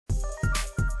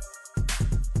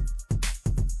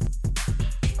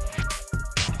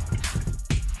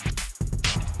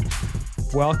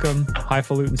Welcome,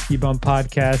 Highfalutin Ski Bum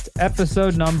Podcast,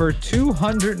 episode number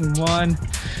 201.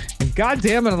 And God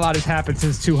damn it, a lot has happened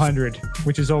since 200,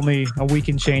 which is only a week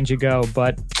and change ago.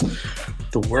 But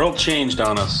the world changed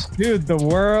on us. Dude, the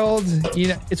world,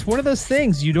 it's one of those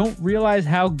things. You don't realize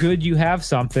how good you have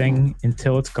something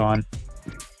until it's gone.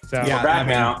 So yeah, we're back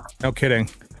now. No kidding.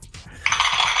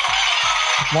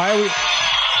 Why are we...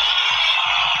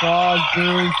 Frog,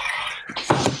 dude.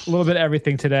 A little bit of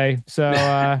everything today.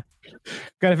 So,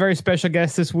 got a very special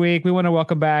guest this week. We want to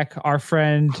welcome back our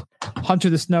friend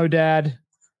Hunter the Snow Dad.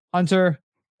 Hunter,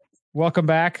 welcome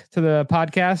back to the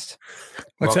podcast.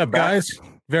 What's up, guys?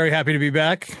 Very happy to be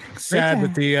back.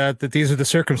 Sad that these are the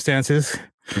circumstances.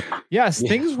 Yes,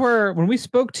 things were when we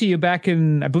spoke to you back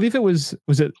in, I believe it was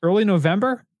it early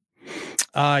November?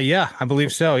 Yeah, I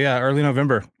believe so. Yeah, early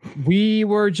November. We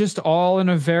were just all in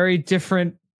a very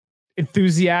different,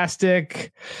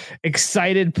 enthusiastic,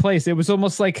 excited place. It was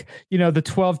almost like, the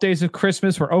 12 days of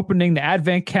Christmas. We're opening the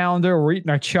advent calendar. We're eating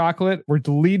our chocolate. We're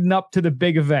leading up to the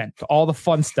big event, all the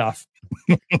fun stuff.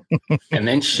 And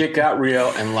then shit got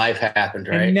real and life happened,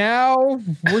 right? And now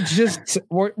I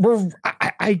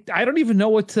don't even know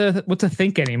what to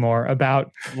think anymore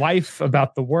about life,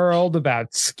 about the world,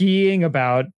 about skiing,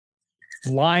 about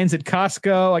lines at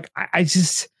Costco. Like I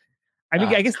guess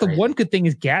the one good thing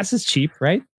is gas is cheap,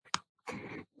 right?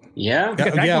 Yeah.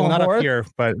 Well, not up here,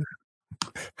 but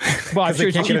well, I'm sure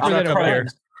it's cheaper than up here,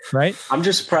 right? I'm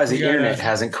just surprised the internet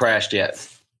hasn't crashed yet.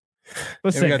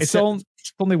 Listen, it's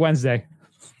only Wednesday.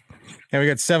 Yeah, we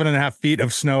got 7.5 feet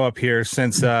of snow up here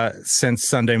since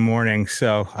Sunday morning.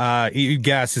 So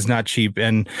gas is not cheap,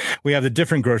 and we have the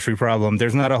different grocery problem.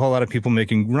 There's not a whole lot of people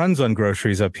making runs on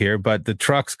groceries up here, but the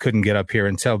trucks couldn't get up here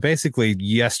until basically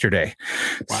yesterday.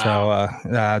 Wow.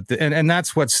 So and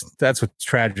that's what's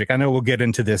tragic. I know we'll get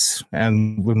into this,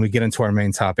 and when we get into our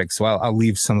main topic, so I'll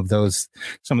leave some of those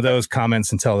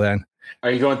comments until then.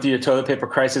 Are you going through your toilet paper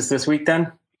crisis this week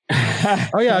then?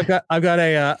 Oh yeah, I've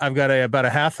got about a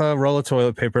half a roll of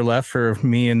toilet paper left for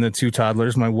me and the two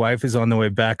toddlers. My wife is on the way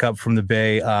back up from the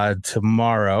Bay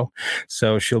tomorrow,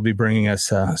 so she'll be bringing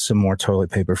us some more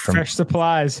toilet paper from fresh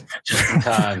supplies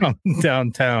from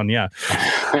downtown. Yeah.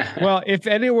 Well, if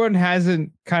anyone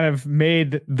hasn't kind of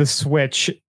made the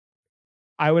switch,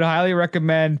 I would highly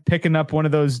recommend picking up one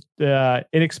of those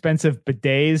inexpensive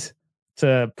bidets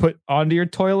to put onto your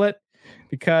toilet,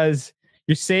 because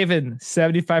you're saving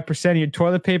 75% of your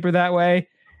toilet paper that way,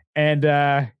 and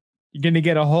you're going to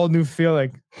get a whole new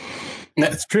feeling.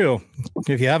 That's true.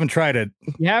 If you haven't tried it.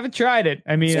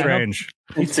 I mean, strange.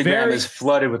 Instagram is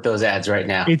flooded with those ads right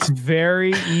now. It's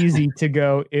very easy to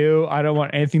go, ew, I don't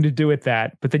want anything to do with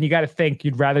that. But then you got to think,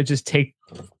 you'd rather just take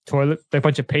a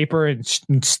bunch of paper and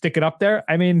stick it up there.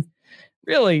 I mean,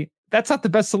 really, that's not the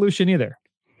best solution either.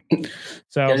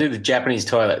 So you do the Japanese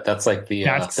toilet. That's like the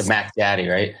Mac Daddy,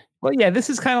 right? Well, yeah, this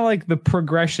is kind of like the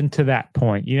progression to that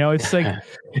point. It's like,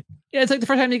 it's like the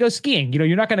first time you go skiing.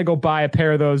 You're not going to go buy a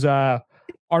pair of those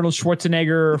Arnold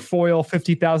Schwarzenegger foil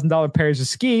 $50,000 pairs of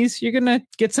skis. You're going to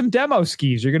get some demo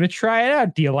skis. You're going to try it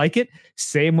out. Do you like it?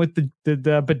 Same with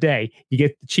the bidet. You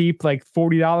get the cheap, like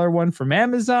 $40 one from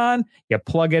Amazon. You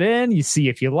plug it in. You see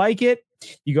if you like it.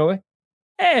 You go,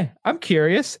 I'm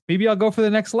curious. Maybe I'll go for the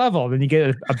next level. Then you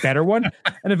get a better one.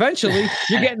 And eventually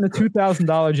you're getting the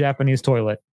 $2,000 Japanese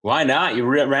toilet. Why not? You're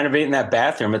renovating that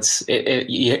bathroom. It's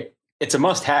a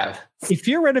must-have. If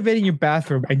you're renovating your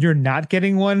bathroom and you're not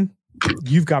getting one,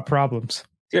 you've got problems.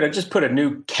 Dude, I just put a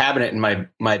new cabinet in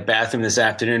my bathroom this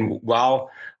afternoon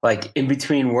while like in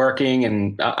between working,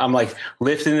 and I'm like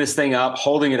lifting this thing up,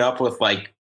 holding it up with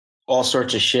like all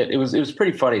sorts of shit. It was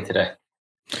pretty funny today.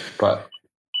 But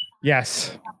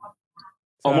yes.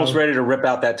 Almost ready to rip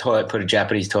out that toilet, put a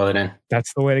Japanese toilet in.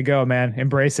 That's the way to go, man.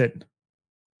 Embrace it.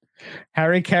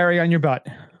 Harry carry on your butt,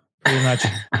 pretty much.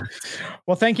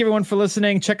 Well, thank you everyone for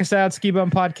listening. Check us out,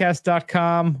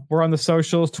 skibumpodcast.com. We're on the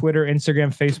socials, Twitter, Instagram,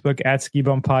 Facebook at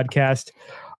 @skibumpodcast.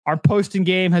 Our posting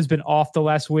game has been off the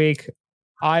last week.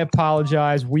 I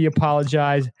apologize. We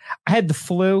apologize. I had the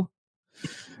flu.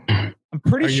 I'm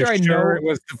pretty sure I know it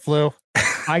was the flu.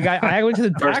 I went to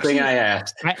the first thing I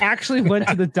asked. I actually went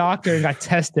to the doctor and got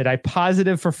tested. I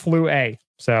positive for flu A.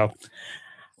 So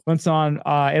went on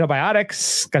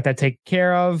antibiotics, got that taken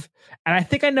care of. And I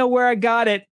think I know where I got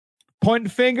it. Pointing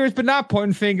fingers, but not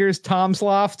pointing fingers. Tom's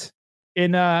Loft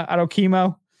in at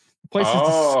Okemo. The place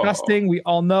is disgusting. We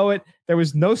all know it. There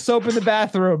was no soap in the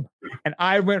bathroom. And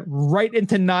I went right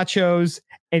into nachos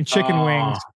and chicken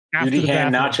wings. After Duty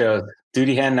hand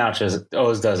nachos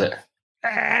always does it.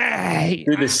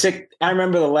 Dude, I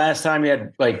remember the last time you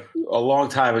had, like a long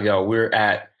time ago, we were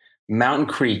at Mountain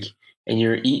Creek and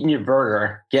you're eating your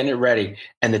burger, getting it ready,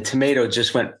 and the tomato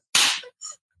just went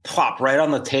plop right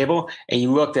on the table, and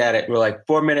you looked at it, we're like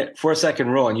 4-second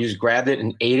rule, and you just grabbed it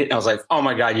and ate it. And I was like, oh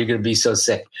my God, you're going to be so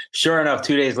sick. Sure enough,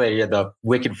 2 days later, you had the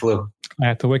wicked flu. I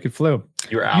had the wicked flu.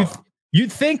 You're out.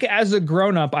 You'd think as a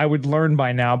grown-up I would learn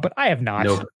by now, but I have not.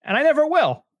 Nope. And I never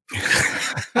will.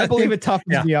 I believe it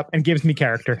toughens me up and gives me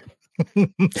character.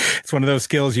 It's one of those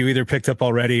skills you either picked up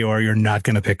already or you're not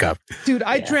going to pick up. Dude,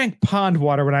 I drank pond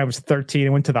water when I was 13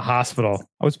 and went to the hospital.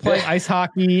 I was playing ice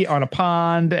hockey on a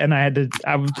pond, and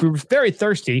we were very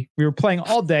thirsty. We were playing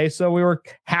all day, so we were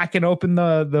hacking open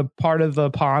the part of the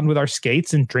pond with our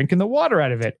skates and drinking the water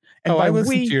out of it. And I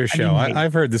listened to your show.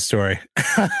 I've heard the story.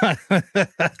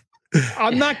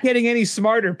 I'm not getting any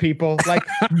smarter, people. Like,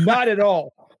 not at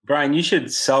all. Brian, you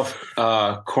should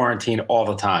self-quarantine all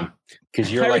the time. Because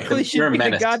you're you're a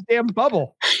menace. A goddamn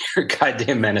bubble. You're a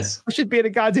goddamn menace. I should be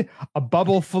in a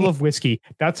bubble full of whiskey.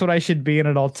 That's what I should be in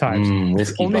at all times.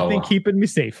 It's the only thing keeping me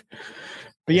safe.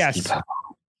 But yes,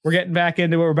 we're getting back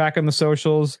into it. We're back on the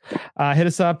socials. Hit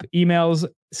us up. Emails,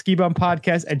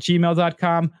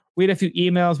 skibumpodcast@gmail.com. We had a few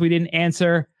emails we didn't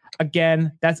answer.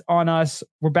 Again, that's on us.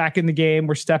 We're back in the game.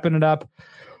 We're stepping it up.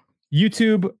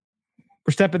 YouTube,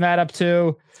 we're stepping that up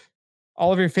too.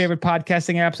 All of your favorite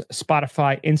podcasting apps,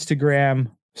 Spotify,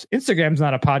 Instagram. Instagram's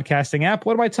not a podcasting app.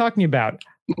 What am I talking about?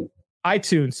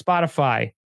 iTunes,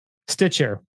 Spotify,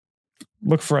 Stitcher.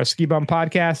 Look for a Ski Bum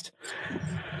Podcast.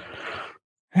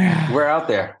 We're out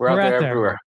there. We're out there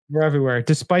everywhere. We're everywhere,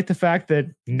 despite the fact that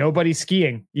nobody's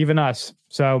skiing, even us.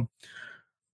 So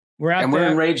we're out there. And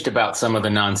we're enraged about some of the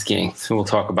non-skiing. So we'll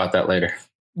talk about that later.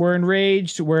 We're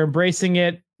enraged. We're embracing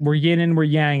it. We're yinning, we're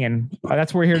yanging.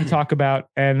 That's what we're here to talk about.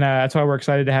 And that's why we're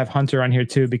excited to have Hunter on here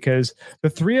too, because the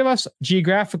three of us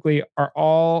geographically are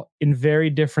all in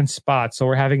very different spots. So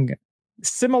we're having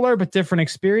similar but different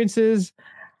experiences,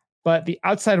 but the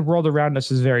outside world around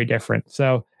us is very different.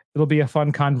 So it'll be a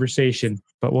fun conversation,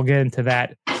 but we'll get into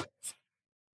that.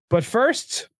 But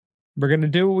first, we're going to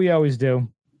do what we always do.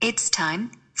 It's time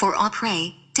for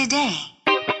Après Today.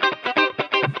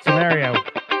 So Mario,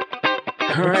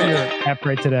 all right.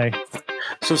 Après today.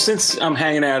 So since I'm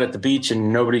hanging out at the beach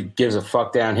and nobody gives a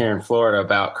fuck down here in Florida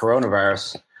about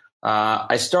coronavirus,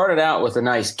 I started out with a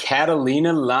nice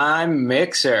Catalina lime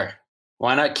mixer.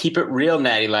 Why not keep it real,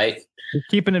 Natty Light? You're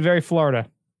keeping it very Florida.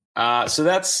 So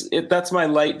that's it. That's my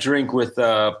light drink with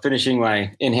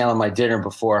inhaling my dinner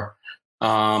before.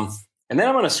 And then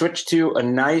I'm going to switch to a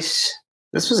nice.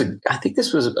 I think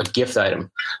this was a gift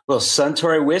item. A little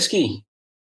Suntory whiskey.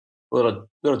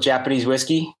 Little Japanese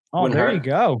whiskey. Oh, there you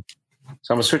go.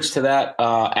 So I'm gonna switch to that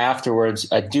afterwards.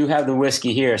 I do have the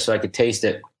whiskey here, so I could taste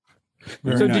it.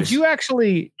 So did you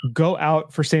actually go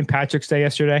out for St. Patrick's Day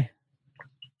yesterday?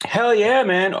 Hell yeah,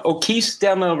 man. O'Keefe's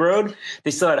down the road.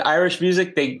 They still had Irish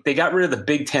music. They got rid of the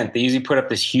big tent. They usually put up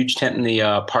this huge tent in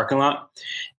the parking lot.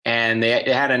 And they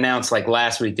had announced like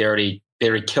last week they already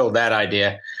killed that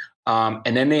idea.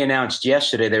 And then they announced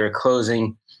yesterday they were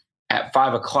closing at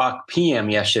 5:00 p.m.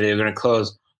 yesterday. They're going to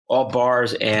close all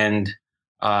bars and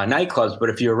nightclubs. But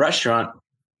if you're a restaurant,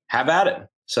 have at it.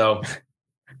 So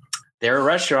they're a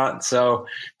restaurant. So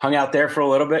hung out there for a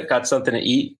little bit, got something to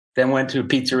eat, then went to a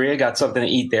pizzeria, got something to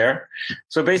eat there.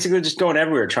 So basically just going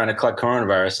everywhere trying to collect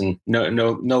coronavirus, and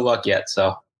no luck yet.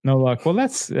 So no luck. Well,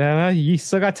 that's you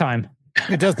still got time.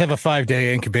 It does have a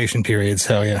 5-day incubation period,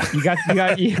 so yeah. You got.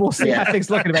 We'll see how things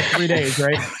look in about 3 days,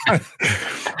 right?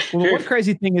 Well, the one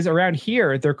crazy thing is around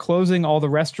here, they're closing all the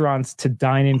restaurants to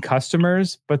dine-in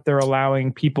customers, but they're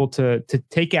allowing people to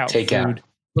take out food,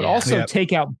 but also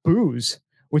take out booze,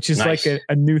 which is nice. Like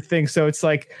a new thing. So it's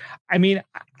like, I mean,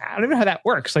 I don't know how that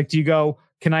works. Like, do you go,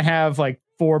 can I have like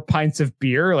 4 pints of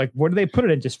beer? Like, what do they put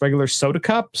it in? Just regular soda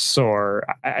cups? Or,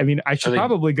 I mean, I should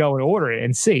probably go and order it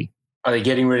and see. Are they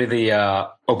getting rid of the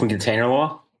open container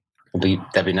law?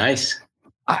 That'd be nice.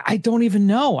 I don't even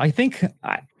know. I think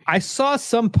I saw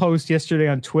some post yesterday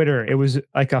on Twitter. It was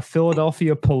like a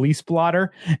Philadelphia police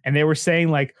blotter, and they were saying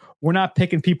like, we're not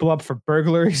picking people up for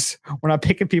burglaries. We're not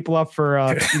picking people up for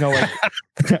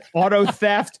like auto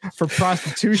theft, for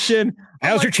prostitution.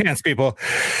 Now's your chance, people.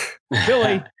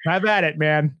 Philly, have at it,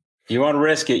 man. If you want to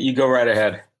risk it, you go right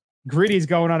ahead. Greedy's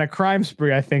going on a crime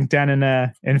spree, I think, down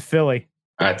in Philly.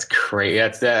 That's crazy.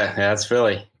 That's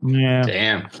Philly. Yeah.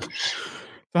 Damn. So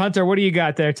Hunter, what do you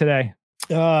got there today?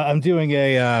 I'm doing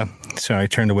sorry, I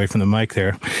turned away from the mic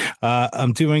there.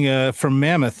 I'm doing from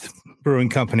Mammoth Brewing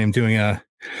Company. I'm doing a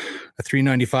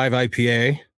 395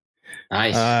 IPA.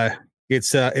 Nice.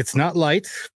 It's not light,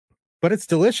 but it's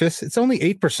delicious. It's only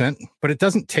 8%, but it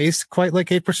doesn't taste quite like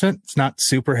 8%. It's not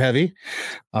super heavy.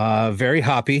 Very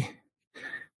hoppy.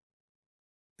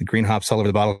 the green hops all over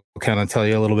the bottle. Kind of tell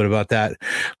you a little bit about that.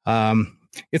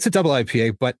 It's a double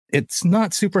IPA, but it's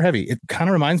not super heavy. It kind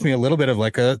of reminds me a little bit of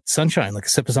like a sunshine, like a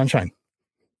sip of sunshine.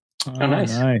 Oh,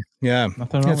 nice. Yeah,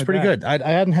 it's pretty good. I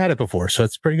hadn't had it before, so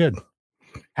it's pretty good.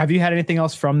 Have you had anything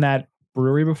else from that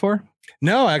brewery before?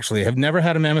 No, actually, I've never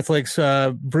had a Mammoth Lakes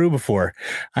brew before.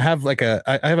 I have I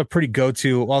have a pretty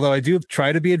go-to, although I do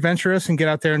try to be adventurous and get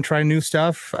out there and try new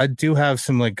stuff. I do have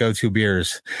some like go-to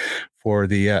beers for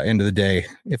the end of the day.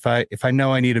 If I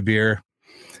know I need a beer,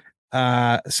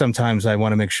 sometimes I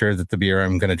want to make sure that the beer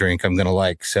I'm going to drink, I'm going to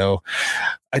like. So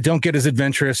I don't get as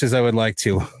adventurous as I would like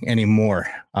to anymore.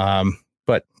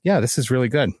 But yeah, this is really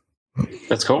good.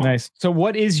 That's cool. Nice. So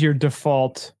what is your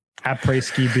default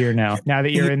après-ski beer now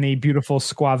that you're in the beautiful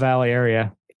Squaw Valley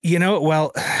area?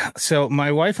 Well, so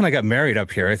my wife and I got married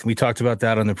up here. We talked about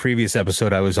that on the previous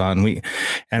episode I was on. We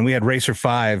had Racer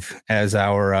 5 as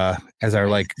our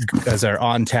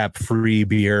on tap free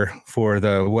beer for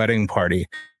the wedding party.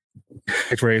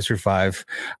 It's Racer 5.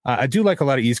 I do like a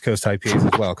lot of East Coast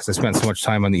IPAs as well because I spent so much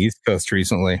time on the East Coast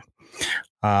recently.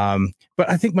 But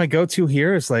I think my go-to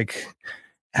here is like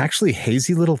actually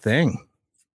Hazy Little Thing.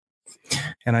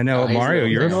 And I know Mario,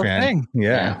 you're a fan.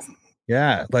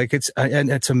 Yeah. Like it's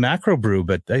a macro brew,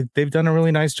 but they've done a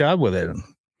really nice job with it.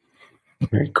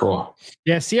 Very cool.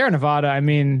 Yeah, Sierra Nevada. I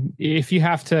mean, if you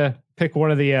have to pick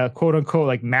one of the quote unquote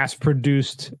like mass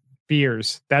produced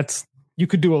beers, you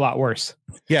could do a lot worse.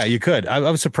 Yeah, you could. I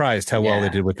was surprised how well they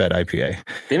did with that IPA.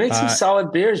 They make some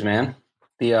solid beers, man.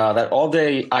 That all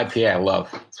day IPA I love.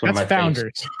 It's one of my Founders.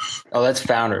 favorites. Oh, that's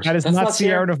Founders. That's not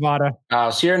Sierra Nevada.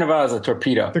 Sierra Nevada is a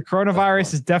torpedo. The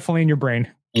coronavirus is definitely in your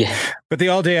brain. Yeah. But the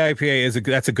all day IPA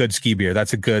that's a good ski beer.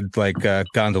 That's a good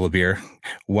gondola beer.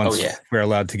 Once we're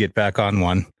allowed to get back on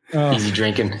one. Easy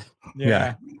drinking.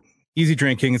 Yeah. Easy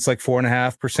drinking. It's like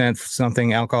 4.5%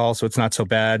 something alcohol, so it's not so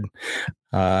bad.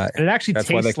 It actually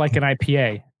tastes like an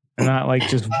IPA, and not like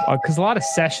just because a lot of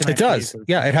session. It does.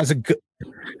 Yeah, it has a good.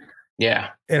 Yeah,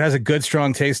 it has a good,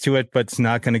 strong taste to it, but it's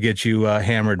not going to get you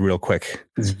hammered real quick.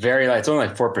 It's very light. It's only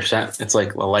like 4%. It's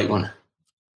like a light one.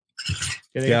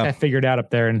 Yeah, they got that figured out up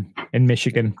there in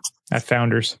Michigan at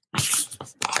Founders.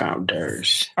 All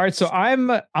right, so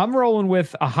I'm rolling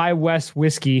with a High West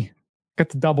whiskey. Got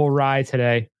the double rye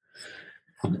today.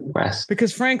 West.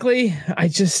 Because frankly,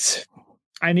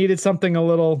 I needed something a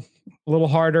little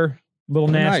harder, a little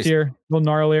nastier, a little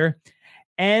gnarlier.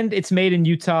 And it's made in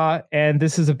Utah. And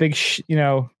this is a big,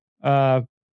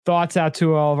 thoughts out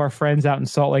to all of our friends out in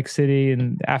Salt Lake City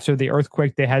and after the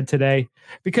earthquake they had today.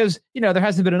 Because, there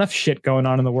hasn't been enough shit going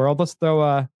on in the world. Let's throw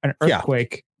an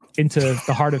earthquake into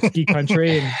the heart of ski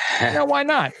country. And why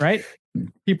not, right?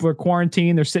 People are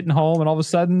quarantined. They're sitting home. And all of a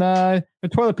sudden, the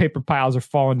toilet paper piles are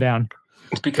falling down.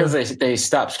 It's because they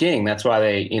stopped skiing. That's why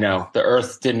the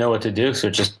earth didn't know what to do. So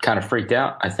it just kind of freaked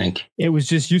out, I think. It was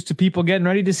just used to people getting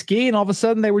ready to ski. And all of a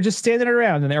sudden they were just standing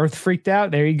around and the earth freaked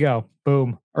out. There you go.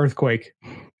 Boom. Earthquake.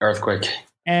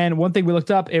 And one thing we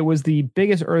looked up, it was the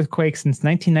biggest earthquake since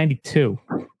 1992.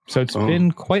 So it's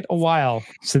been quite a while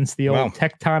since the old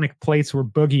tectonic plates were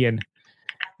boogieing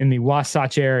in the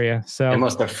Wasatch area. So it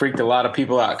must have freaked a lot of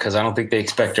people out because I don't think they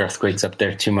expect earthquakes up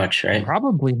there too much, right?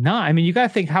 Probably not. I mean, you got to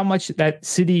think how much that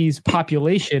city's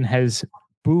population has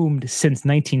boomed since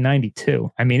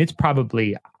 1992. I mean,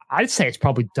 I'd say it's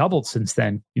probably doubled since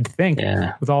then. You'd think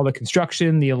with all the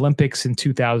construction, the Olympics in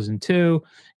 2002,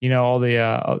 all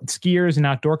the skiers and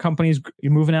outdoor companies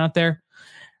moving out there.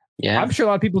 Yeah. I'm sure a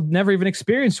lot of people never even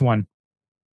experienced one.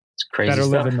 It's crazy that are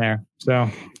stuff. living there. So,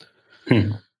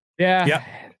 yeah.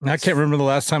 I can't remember the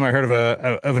last time I heard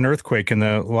of an earthquake in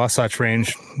the Wasatch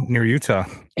Range near Utah.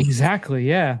 Exactly.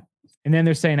 Yeah. And then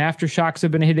they're saying aftershocks have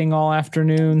been hitting all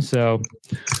afternoon. So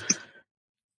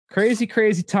crazy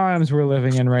times we're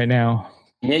living in right now.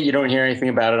 Yeah. You don't hear anything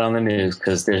about it on the news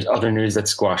because there's other news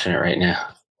that's squashing it right now.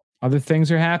 Other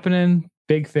things are happening.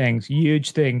 Big things,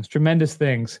 huge things, tremendous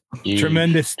things.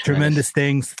 Tremendous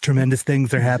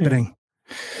things are happening.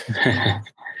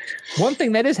 One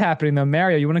thing that is happening though,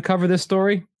 Mario, you want to cover this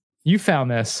story? You found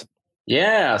this.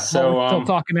 Yeah. So we're still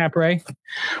talking après.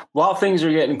 While things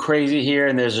are getting crazy here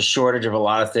and there's a shortage of a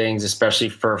lot of things, especially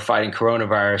for fighting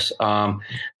coronavirus,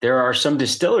 there are some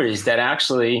distilleries that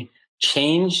actually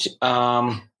changed,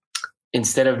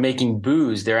 instead of making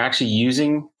booze, they're actually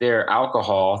using their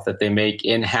alcohol that they make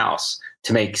in-house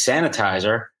to make hand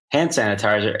sanitizer,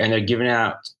 and they're giving it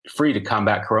out free to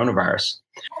combat coronavirus.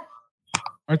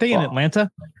 Aren't they in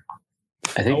Atlanta?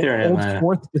 I think they're in Atlanta. Old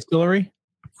Fourth Distillery?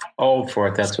 Old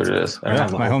Fourth, that's what it is. Yeah,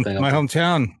 my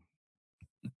hometown.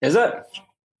 Is it?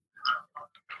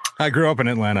 I grew up in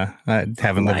Atlanta. I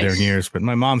haven't lived there in years, but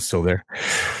my mom's still there.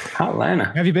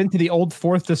 Atlanta. Have you been to the Old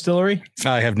Fourth Distillery?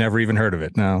 I have never even heard of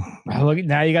it. No. Oh, look,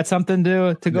 now you got something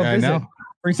to go Yeah, I visit. know.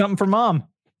 Bring something for mom.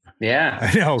 Yeah.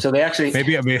 I know. So they actually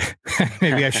Maybe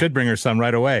I should bring her some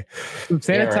right away. Some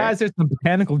sanitizer, some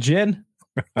botanical gin.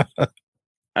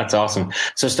 That's awesome.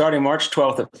 So starting March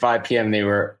 12th at 5 p.m., they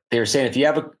were saying if you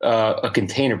have a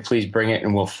container, please bring it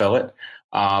and we'll fill it.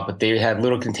 But they had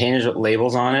little containers with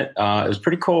labels on it. It was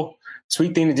pretty cool,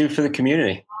 sweet thing to do for the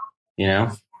community. You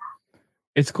know,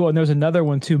 it's cool. And there's another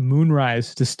one too,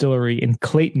 Moonrise Distillery in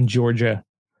Clayton, Georgia,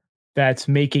 that's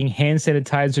making hand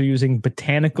sanitizer using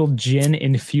botanical gin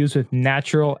infused with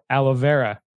natural aloe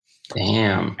vera.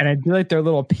 Damn. And I do like their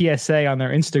little PSA on their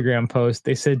Instagram post.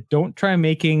 They said, don't try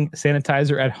making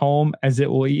sanitizer at home, as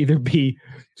it will either be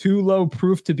too low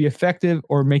proof to be effective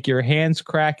or make your hands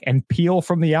crack and peel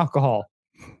from the alcohol.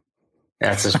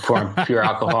 That's just pouring pure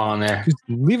alcohol in there. Just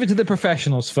leave it to the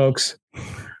professionals, folks.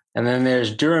 And then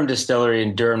there's Durham Distillery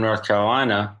in Durham, North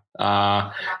Carolina.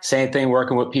 Same thing,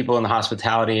 working with people in the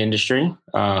hospitality industry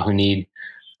who need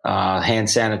hand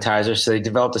sanitizer. So they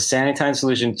developed a sanitizing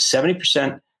solution,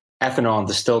 70% ethanol in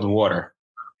distilled water,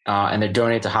 and they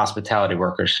donate to hospitality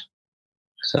workers.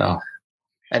 So,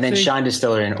 and then Shine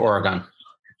Distillery in Oregon.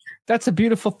 That's a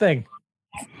beautiful thing.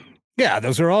 Yeah,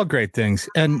 those are all great things.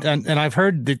 And I've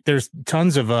heard that there's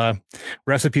tons of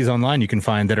recipes online you can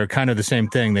find that are kind of the same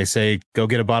thing. They say, go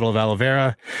get a bottle of aloe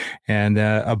vera and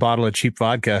a bottle of cheap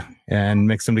vodka and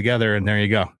mix them together. And there you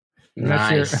go.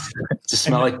 Nice. Just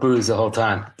smell like booze the whole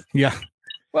time. Yeah.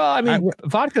 Well, I mean,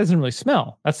 vodka doesn't really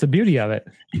smell. That's the beauty of it.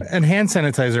 And hand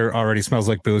sanitizer already smells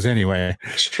like booze anyway.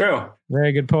 It's true.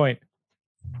 Very good point.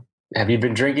 Have you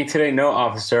been drinking today? No,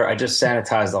 officer. I just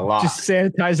sanitized a lot. Just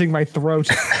sanitizing my throat.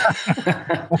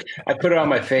 I put it on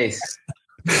my face.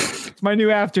 It's my new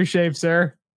aftershave,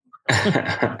 sir.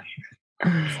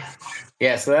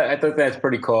 Yeah, so I thought that's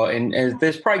pretty cool. And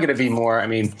there's probably going to be more. I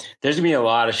mean, there's going to be a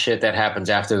lot of shit that happens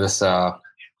after this, kind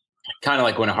of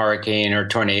like when a hurricane or a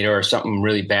tornado or something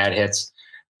really bad hits.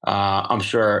 I'm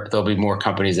sure there'll be more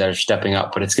companies that are stepping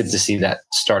up, but it's good to see that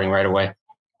starting right away.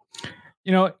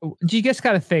 You know, you just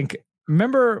got to think,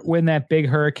 remember when that big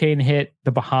hurricane hit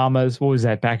the Bahamas? What was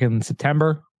that, back in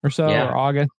September or so, or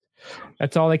August?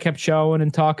 That's all they kept showing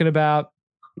and talking about.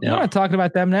 We're not talking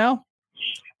about them now.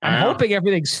 I'm hoping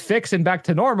everything's fixed and back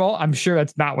to normal. I'm sure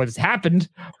that's not what's happened,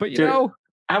 but you know.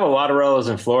 I have a lot of relatives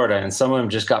in Florida, and some of them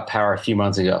just got power a few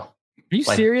months ago. Are you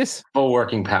serious? Full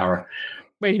working power.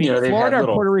 Wait, you mean Florida or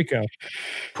Puerto Rico?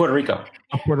 Puerto Rico.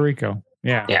 Oh, Puerto Rico.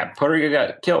 Yeah. Yeah, Puerto Rico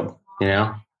got killed, you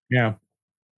know? Yeah.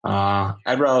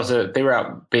 I'd rather they were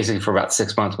out basically for about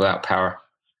 6 months without power.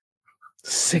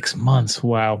 6 months.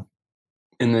 Wow.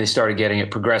 And they started getting it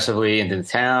progressively into the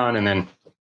town. And then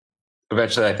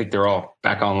eventually I think they're all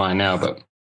back online now, but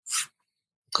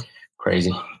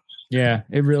crazy. Yeah,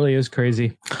 it really is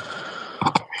crazy.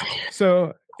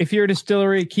 So if you're a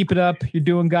distillery, keep it up. You're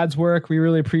doing God's work. We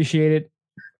really appreciate it.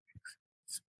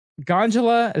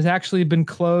 Gondola has actually been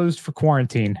closed for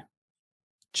quarantine.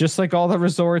 Just like all the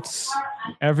resorts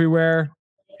everywhere,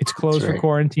 it's closed for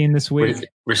quarantine this week.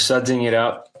 We're sudsing it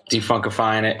up,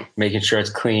 defunkifying it, making sure it's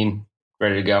clean,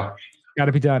 ready to go. Got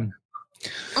to be done.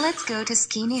 Let's go to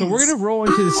ski news. So we're going to roll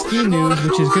into the ski news,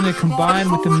 which is going to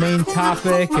combine with the main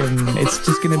topic, and it's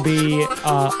just going to be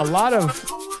a lot of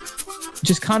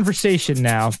just conversation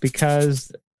now, because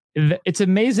it's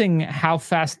amazing how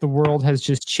fast the world has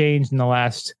just changed in the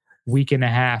last week and a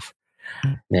half.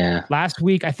 Yeah. Last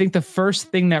week, I think the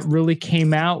first thing that really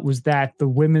came out was that the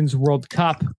Women's World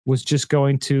Cup was just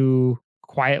going to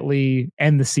quietly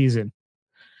end the season.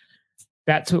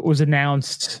 That's what was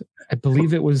announced. I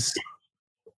believe it was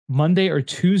Monday or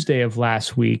Tuesday of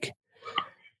last week.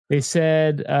 They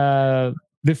said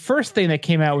the first thing that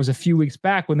came out was a few weeks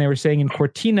back when they were saying in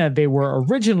Cortina they were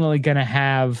originally going to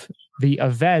have the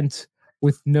event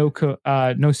with no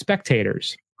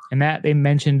spectators, and that they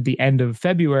mentioned the end of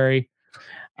February.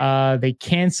 They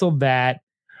canceled that,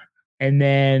 and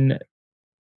then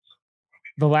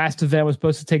the last event was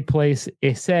supposed to take place,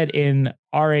 it said, in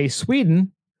RA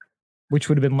Sweden, which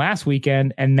would have been last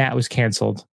weekend, and that was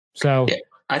canceled. So yeah,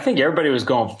 I think everybody was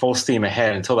going full steam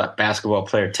ahead until that basketball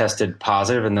player tested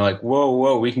positive, and they're like,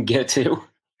 "Whoa, we can get to."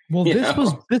 Well, this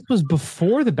was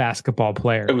before the basketball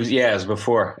player. It was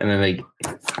before, and then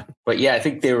but yeah, I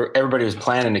think everybody was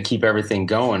planning to keep everything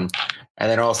going. And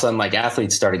then all of a sudden, like,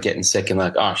 athletes started getting sick and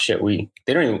like, oh shit,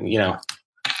 they don't even,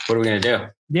 what are we going to do?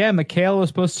 Yeah. Michaela was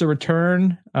supposed to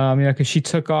return, cause she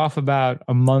took off about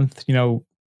a month,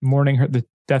 mourning the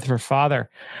death of her father.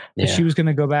 Yeah. She was going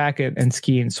to go back and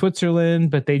ski in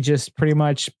Switzerland, but they just pretty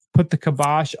much put the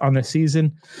kibosh on the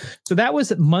season. So that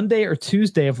was Monday or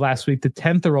Tuesday of last week, the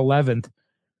 10th or 11th.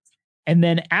 And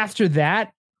then after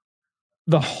that,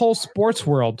 the whole sports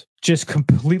world just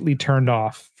completely turned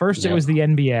off. First, it was the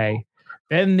NBA,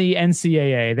 then the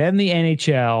NCAA, then the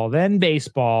NHL, then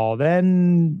baseball,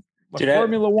 then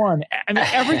Formula One. I mean,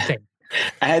 everything.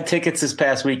 I had tickets this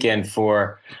past weekend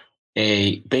for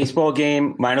a baseball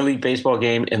game, minor league baseball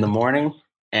game in the morning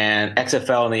and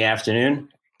XFL in the afternoon.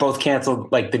 Both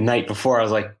canceled like the night before. I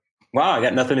was like, wow, I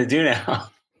got nothing to do now.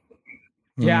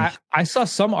 Yeah, I saw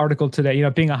some article today, you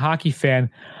know, being a hockey fan,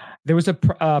 there was a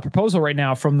proposal right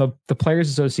now from the Players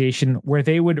Association where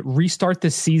they would restart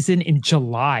the season in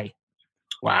July.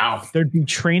 Wow. There'd be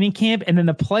training camp and then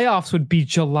the playoffs would be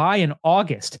July and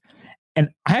August. And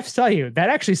I have to tell you, that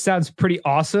actually sounds pretty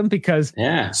awesome because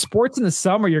sports in the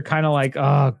summer, you're kind of like,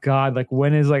 oh God, like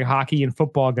when is like hockey and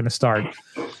football going to start?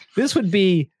 This would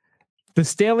be the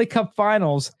Stanley Cup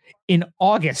Finals in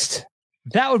August.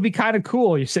 That would be kind of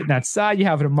cool. You're sitting outside, you're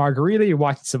having a margarita, you're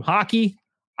watching some hockey.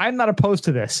 I'm not opposed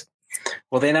to this.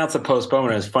 Well, they announced a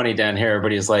postponement. It was funny down here.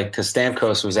 Everybody's like, because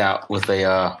Stamkos was out with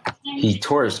he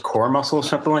tore his core muscle or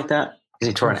something like that.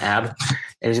 He tore an ab.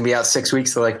 And he's going to be out 6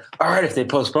 weeks. They're like, all right, if they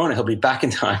postpone it, he'll be back in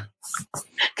time.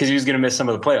 Because he was going to miss some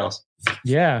of the playoffs.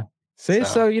 Yeah.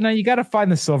 So you know, you got to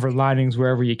find the silver linings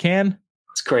wherever you can.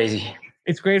 It's crazy.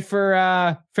 It's great for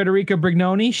Federica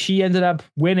Brignoni. She ended up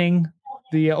winning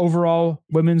the overall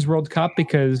Women's World Cup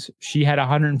because she had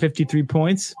 153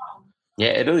 points. Yeah,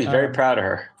 Italy's very proud of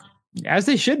her. As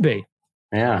they should be.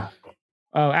 Yeah.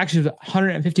 Oh, actually,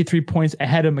 153 points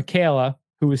ahead of Michaela,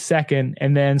 who was second,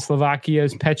 and then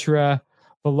Slovakia's Petra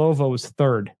Volova was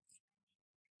third.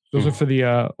 Those are for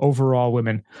the overall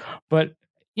women. But,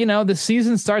 you know, the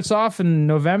season starts off in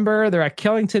November. They're at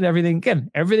Killington.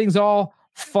 Everything's all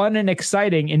fun and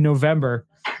exciting in November.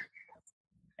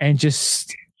 And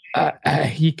just,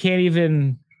 you can't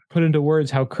even put into words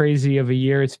how crazy of a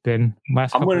year it's been.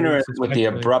 I'm wondering with the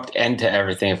abrupt end to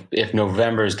everything, if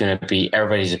November is going to be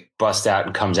everybody just busts out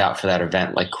and comes out for that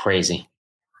event like crazy.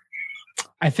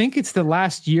 I think it's the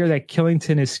last year that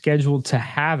Killington is scheduled to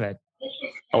have it.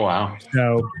 Oh, wow.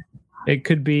 So it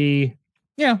could be,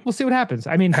 we'll see what happens.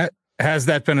 I mean, has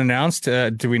that been announced?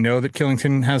 Do we know that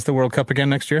Killington has the World Cup again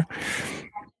next year?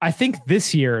 I think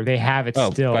this year they have it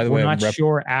still. By the way, we're not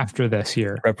sure after this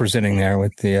year. Representing there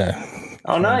with the...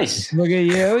 oh, nice. Look at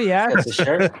you. Yeah.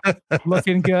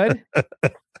 Looking good.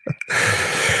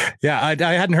 Yeah, I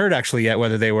hadn't heard actually yet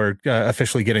whether they were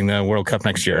officially getting the World Cup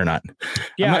next year or not.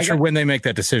 Yeah, I'm not sure when they make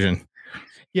that decision.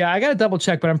 Yeah, I got to double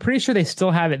check, but I'm pretty sure they still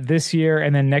have it this year,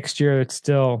 and then next year it's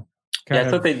still. I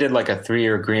thought they did like a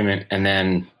 3-year agreement, and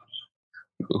then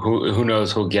who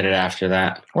knows who'll get it after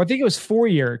that. Well, I think it was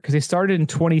 4-year because they started in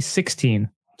 2016,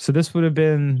 so this would have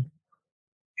been.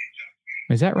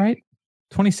 Is that right?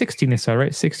 2016 they started,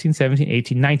 right? 16, 17,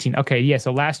 18, 19. Okay, yeah.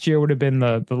 So last year would have been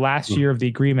the last year of the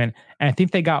agreement. And I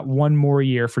think they got one more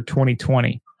year for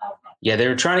 2020. Yeah, they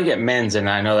were trying to get men's, and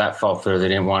I know that fell through. They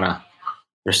didn't want to.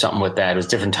 There's something with that. It was a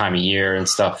different time of year and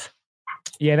stuff.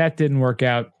 Yeah, that didn't work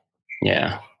out.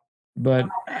 Yeah. But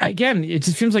again, it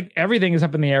just seems like everything is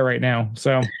up in the air right now.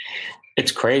 So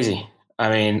it's crazy. I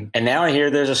mean, and now I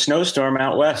hear there's a snowstorm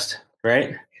out west,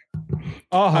 right?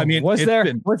 Oh, I mean, was there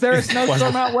a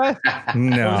snowstorm out west?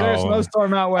 No. Was there a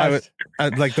snowstorm out west?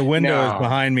 Like the window is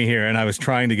behind me here, and I was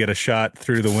trying to get a shot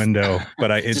through the window, but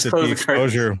the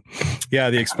exposure. Yeah,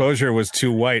 the exposure was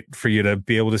too white for you to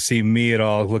be able to see me at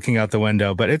all looking out the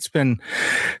window. But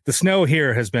the snow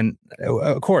here has been,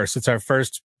 of course, it's our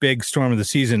first big storm of the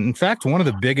season. In fact, one of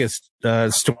the biggest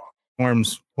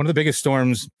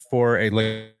storms for a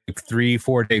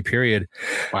 3-4 day period.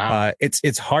 Wow.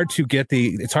 It's hard to get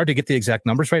the exact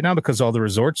numbers right now because all the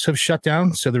resorts have shut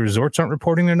down. So the resorts aren't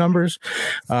reporting their numbers.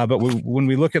 But when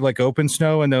we look at like Open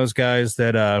Snow and those guys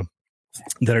that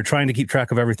are trying to keep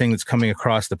track of everything that's coming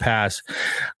across the pass,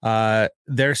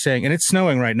 they're saying, and it's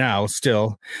snowing right now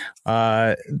still,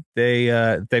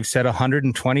 they've said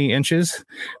 120 inches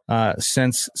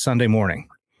since Sunday morning.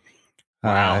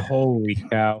 Wow! Holy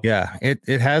cow! Yeah,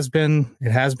 it has been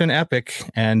epic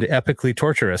and epically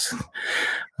torturous.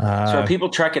 So are people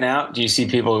trekking out? Do you see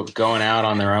people going out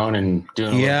on their own and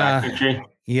doing backcountry?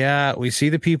 Yeah, we see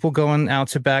the people going out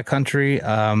to backcountry,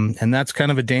 and that's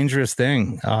kind of a dangerous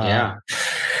thing.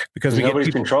 Because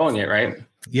nobody's controlling it, right?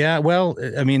 Yeah, well,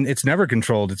 I mean, it's never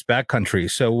controlled. It's backcountry.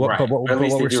 So what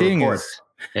we're seeing is.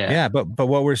 Yeah, but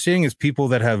what we're seeing is people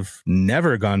that have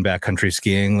never gone backcountry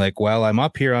skiing. Like, well, I'm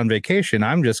up here on vacation.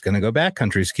 I'm just going to go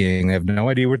backcountry skiing. They have no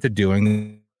idea what they're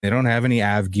doing. They don't have any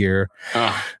AV gear.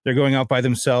 They're going out by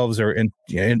themselves, there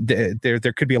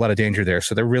could be a lot of danger there.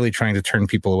 So they're really trying to turn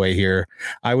people away here.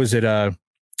 I was at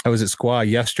Squaw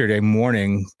yesterday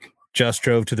morning. Just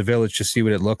drove to the village to see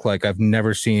what it looked like. I've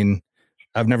never seen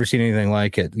I've never seen anything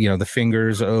like it. You know, the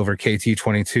fingers over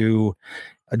KT22,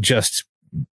 just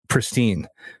pristine.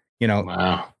 You know,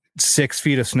 Wow. 6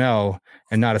 feet of snow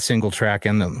and not a single track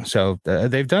in them. So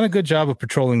they've done a good job of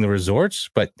patrolling the resorts,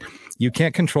 but you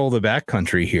can't control the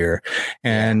backcountry here.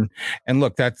 And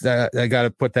look, that's I got to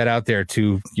put that out there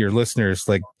to your listeners.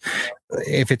 Like,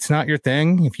 if it's not your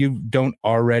thing, if you don't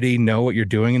already know what you're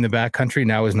doing in the backcountry,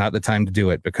 now is not the time to do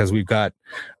it, because we've got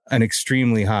an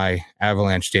extremely high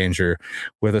avalanche danger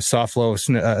with a soft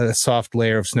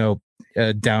layer of snow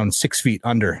down 6 feet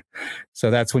under.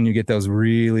 So that's when you get those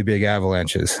really big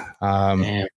avalanches.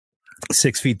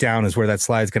 6 feet down is where that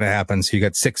slide's going to happen. So you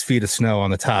got 6 feet of snow on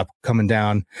the top coming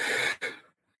down,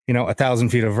 1,000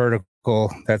 feet of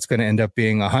vertical. That's going to end up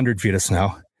being 100 feet of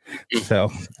snow. So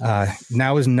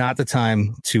now is not the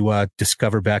time to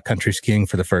discover backcountry skiing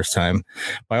for the first time.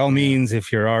 By all means,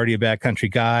 if you're already a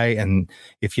backcountry guy, and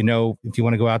if you want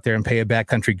to go out there and pay a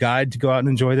backcountry guide to go out and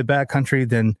enjoy the backcountry,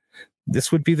 then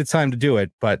this would be the time to do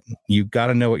it. But you got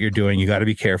to know what you're doing. You got to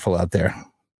be careful out there.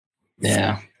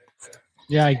 Yeah.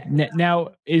 Yeah.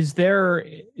 Now,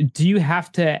 do you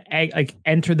have to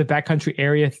enter the backcountry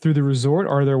area through the resort,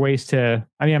 or are there ways to?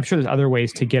 I mean, I'm sure there's other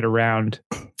ways to get around.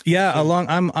 Yeah,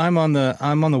 I'm on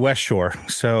the West Shore,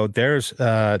 so there's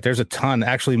a ton.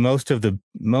 Actually, most of the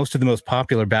most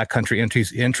popular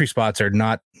backcountry entry spots are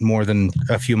not more than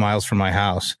a few miles from my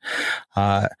house.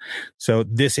 So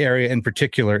this area in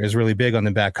particular is really big on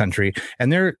the backcountry, and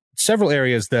there are several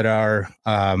areas that are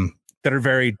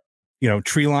very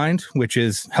tree lined, which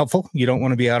is helpful. You don't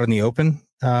want to be out in the open,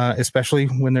 especially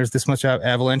when there's this much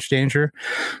avalanche danger.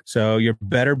 So your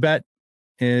better bet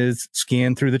is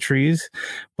skiing through the trees,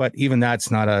 but even that's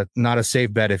not a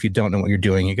safe bet if you don't know what you're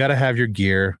doing. You got to have your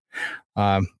gear.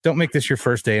 Don't make this your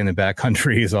first day in the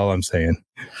backcountry is all I'm saying.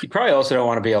 You probably also don't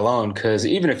want to be alone, because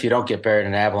even if you don't get buried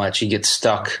in an avalanche, you get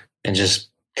stuck and just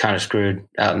kind of screwed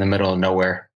out in the middle of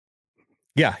nowhere.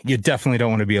 Yeah, you definitely don't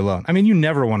want to be alone. I mean, you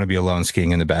never want to be alone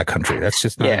skiing in the backcountry. That's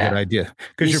just not a good idea.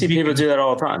 You see people do that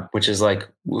all the time, which is like,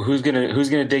 who's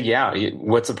gonna dig you out?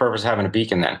 What's the purpose of having a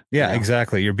beacon then? Yeah,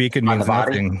 exactly. Your beacon means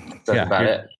nothing. That's about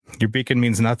it. Your beacon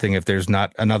means nothing if there's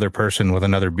not another person with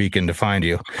another beacon to find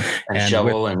you. And a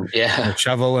shovel a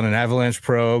shovel and an avalanche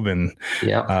probe and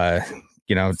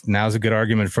now's a good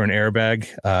argument for an airbag.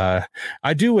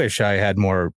 I do wish I had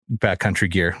more backcountry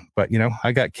gear, but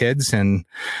I got kids, and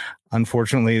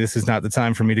unfortunately, this is not the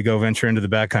time for me to go venture into the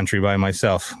backcountry by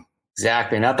myself.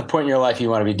 Exactly. Not the point in your life you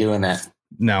want to be doing that.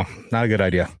 No, not a good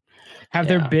idea. Have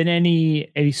there been any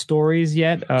stories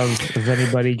yet of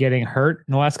anybody getting hurt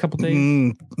in the last couple of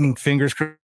days? Fingers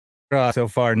crossed. So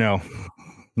far, no.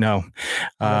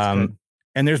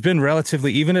 And there's been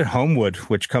relatively, even at Homewood,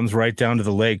 which comes right down to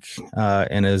the lake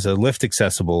and is a lift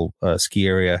accessible ski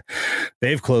area,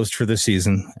 they've closed for the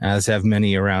season, as have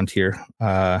many around here.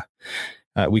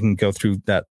 We can go through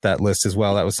that list as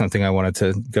well. That was something I wanted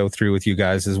to go through with you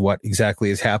guys, is what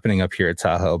exactly is happening up here at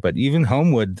Tahoe. But even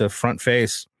Homewood, the front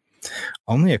face,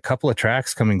 only a couple of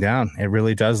tracks coming down. It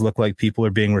really does look like people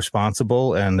are being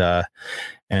responsible and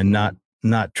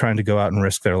not trying to go out and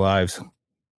risk their lives.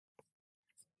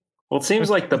 Well, it seems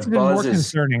like the buzz more is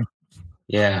concerning.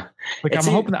 Yeah. Like, I'm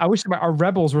hoping I wish our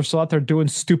rebels were still out there doing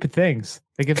stupid things.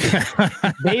 Like, if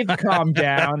they've calmed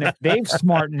down, if they've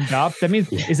smartened up, that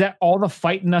means, is that all the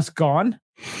fighting us gone?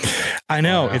 I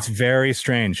know. Wow. It's very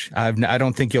strange. I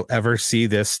don't think you'll ever see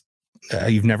this.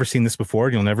 You've never seen this before.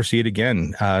 You'll never see it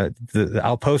again.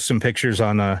 I'll post some pictures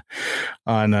on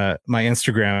my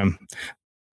Instagram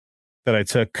that I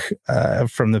took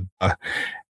from the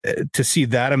to see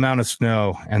that amount of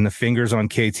snow and the fingers on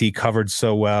KT covered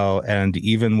so well, and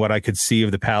even what I could see of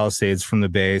the Palisades from the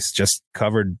base just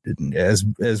covered as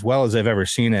well as I've ever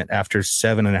seen it after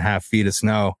 7.5 feet of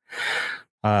snow.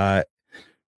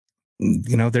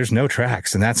 There's no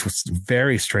tracks, and that's what's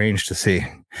very strange to see.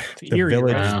 The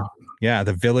village,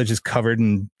 the village is covered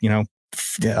in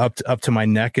up to my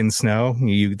neck in snow.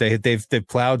 They've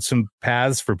plowed some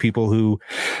paths for people who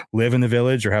live in the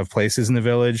village or have places in the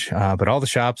village, but all the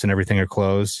shops and everything are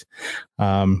closed.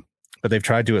 But they've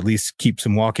tried to at least keep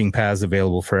some walking paths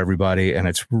available for everybody, and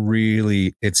it's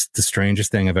the strangest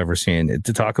thing I've ever seen.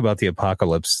 To talk about the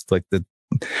apocalypse, like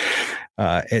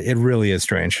it really is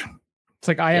strange. It's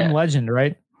like I Am Legend,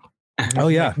 right? Oh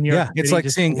yeah, yeah. It's like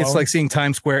seeing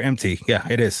Times Square empty. Yeah,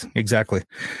 it is exactly.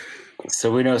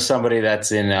 So we know somebody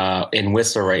that's in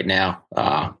Whistler right now.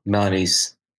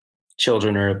 Melanie's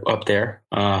children are up there,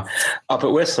 up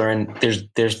at Whistler, and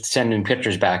they're sending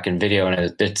pictures back and video,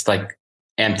 and it's like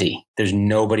empty. There's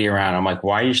nobody around. I'm like,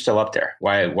 why are you still up there?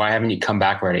 Why haven't you come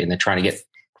back already? And they're trying to get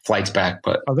flights back.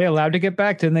 But are they allowed to get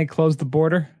back? Didn't they close the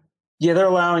border? Yeah, they're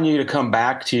allowing you to come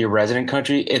back to your resident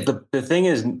country. The thing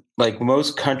is, like,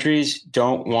 most countries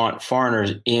don't want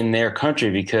foreigners in their country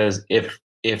because if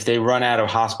they run out of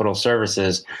hospital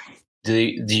services, do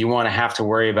you want to have to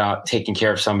worry about taking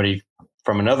care of somebody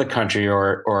from another country,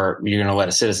 or you're going to let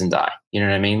a citizen die? You know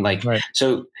what I mean? Like, Right.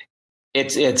 So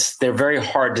they're very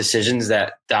hard decisions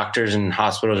that doctors and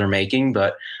hospitals are making,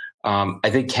 but I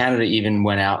think Canada even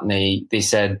went out and they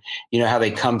said, you know how they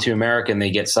come to America and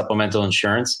they get supplemental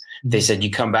insurance? They said, you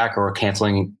come back or we're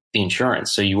canceling the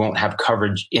insurance. So you won't have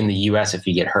coverage in the US if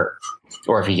you get hurt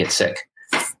or if you get sick.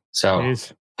 So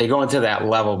they go into that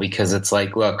level because it's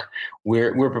like, look,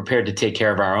 we're prepared to take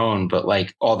care of our own, but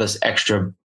like all this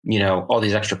extra, all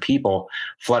these extra people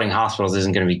flooding hospitals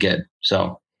isn't going to be good.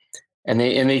 So, and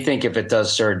they think if it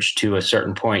does surge to a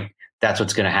certain point, that's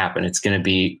what's going to happen. It's going to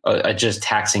be just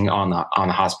taxing on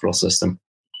the hospital system.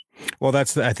 Well,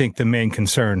 I think the main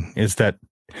concern is that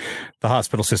the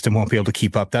hospital system won't be able to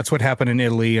keep up. That's what happened in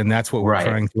Italy, and that's what we're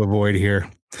trying to avoid here.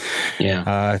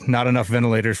 Yeah. Not enough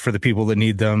ventilators for the people that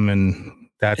need them, and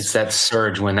it's that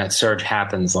surge. When that surge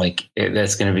happens,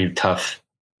 that's going to be tough.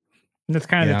 And that's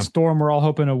kind of that storm we're all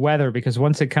hoping to weather, because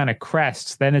once it kind of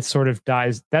crests, then it sort of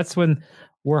dies. That's when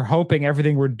we're hoping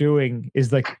everything we're doing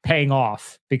is like paying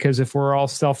off, because if we're all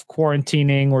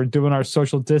self-quarantining or doing our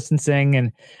social distancing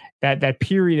and that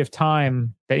period of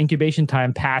time, that incubation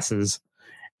time passes,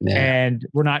 and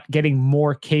we're not getting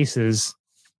more cases,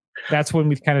 that's when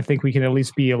we kind of think we can at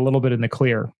least be a little bit in the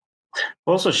clear.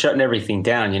 Also shutting everything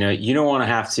down. You don't want to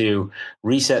have to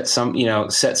reset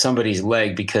set somebody's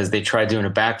leg because they tried doing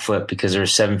a backflip because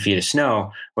there's 7 feet of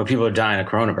snow when people are dying of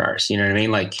coronavirus. You know what I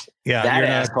mean? Like, that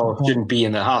asshole shouldn't be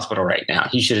in the hospital right now.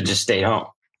 He should have just stayed home,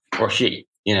 or she,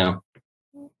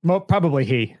 Well, probably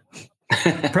he.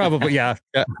 Probably, yeah.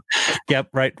 Yep,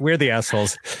 right. We're the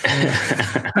assholes.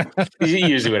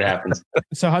 Usually what happens.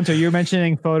 So, Hunter, you're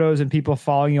mentioning photos and people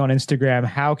following you on Instagram.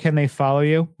 How can they follow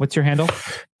you? What's your handle?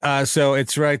 So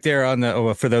it's right there on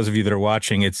for those of you that are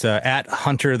watching, it's at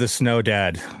Hunter the Snow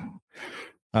Dad.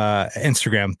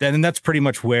 Instagram. And that's pretty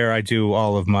much where I do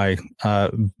all of my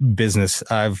business.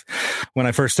 When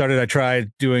I first started, I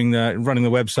tried running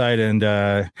the website and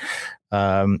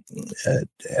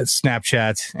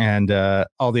Snapchat and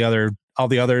all the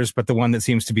others, but the one that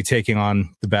seems to be taking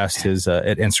on the best is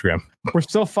at Instagram. We're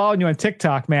still following you on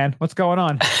TikTok, man. What's going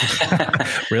on?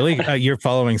 Really? You're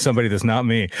following somebody that's not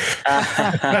me.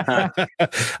 I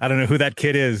don't know who that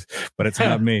kid is, but it's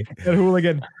not me. That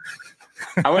hooligan.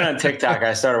 I went on TikTok.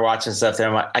 I started watching stuff there.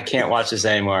 I'm like, I can't watch this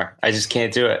anymore. I just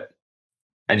can't do it.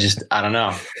 I don't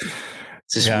know.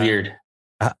 It's just weird.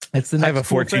 I have a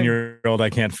 14-year-old. I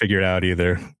can't figure it out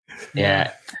either.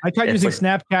 Yeah. I tried using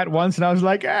Snapchat once and I was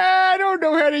like, I don't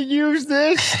know how to use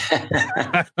this.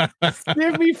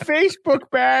 Give me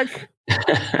Facebook back.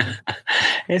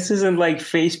 This isn't like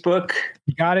Facebook.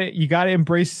 You got to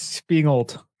embrace being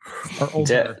old or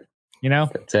older.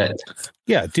 That's it.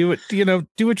 Yeah, do it.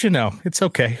 Do what you know. It's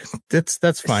okay.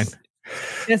 That's fine.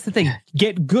 That's the thing.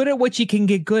 Get good at what you can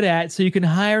get good at, so you can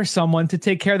hire someone to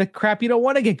take care of the crap you don't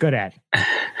want to get good at.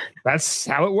 That's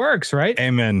how it works, right?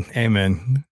 Amen.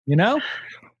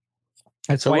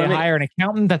 That's why you hire an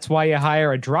accountant. That's why you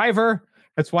hire a driver.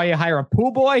 That's why you hire a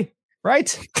pool boy.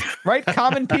 Right?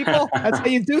 Common people. That's how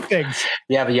you do things.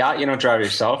 You have a yacht. You don't drive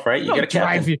yourself, right? You got to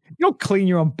drive. You don't clean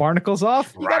your own barnacles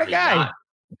off. You got a guy.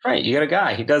 Right. You got a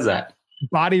guy. He does that.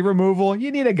 Body removal.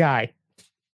 You need a guy.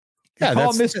 Yeah,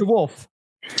 call Mr. Wolf.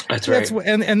 That's right.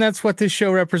 And that's what this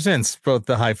show represents, both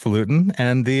the highfalutin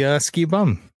and the ski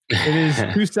bum. It is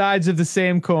two sides of the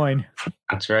same coin.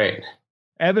 That's right.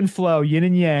 Ebb and flow, yin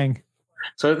and yang.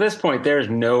 So at this point, there's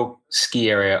no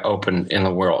ski area open in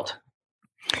the world.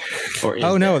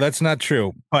 No, that's not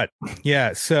true. But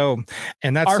yeah,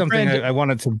 and that's something I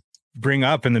wanted to bring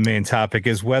up in the main topic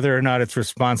is whether or not it's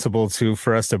responsible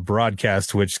for us to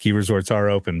broadcast which ski resorts are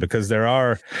open, because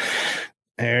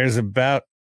there's about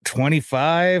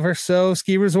 25 or so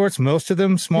ski resorts, most of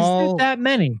them small. Isn't that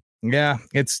many? Yeah,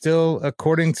 it's still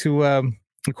according to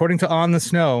On the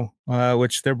Snow,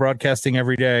 which they're broadcasting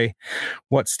every day,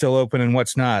 what's still open and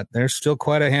what's not. There's still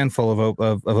quite a handful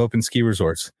of open ski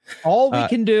resorts. All we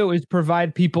can do is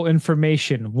provide people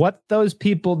information. What those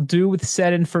people do with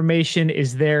said information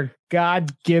is their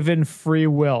God-given free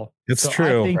will. It's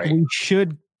true. I think we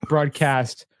should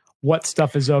broadcast what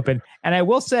stuff is open. And I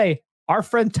will say, our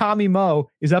friend Tommy Moe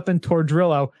is up in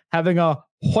Tordrillo having a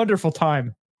wonderful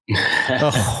time.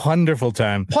 A wonderful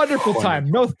time. Wonderful time.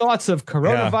 No thoughts of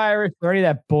coronavirus or any of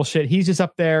that bullshit. He's just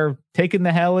up there taking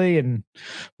the heli and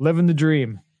living the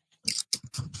dream.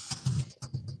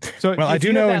 So, well, I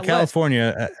do know in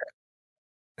California.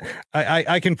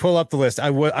 I can pull up the list. I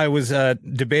was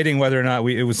debating whether or not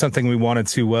it was something we wanted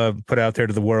to put out there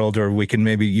to the world, or you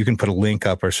can put a link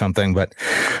up or something. But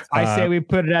I say we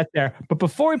put it out there. But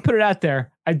before we put it out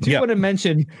there, I do want to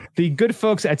mention the good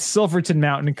folks at Silverton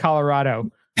Mountain in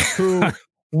Colorado who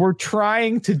were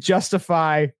trying to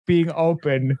justify being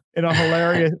open in a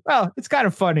hilarious. Well, it's kind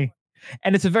of funny,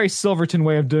 and it's a very Silverton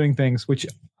way of doing things, which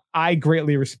I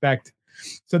greatly respect.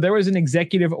 So there was an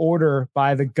executive order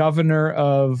by the governor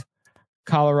of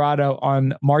Colorado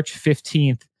on March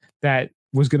 15th that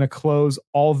was going to close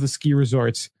all of the ski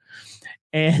resorts.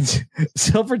 And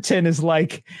Silverton is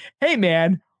like, hey,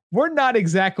 man, we're not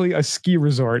exactly a ski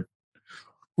resort.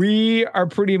 We are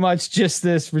pretty much just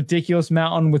this ridiculous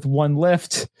mountain with one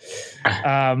lift.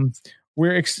 And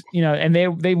they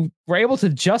were able to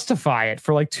justify it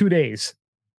for like 2 days.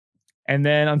 And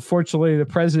then, unfortunately, the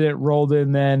president rolled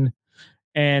in then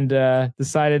and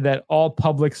decided that all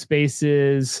public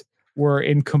spaces were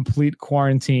in complete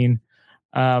quarantine.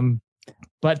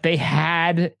 But they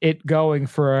had it going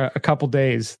for a couple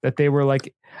days, that they were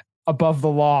like above the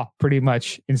law pretty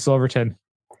much in Silverton.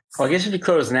 Well, I guess if you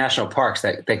close national parks,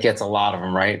 that gets a lot of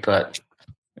them, right? But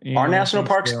are national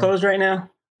parks closed right now?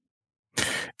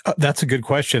 That's a good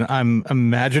question. I'm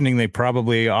imagining they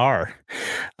probably are.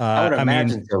 I would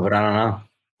imagine so, but I don't know.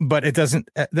 But it doesn't.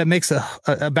 That makes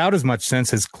about as much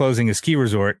sense as closing a ski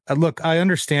resort. Look, I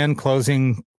understand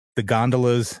closing the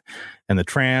gondolas and the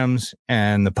trams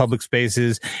and the public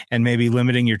spaces, and maybe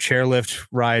limiting your chairlift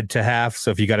ride to half.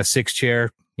 So if you got a 6 chair,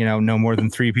 no more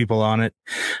than 3 people on it,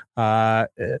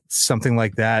 something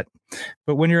like that.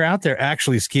 But when you're out there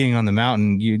actually skiing on the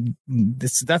mountain,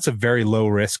 that's a very low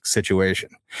risk situation.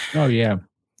 Oh yeah.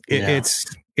 It's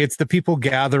the people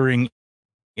gathering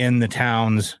in the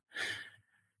towns,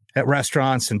 at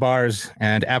restaurants and bars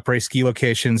and après ski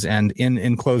locations and in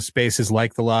enclosed spaces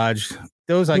like the lodge.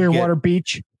 Those Clearwater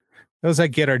Beach. Those I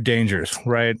get are dangerous,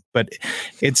 right? But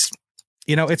it's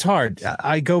hard.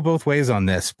 I go both ways on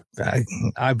this.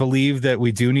 I believe that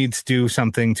we do need to do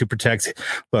something to protect.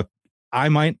 Look, I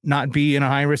might not be in a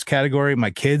high risk category.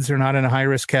 My kids are not in a high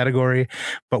risk category,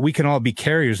 but we can all be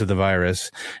carriers of the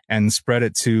virus and spread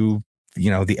it to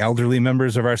the elderly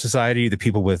members of our society, the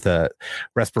people with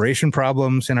respiration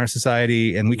problems in our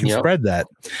society, and we can spread that.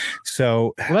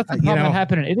 So that's the problem that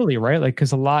happened in Italy, right? Like,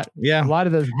 because a lot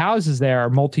of those houses there are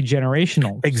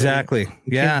multi-generational. Exactly.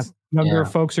 So younger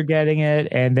folks are getting it,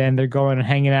 and then they're going and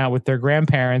hanging out with their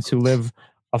grandparents who live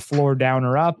a floor down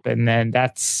or up, and then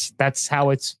that's how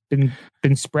it's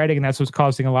been spreading, and that's what's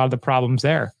causing a lot of the problems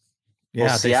there. Yeah,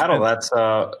 well, Seattle.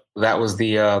 That was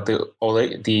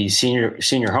the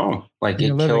senior home. Like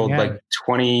it killed like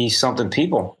 20 something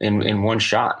people in one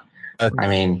shot. I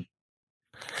mean,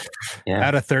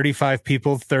 out of 35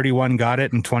 people, 31 got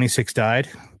it and 26 died.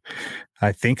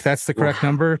 I think that's the correct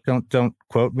number. Don't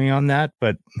quote me on that,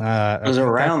 but it was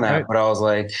around that. Right. But I was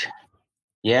like,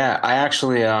 yeah, I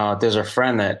actually there's a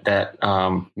friend that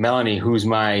Melanie, who's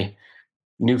my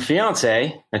new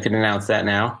fiance. I can announce that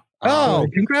now. Oh,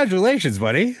 congratulations,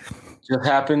 buddy. Just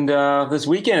happened this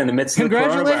weekend in the midst of the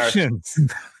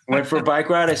coronavirus. Went for a bike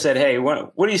ride. I said, hey,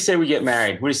 what do you say we get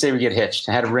married? What do you say we get hitched?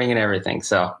 I had a ring and everything.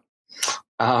 So,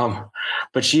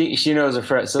 but she knows her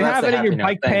friend. So you that's have it in your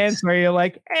bike pants where you're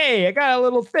like, hey, I got a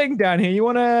little thing down here. You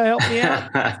want to help me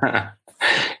out?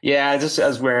 Yeah, I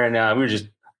was wearing, we were just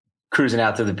cruising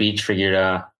out to the beach,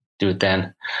 figured do it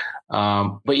then.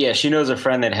 But yeah, she knows a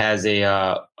friend that has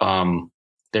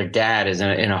their dad is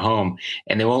in a home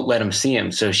and they won't let him see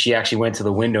him. So she actually went to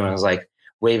the window and was like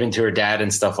waving to her dad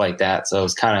and stuff like that. So it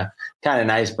was kind of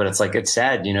nice, but it's like, it's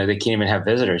sad, they can't even have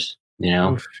visitors,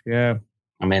 Oof, yeah.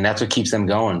 I mean, that's what keeps them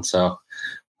going. So,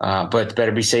 but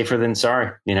better be safer than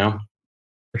sorry,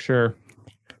 For sure.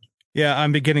 Yeah,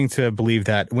 I'm beginning to believe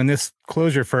that. When this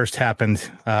closure first happened,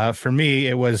 for me,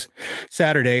 it was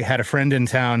Saturday, had a friend in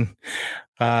town,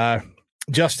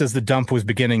 just as the dump was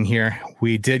beginning here.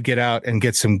 We did get out and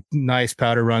get some nice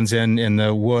powder runs in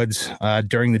the woods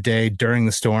during the day, during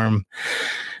the storm.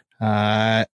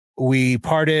 We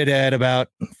parted at about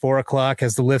 4:00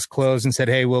 as the lifts closed and said,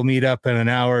 hey, we'll meet up in an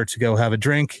hour to go have a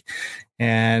drink.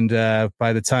 And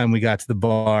by the time we got to the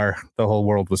bar, the whole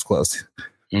world was closed.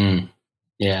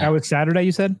 Yeah. That was Saturday,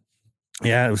 you said?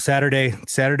 Yeah, it was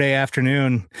Saturday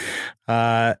afternoon.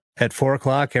 At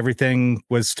 4:00, everything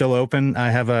was still open. I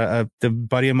have the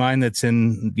buddy of mine that's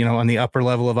in, on the upper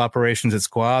level of operations at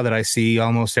Squaw that I see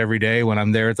almost every day when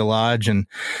I'm there at the lodge. And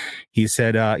he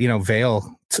said,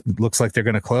 Vail looks like they're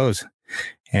going to close.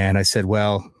 And I said,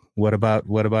 well, what about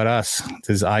us?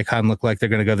 Does Icon look like they're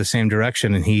going to go the same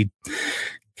direction? And he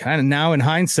kind of, now in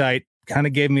hindsight, kind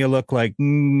of gave me a look like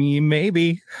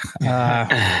maybe.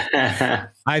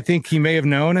 I think he may have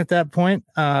known at that point,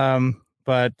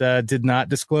 but did not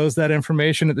disclose that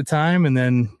information at the time. And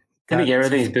then I think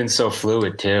everything's been so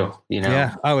fluid too,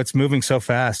 Yeah. Oh, it's moving so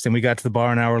fast. And we got to the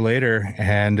bar an hour later,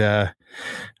 and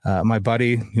my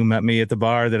buddy who met me at the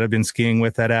bar that I've been skiing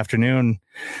with that afternoon,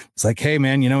 it's like, hey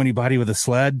man, anybody with a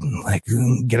sled, like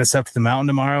get us up to the mountain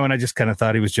tomorrow. And I just kind of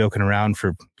thought he was joking around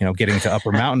for, getting to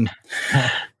Upper Mountain.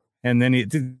 And then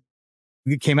it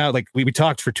came out, like we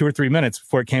talked for 2 or 3 minutes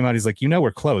before it came out. He's like,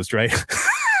 we're closed, right?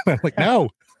 I'm like, no,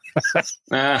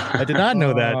 I did not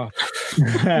know that.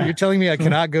 You're telling me I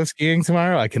cannot go skiing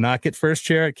tomorrow? I cannot get first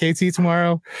chair at KT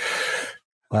tomorrow?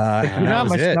 How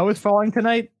much snow is falling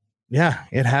tonight? Yeah,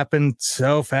 it happened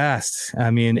so fast.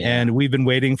 I mean, and we've been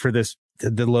waiting for this.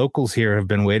 The locals here have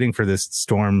been waiting for this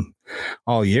storm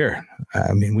all year.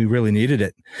 I mean, we really needed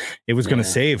it. It was going to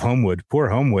save Homewood. Poor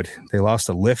Homewood. They lost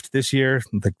a lift this year.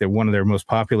 Like one of their most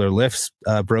popular lifts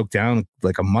broke down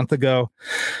like a month ago.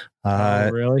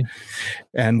 Really?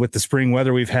 And with the spring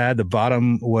weather we've had, the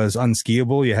bottom was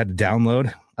unskiable. You had to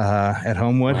download at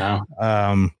Homewood.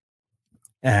 Wow.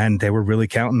 And they were really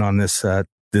counting on this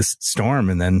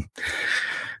storm. And then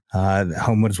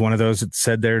Homewood is one of those that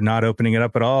said they're not opening it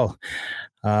up at all.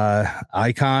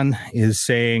 Icon is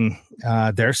saying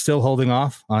they're still holding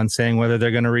off on saying whether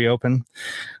they're going to reopen.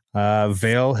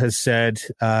 Vail has said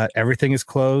everything is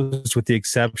closed with the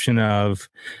exception of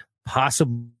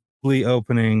possibly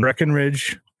opening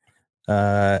Breckenridge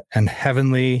and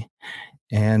Heavenly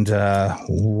and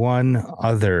one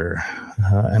other.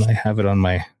 And I have it on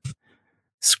my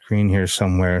screen here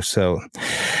somewhere. So,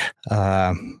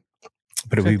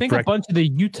 but I think a bunch of the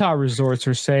Utah resorts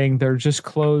are saying they're just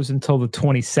closed until the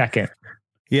 22nd.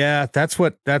 Yeah, that's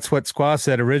what Squaw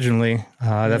said originally.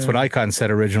 That's what Icon said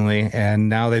originally, and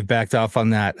now they've backed off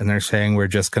on that, and they're saying we're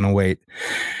just going to wait.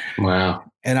 Wow.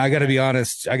 And I got to be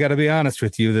honest.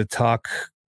 With you. The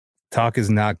talk is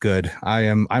not good.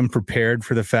 I'm prepared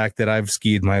for the fact that I've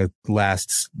skied my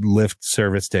last lift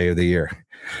service day of the year.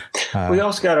 We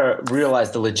also got to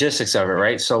realize the logistics of it,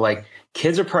 right? So like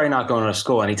kids are probably not going to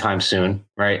school anytime soon,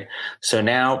 right? So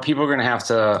now people are going to have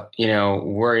to,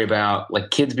 worry about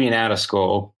like kids being out of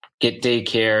school, get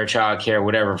daycare, childcare,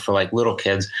 whatever for like little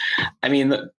kids. I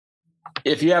mean,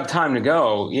 if you have time to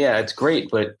go, yeah, it's great,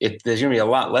 but there's going to be a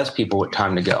lot less people with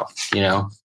time to go,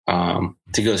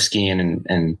 to go skiing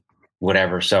and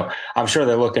whatever. So I'm sure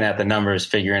they're looking at the numbers,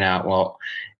 figuring out, well,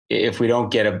 if we don't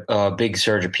get a big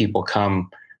surge of people come,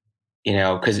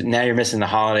 because now you're missing the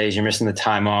holidays, you're missing the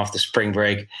time off, the spring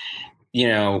break, you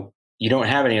don't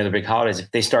have any other big holidays.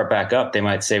 If they start back up, they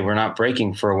might say, we're not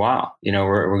breaking for a while.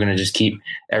 We're going to just keep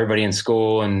everybody in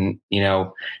school, and,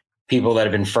 people that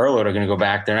have been furloughed are going to go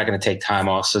back. They're not going to take time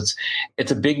off. So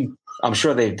it's a big, I'm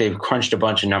sure they've crunched a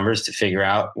bunch of numbers to figure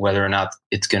out whether or not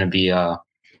it's going to be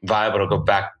viable to go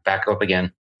back up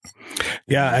again.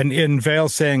 Yeah, and in Vail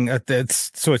saying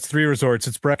it's 3 resorts.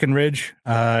 It's Breckenridge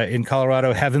in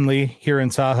Colorado, Heavenly here in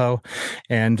Tahoe,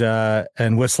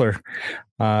 and Whistler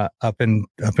up in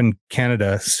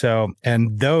Canada. So,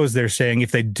 and those they're saying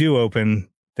if they do open,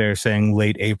 they're saying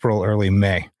late April, early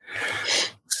May.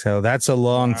 So that's a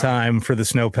long time for the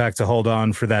snowpack to hold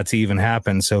on for that to even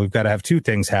happen. So we've got to have 2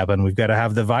 things happen. We've got to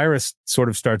have the virus sort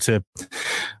of start to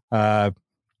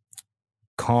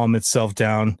calm itself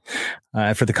down,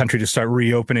 for the country to start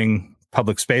reopening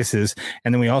public spaces.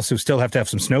 And then we also still have to have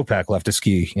some snowpack left to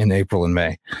ski in April and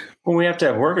May. Well, we have to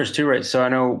have workers too, right? So I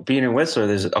know being in Whistler,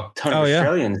 there's a ton of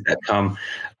Australians that come.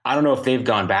 I don't know if they've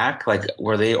gone back, like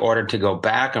were they ordered to go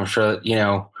back? I'm sure,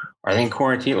 are they in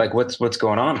quarantine? Like what's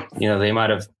going on? They might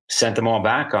have sent them all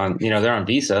back on, they're on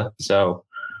visa. So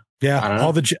yeah, I don't know.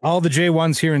 All the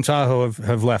J1s here in Tahoe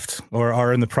have left or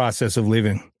are in the process of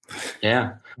leaving.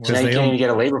 Yeah. So now you can't even get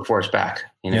a labor force back,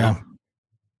 Yeah.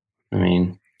 I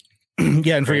mean,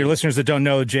 yeah. And for your listeners that don't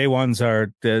know, J1s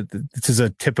are, this is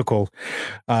a typical,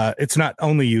 it's not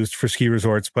only used for ski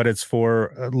resorts, but it's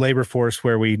for labor force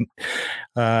where we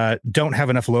don't have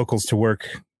enough locals to work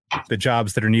the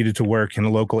jobs that are needed to work in a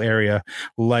local area,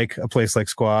 like a place like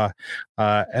Squaw,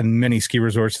 and many ski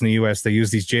resorts in the U.S. They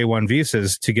use these J1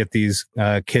 visas to get these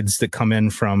kids that come in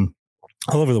from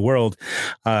all over the world.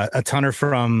 A ton are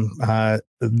from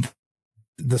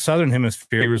the Southern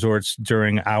Hemisphere resorts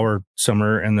during our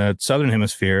summer in the Southern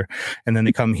Hemisphere, and then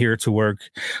they come here to work.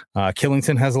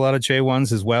 Killington has a lot of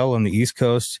J1s as well on the East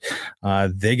Coast.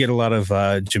 They get a lot of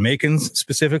Jamaicans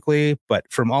specifically,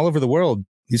 but from all over the world,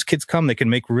 these kids come, they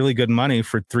can make really good money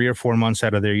for 3 or 4 months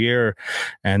out of their year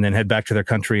and then head back to their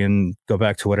country and go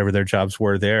back to whatever their jobs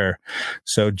were there.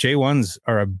 So J1s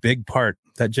are a big part.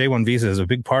 That J1 visa is a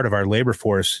big part of our labor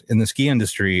force in the ski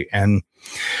industry. And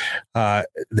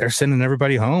they're sending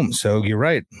everybody home. So you're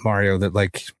right, Mario, that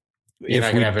like, you're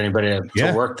not going to have anybody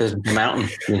to work this mountain.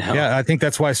 You know? Yeah, I think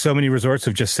that's why so many resorts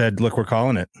have just said, look, we're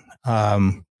calling it.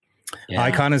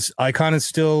 Icon is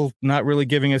still not really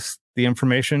giving us the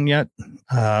information yet.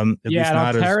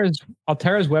 Altera's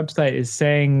website is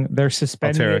saying they're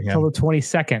suspending it until the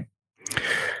 22nd.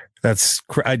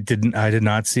 I did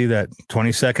not see that.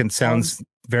 22nd sounds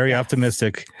very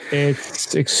optimistic.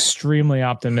 It's extremely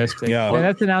optimistic. Yeah. And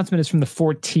that announcement is from the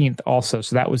 14th also.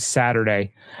 So that was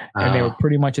Saturday. And they were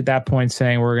pretty much at that point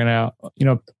saying we're going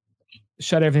to,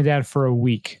 shut everything down for a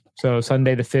week. So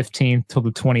Sunday the 15th till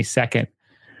the 22nd.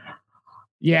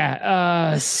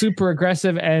 Yeah, super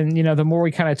aggressive. And, the more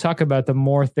we kind of talk about, the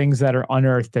more things that are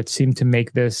unearthed that seem to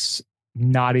make this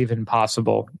not even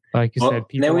possible. Like you said,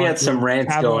 people. Then we had some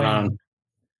rants going on.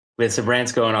 We had some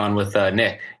rants going on with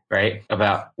Nick, right?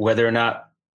 About whether or not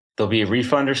there'll be a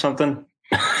refund or something.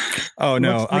 Oh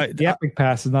no! The Epic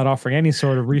Pass is not offering any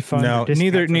sort of refund. No,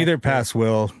 neither pass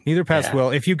will. Neither pass will.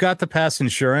 If you got the pass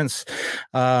insurance,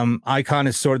 Icon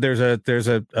is there's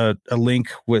a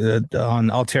link on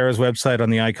Altera's website, on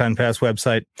the Icon Pass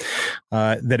website,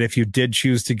 that if you did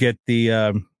choose to get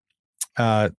the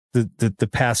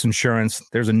pass insurance,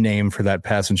 there's a name for that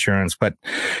pass insurance, but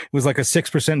it was like a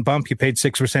 6% bump. You paid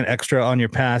 6% extra on your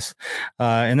pass.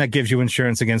 And that gives you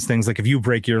insurance against things like if you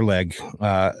break your leg,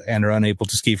 and are unable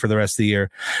to ski for the rest of the year.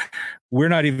 We're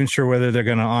not even sure whether they're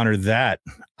going to honor that,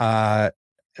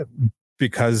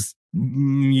 because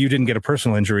you didn't get a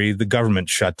personal injury. The government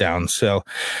shut down. So,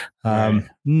 it's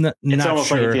not almost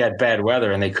sure. like if you had bad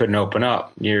weather and they couldn't open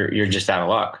up, you're just out of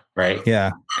luck. Right.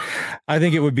 Yeah. I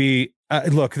think it would be,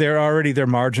 look, their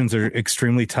margins are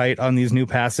extremely tight on these new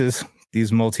passes,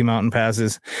 these multi-mountain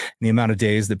passes, and the amount of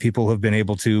days that people have been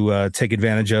able to take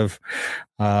advantage of,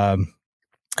 and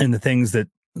the things that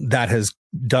has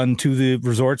done to the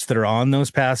resorts that are on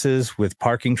those passes with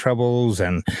parking troubles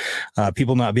and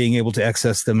people not being able to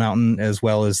access the mountain as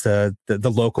well as the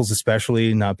locals,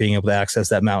 especially not being able to access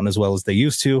that mountain as well as they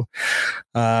used to.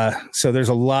 So there's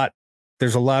a lot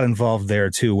involved there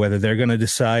too, whether they're going to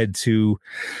decide to,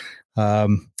 I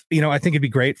think it'd be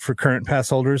great for current pass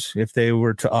holders if they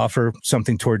were to offer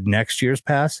something toward next year's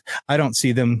pass. I don't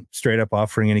see them straight up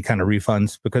offering any kind of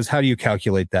refunds, because how do you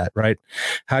calculate that, right?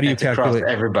 How do you calculate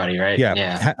everybody, right?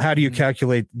 Yeah. How do you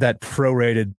calculate that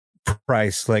prorated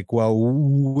price? Like, well,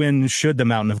 when should the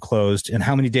mountain have closed, and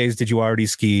how many days did you already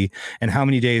ski, and how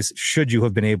many days should you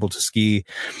have been able to ski?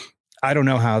 I don't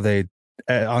know how they,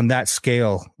 on that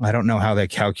scale, I don't know how they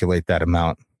calculate that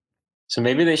amount. So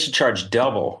maybe they should charge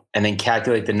double and then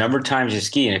calculate the number of times you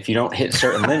ski. And if you don't hit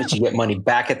certain limits, you get money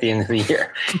back at the end of the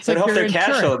year. So to help their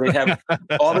cash flow, they'd have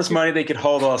all this money they could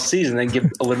hold all season, then give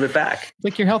a little bit back. It's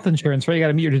like your health insurance, right? You got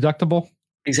to meet your deductible.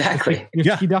 Exactly.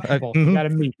 Your ski deductible. You got to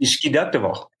meet. Your ski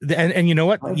deductible. And you know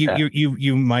what?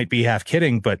 You might be half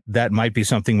kidding, but that might be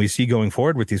something we see going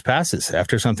forward with these passes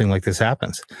after something like this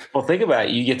happens. Well, think about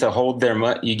it. You get to hold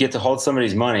you get to hold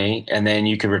somebody's money, and then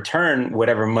you can return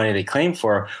whatever money they claim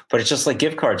for. But it's just like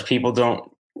gift cards. People don't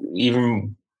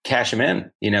even cash them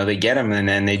in. They get them and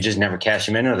then they just never cash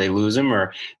them in, or they lose them,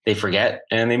 or they forget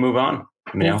and they move on.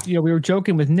 We were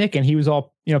joking with Nick, and he was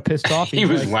all pissed off. He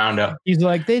was wound up. He's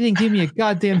like, they didn't give me a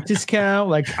goddamn discount.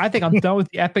 Like, I think I'm done with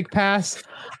the Epic Pass.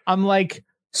 I'm like,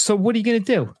 so what are you gonna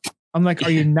do? I'm like,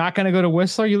 are you not gonna go to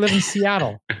Whistler? You live in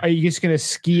Seattle. Are you just gonna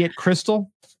ski at Crystal?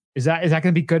 Is that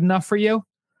gonna be good enough for you?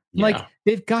 Yeah. Like,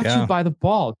 they've got you by the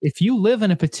balls. If you live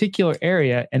in a particular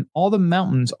area and all the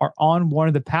mountains are on one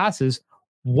of the passes,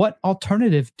 what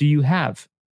alternative do you have?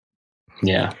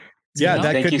 Yeah. Yeah.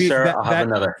 That Thank could you, be, sir. I'll have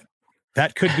another.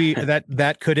 That could be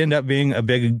that could end up being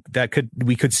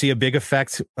we could see a big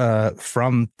effect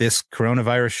from this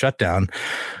coronavirus shutdown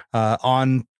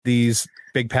on these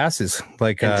big passes,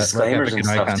 like disclaimers like and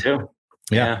stuff too.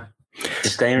 Yeah.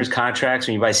 Disclaimers, contracts.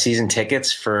 When you buy season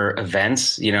tickets for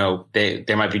events, there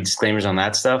might be disclaimers on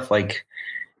that stuff. Like,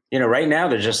 right now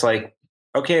they're just like,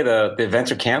 okay, the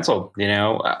events are canceled.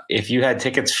 If you had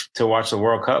tickets to watch the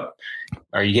World Cup,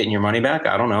 are you getting your money back?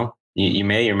 I don't know. You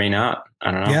may or may not.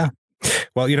 I don't know. Yeah.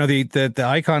 Well, the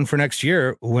Icon for next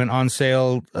year went on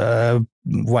sale,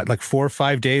 like 4 or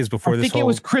 5 days before this. I think it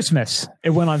was Christmas.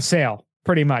 It went on sale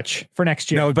pretty much for next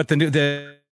year. No, but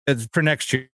for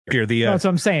next year, that's what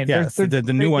I'm saying. Yeah,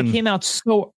 the new one came out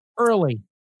so early.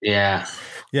 Yeah.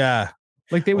 Yeah.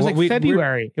 Like it was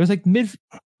February. It was like mid.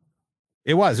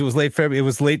 It was late February. It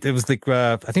was late. It was like,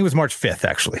 I think it was March 5th,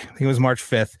 actually. I think it was March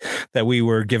 5th that we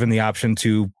were given the option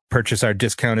to purchase our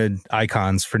discounted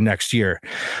icons for next year,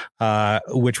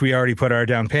 which we already put our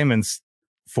down payments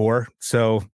for.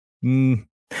 So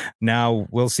now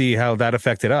we'll see how that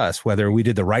affected us, whether we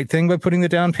did the right thing by putting the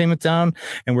down payment down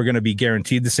and we're going to be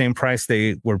guaranteed the same price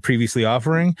they were previously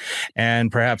offering.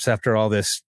 And perhaps after all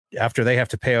this, after they have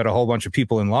to pay out a whole bunch of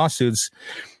people in lawsuits,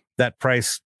 that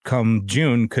price come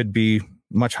June could be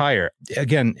much higher.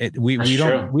 Again, we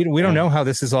don't know how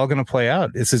this is all going to play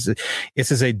out. This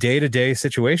is a day-to-day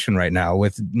situation right now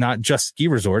with not just ski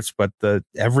resorts, but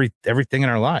everything in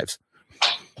our lives.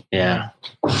 Yeah.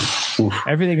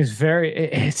 Everything is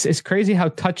it's crazy how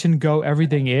touch and go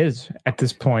everything is at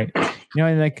this point.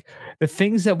 And like the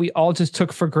things that we all just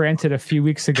took for granted a few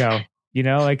weeks ago,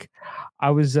 like I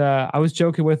was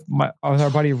joking with our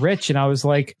buddy Rich, and I was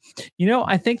like,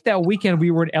 I think that weekend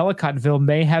we were in Ellicottville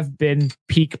may have been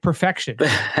peak perfection.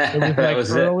 It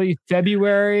was like early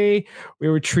February. We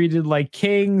were treated like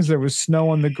kings. There was snow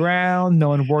on the ground. No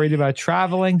one worried about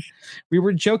traveling. We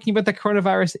were joking about the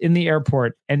coronavirus in the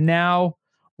airport, and now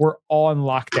we're all in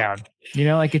lockdown.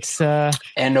 Like it's and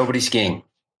nobody's skiing.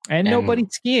 And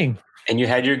nobody's skiing. And you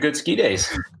had your good ski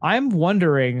days. I'm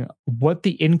wondering what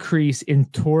the increase in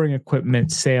touring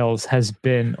equipment sales has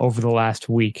been over the last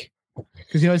week.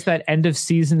 Because, it's that end of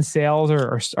season sales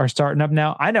are starting up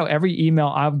now. I know every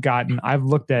email I've gotten, I've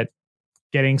looked at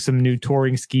getting some new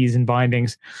touring skis and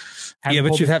bindings. But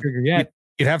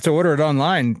you'd have to order it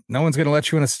online. No one's going to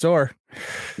let you in a store.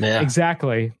 Yeah,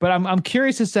 exactly. But I'm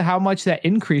curious as to how much that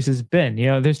increase has been.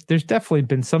 There's definitely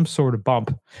been some sort of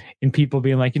bump in people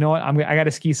being like, you know what, I got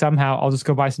to ski somehow. I'll just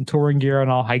go buy some touring gear and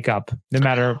I'll hike up, no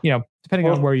matter, depending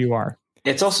on where you are.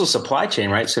 It's also supply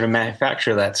chain, right? So to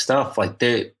manufacture that stuff, like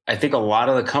I think a lot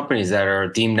of the companies that are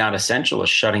deemed not essential are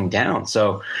shutting down.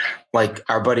 So like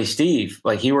our buddy Steve,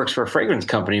 like he works for a fragrance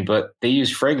company, but they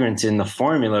use fragrance in the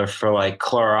formula for like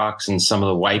Clorox and some of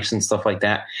the wipes and stuff like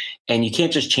that. And you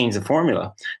can't just change the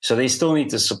formula. So they still need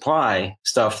to supply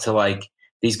stuff to like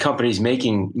these companies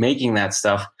making that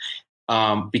stuff.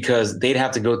 Because they'd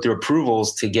have to go through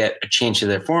approvals to get a change to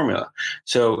their formula.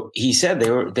 So he said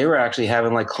they were actually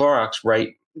having like Clorox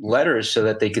write letters so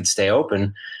that they could stay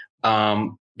open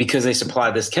because they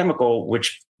supply this chemical,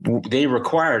 which they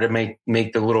require to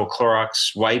make the little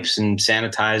Clorox wipes and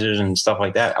sanitizers and stuff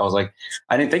like that. I was like,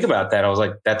 I didn't think about that. I was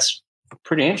like, that's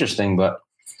pretty interesting, but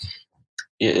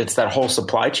it's that whole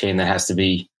supply chain that has to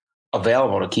be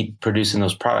available to keep producing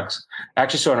those products. I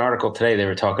actually saw an article today. They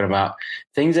were talking about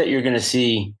things that you're going to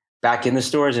see back in the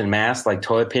stores in mass, like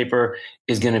toilet paper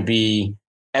is going to be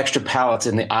extra pallets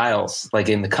in the aisles, like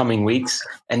in the coming weeks,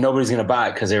 and nobody's going to buy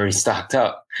it because they're already stocked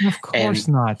up. Of course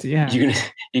not. Yeah. You're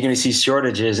going to see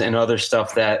shortages and other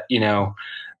stuff that,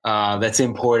 that's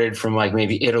imported from like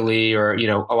maybe Italy or,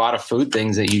 a lot of food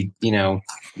things that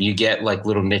you get like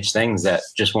little niche things that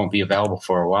just won't be available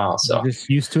for a while. So we're just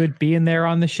used to it being there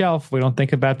on the shelf. We don't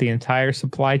think about the entire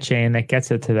supply chain that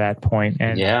gets it to that point.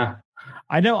 And yeah,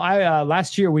 I know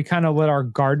last year we kind of let our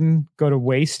garden go to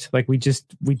waste. Like we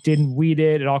didn't weed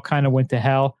it. It all kind of went to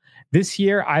hell. This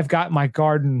year I've got my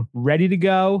garden ready to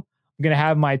go. I'm going to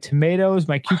have my tomatoes,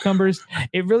 my cucumbers.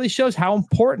 It really shows how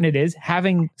important it is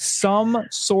having some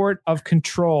sort of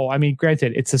control. I mean,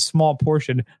 granted, it's a small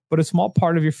portion, but a small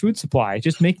part of your food supply.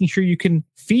 Just making sure you can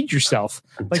feed yourself.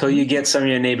 Until you get some of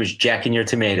your neighbors jacking your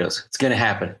tomatoes. It's going to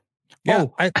happen. Yeah,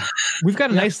 we've got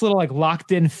a nice little like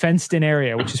locked in, fenced in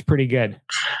area, which is pretty good.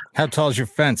 How tall is your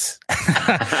fence?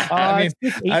 I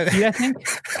mean, 8 feet, I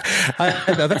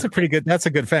think. No, that's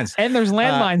a good fence. And there's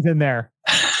landmines in there.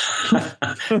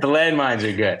 The landmines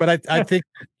are good. But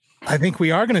I think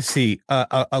we are going to see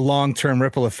a long-term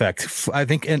ripple effect. I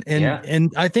think,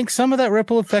 and I think some of that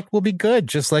ripple effect will be good.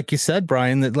 Just like you said,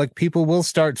 Brian, that like people will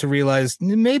start to realize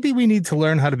maybe we need to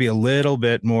learn how to be a little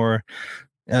bit more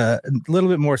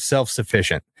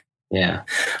self-sufficient. Yeah.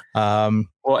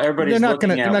 Well, everybody's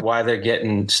looking at why they're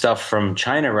getting stuff from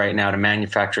China right now to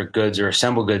manufacture goods or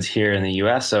assemble goods here in the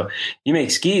U.S. So you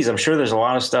make skis. I'm sure there's a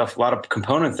lot of stuff, a lot of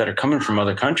components that are coming from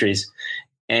other countries.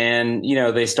 And,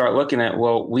 they start looking at,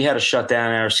 well, we had to shut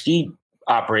down our ski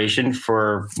operation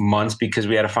for months because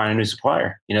we had to find a new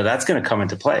supplier. That's going to come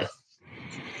into play.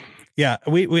 Yeah,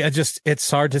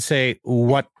 it's hard to say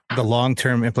what the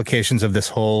long-term implications of this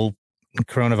whole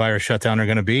coronavirus shutdown are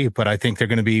going to be, but I think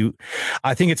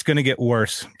it's going to get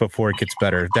worse before it gets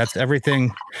better. That's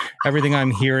everything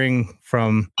I'm hearing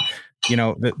from,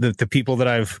 the people that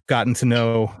I've gotten to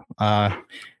know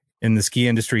in the ski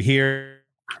industry here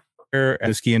and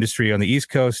the ski industry on the East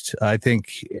Coast. I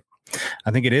think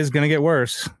it is going to get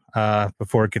worse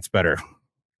before it gets better.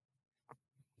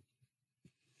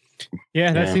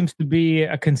 Yeah, that Yeah. seems to be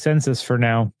a consensus for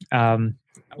now.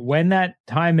 When that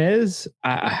time is,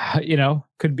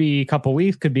 could be a couple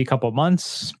weeks, could be a couple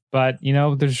months, but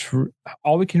there's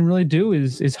all we can really do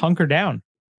is hunker down,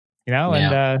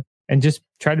 and just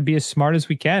try to be as smart as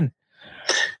we can.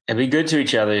 And be good to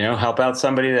each other, help out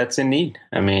somebody that's in need.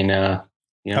 I mean,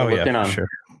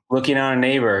 looking on a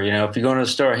neighbor, if you go to the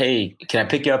store, hey, can I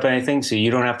pick you up anything? So you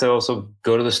don't have to also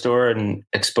go to the store and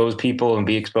expose people and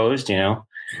be exposed, kind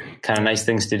of nice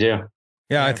things to do.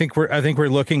 Yeah, I think we're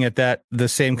looking at the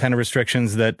same kind of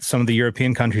restrictions that some of the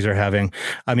European countries are having.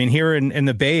 I mean, here in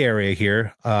the Bay Area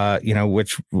here,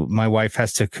 which my wife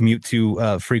has to commute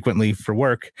to frequently for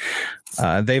work,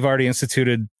 they've already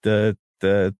instituted the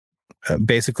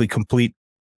basically complete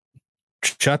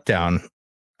shutdown.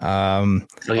 The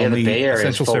Bay Area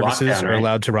essential services lockdown, are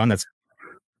allowed to run.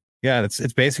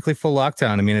 It's basically full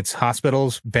lockdown. I mean, it's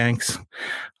hospitals, banks,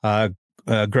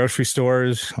 grocery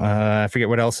stores. I forget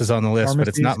what else is on the list,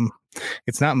 Pharmacies. but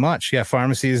it's not much. Yeah,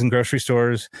 pharmacies and grocery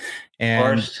stores,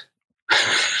 and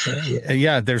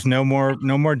there's no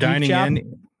more dining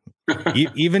in.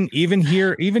 even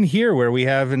here where we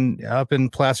have up in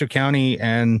Placer County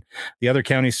and the other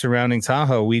counties surrounding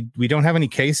Tahoe, we don't have any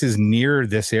cases near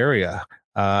this area.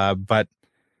 But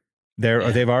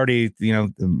they've already,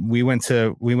 we went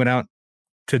out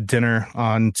to dinner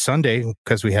on Sunday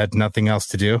because we had nothing else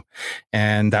to do.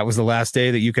 And that was the last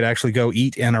day that you could actually go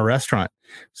eat in a restaurant.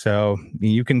 So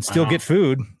you can still get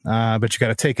food, but you got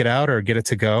to take it out or get it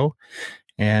to go.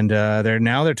 And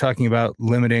they're talking about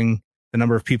limiting the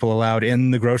number of people allowed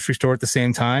in the grocery store at the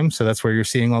same time. So that's where you're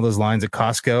seeing all those lines at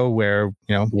Costco where,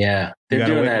 they're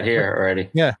doing that here already.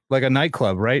 Yeah. Like a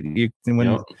nightclub, right? There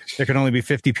can only be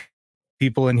 50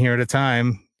 people in here at a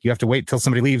time, you have to wait till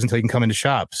somebody leaves until you can come into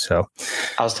shop. So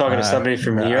I was talking to somebody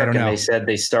from New York, and they said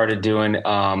they started doing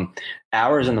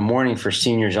hours in the morning for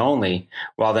seniors only.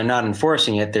 While they're not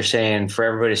enforcing it, they're saying for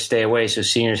everybody to stay away so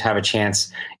seniors have a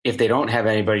chance, if they don't have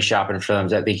anybody shopping for them,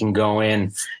 that they can go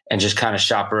in and just kind of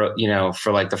shop,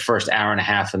 for like the first hour and a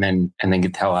half and then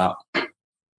get the hell out.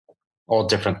 All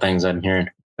different things I'm hearing.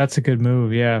 That's a good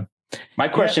move. Yeah. My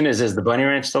question is the Bunny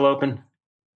Ranch still open?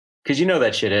 Because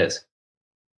that shit is.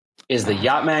 Is the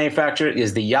yacht manufacturer,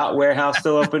 is the yacht warehouse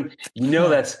still open?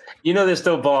 They're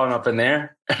still balling up in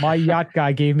there. My yacht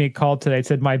guy gave me a call today. It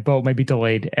said my boat may be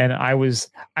delayed, and I was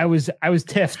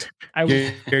tiffed.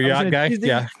 Your yacht guy,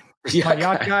 yeah, my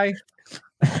yacht guy.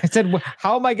 I said,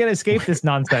 "How am I going to escape this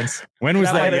nonsense?" When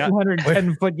was that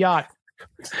 210-foot yacht?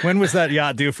 When was that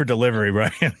yacht due for delivery,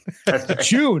 Brian?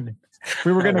 June.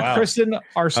 We were going to christen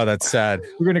our. Oh, that's sad.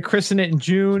 We're going to christen it in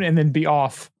June and then be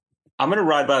off. I'm going to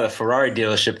ride by the Ferrari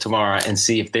dealership tomorrow and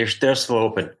see if they're still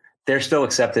open. They're still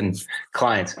accepting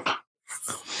clients.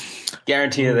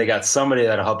 Guarantee you they got somebody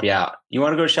that'll help you out. You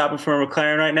want to go shopping for a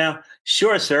McLaren right now?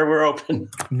 Sure, sir. We're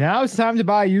open. Now it's time to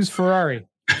buy a used Ferrari,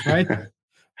 right?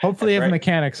 Hopefully you have a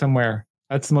mechanic somewhere.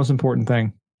 That's the most important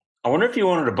thing. I wonder if you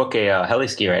wanted to book a heli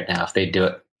ski right now, if they'd do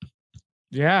it.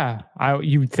 Yeah.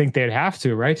 You would think they'd have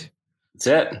to, right? That's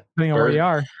it. Depending on where you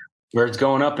are. Birds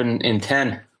going up in 10.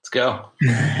 Let's go.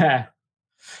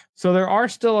 So there are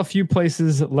still a few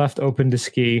places left open to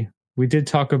ski. We did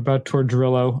talk about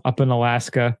Tordrillo up in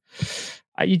Alaska.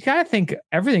 You gotta think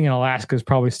everything in Alaska is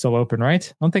probably still open,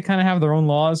 right? Don't they kind of have their own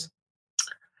laws?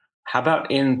 How about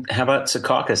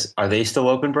Secaucus? Are they still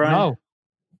open, Brian? No.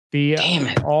 Damn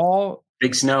it. All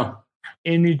big snow.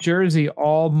 In New Jersey,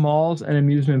 all malls and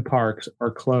amusement parks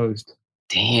are closed.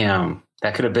 Damn.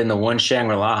 That could have been the one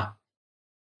Shangri-La.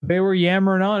 They were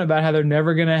yammering on about how they're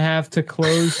never going to have to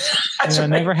close,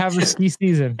 never have a ski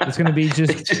season. It's going to be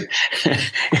just...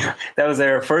 That was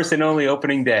their first and only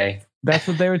opening day. That's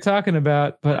what they were talking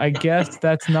about, but I guess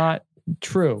that's not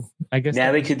true. I guess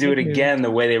now they could do it again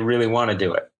the way they really want to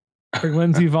do it. Bring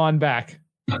Lindsey Vonn back.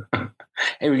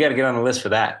 Hey, we got to get on the list for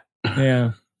that.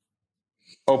 Yeah.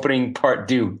 Opening part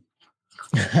due.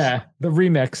 The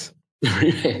remix.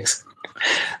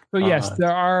 So yes,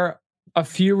 there are a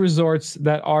few resorts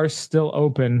that are still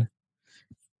open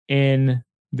in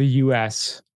the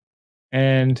U.S.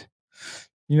 And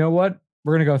you know what?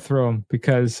 We're gonna go through them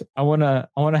because I wanna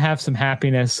have some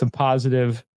happiness, some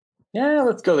positive. Yeah,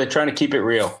 let's go. They're trying to keep it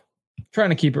real. Trying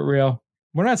to keep it real.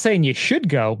 We're not saying you should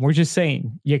go. We're just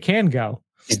saying you can go.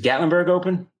 Is Gatlinburg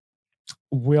open?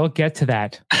 We'll get to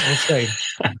that. We'll see.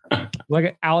 Look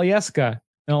at Alyeska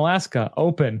in Alaska,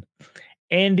 open.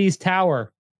 Andes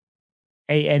Tower,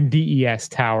 ANDES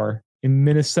Tower in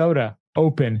Minnesota,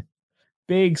 open.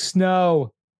 Big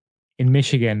Snow in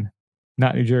Michigan,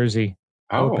 not New Jersey,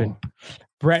 open.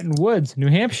 Bretton Woods, New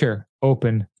Hampshire,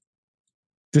 open.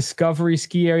 Discovery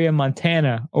Ski Area,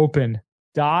 Montana, open.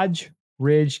 Dodge,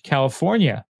 Ridge,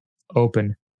 California,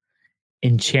 open.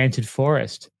 Enchanted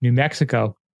Forest, New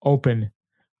Mexico, open.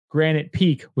 Granite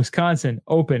Peak, Wisconsin,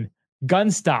 open.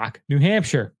 Gunstock, New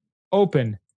Hampshire,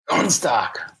 open.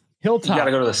 Gunstock. Hilltop. You got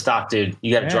to go to the stock, dude.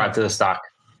 You got to drive to the stock.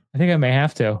 I think I may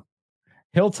have to.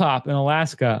 Hilltop in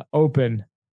Alaska, open.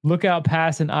 Lookout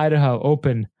Pass in Idaho,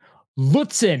 open.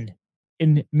 Lutsen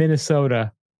in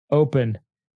Minnesota, open.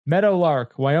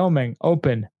 Meadowlark, Wyoming,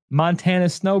 open. Montana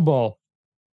Snow Bowl,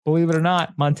 believe it or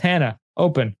not, Montana,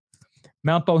 open.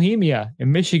 Mount Bohemia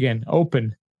in Michigan,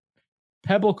 open.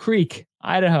 Pebble Creek,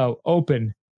 Idaho,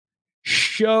 open.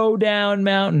 Showdown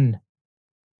Mountain,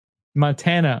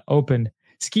 Montana, open.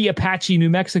 Ski Apache, New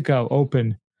Mexico,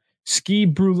 open. Ski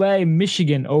Brule,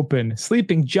 Michigan, open.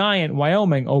 Sleeping Giant,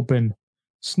 Wyoming, open.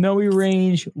 Snowy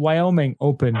Range, Wyoming,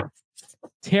 open.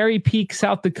 Terry Peak,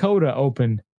 South Dakota,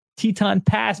 open. Teton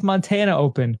Pass, Montana,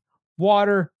 open.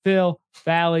 Waterville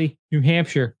Valley, New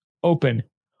Hampshire, open.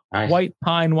 Nice. White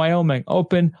Pine, Wyoming,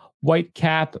 open. White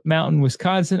Cap Mountain,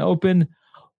 Wisconsin, open.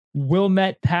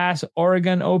 Wilmette Pass,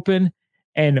 Oregon, open.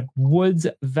 And Woods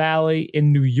Valley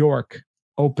in New York,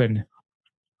 open.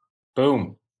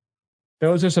 Boom.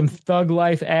 Those are some thug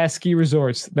life ass ski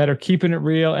resorts that are keeping it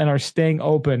real and are staying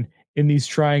open in these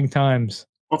trying times.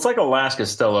 Well, it's like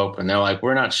Alaska's still open. They're like,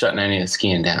 we're not shutting any of the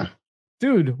skiing down.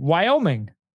 Dude,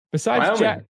 Wyoming. Besides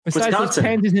those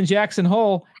Penzies and Jackson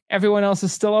Hole, everyone else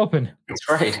is still open. That's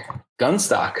right.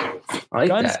 Gunstock. I like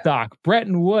Gunstock, that.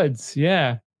 Bretton Woods,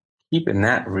 yeah. Keeping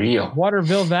that real.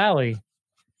 Waterville Valley.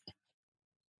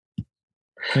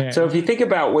 Yeah. So if you think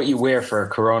about what you wear for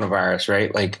coronavirus,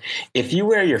 right? Like if you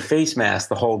wear your face mask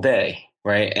the whole day,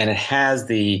 right? And it has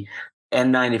the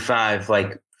N95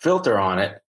 like filter on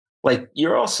it, like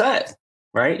you're all set,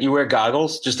 right? You wear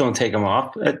goggles, just don't take them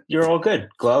off. You're all good.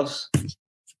 Gloves.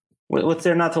 What's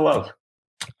there not to love?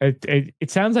 It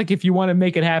sounds like if you want to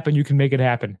make it happen, you can make it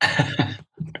happen.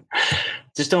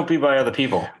 Just don't be by other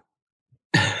people.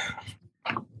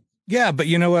 Yeah, but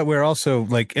you know what? We're also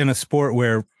like in a sport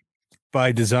where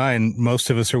by design, most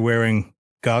of us are wearing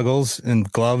goggles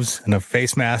and gloves and a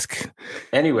face mask.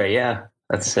 Anyway, yeah,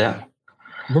 that's it.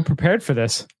 We're prepared for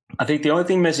this. I think the only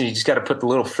thing missing, you just got to put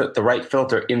the right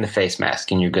filter in the face mask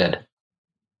and you're good.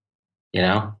 You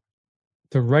know?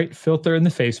 The right filter in the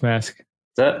face mask.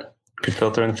 That good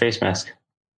filter in the face mask.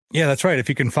 Yeah, that's right. If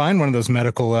you can find one of those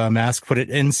medical masks, put it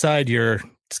inside your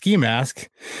ski mask,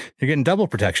 you're getting double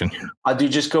protection. I do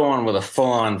just go on with a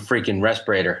full-on freaking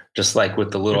respirator, just like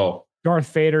with the little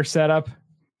Darth Vader setup.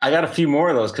 I got a few more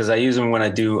of those because I use them when I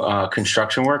do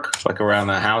construction work, like around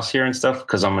the house here and stuff,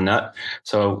 because I'm a nut.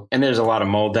 So, and there's a lot of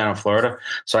mold down in Florida.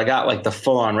 So I got like the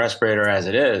full-on respirator as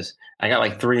it is. I got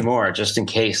like 3 more just in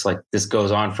case like this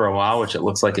goes on for a while, which it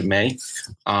looks like it may.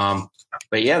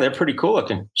 But yeah, they're pretty cool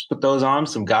looking. Just put those on,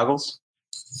 some goggles.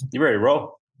 You ready to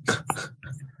roll?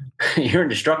 You're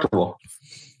indestructible.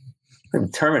 You're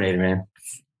Terminator, man.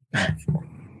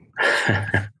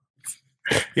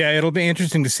 Yeah, it'll be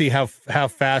interesting to see how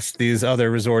fast these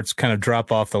other resorts kind of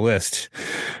drop off the list.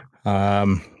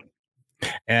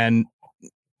 And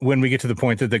when we get to the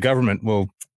point that the government will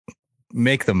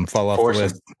make them fall off the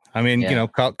list. I mean, you know,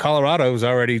 Colorado's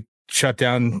already shut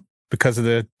down because of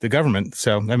the government.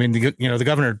 So, I mean, the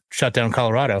governor shut down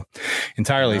Colorado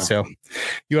entirely. Wow. So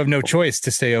you have no choice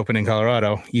to stay open in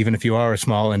Colorado, even if you are a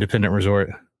small independent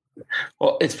resort.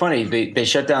 Well, it's funny. They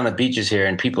shut down the beaches here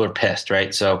and people are pissed,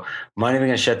 right? So I'm not even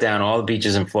going to shut down all the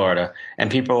beaches in Florida.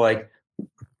 And people are like,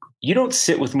 you don't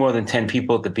sit with more than 10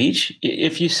 people at the beach.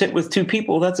 If you sit with 2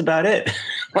 people, that's about it.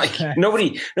 Like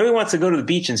nobody wants to go to the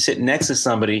beach and sit next to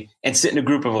somebody and sit in a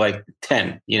group of like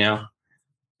 10, you know?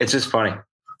 It's just funny.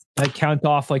 I count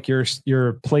off like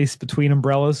your place between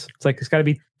umbrellas. It's like, it's got to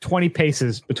be 20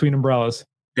 paces between umbrellas.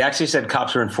 They actually said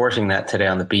cops are enforcing that today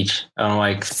on the beach. I'm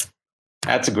like,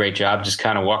 that's a great job. Just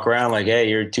kind of walk around like, hey,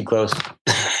 you're too close.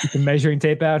 Get the measuring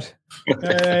tape out.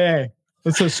 Hey.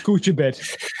 Let's scooch a bit.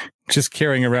 Just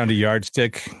carrying around a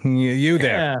yardstick. You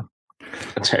there. Yeah.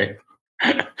 That's right.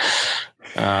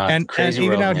 And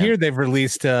even out here, they've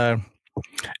released in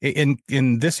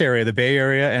this area, the Bay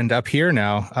Area, and up here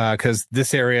now, because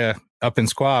this area up in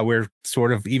Squaw, we're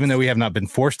sort of, even though we have not been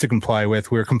forced to comply with,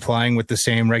 we're complying with the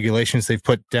same regulations they've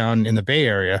put down in the Bay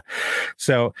Area.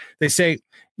 So they say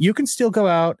you can still go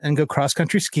out and go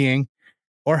cross-country skiing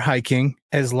or hiking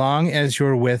as long as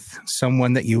you're with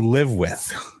someone that you live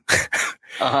with.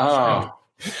 Oh.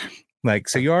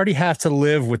 So you already have to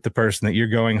live with the person that you're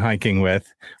going hiking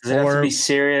with. Does it have to be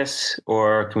serious,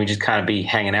 or can we just kind of be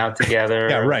hanging out together?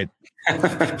 Yeah, right.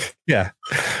 Yeah.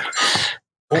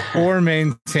 Or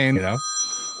maintain, you know.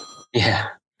 Yeah,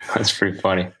 that's pretty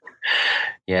funny.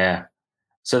 Yeah.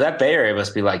 So that Bay Area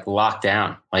must be like locked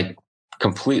down, like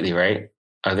completely, right?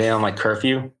 Are they on like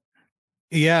curfew?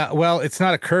 Yeah, well, it's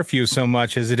not a curfew so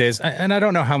much as it is, and I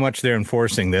don't know how much they're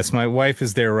enforcing this. My wife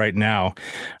is there right now.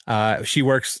 She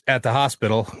works at the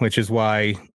hospital, which is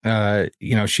why,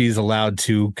 she's allowed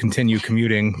to continue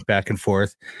commuting back and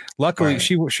forth. Luckily,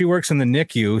 Right. she works in the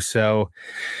NICU, so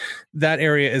that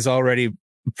area is already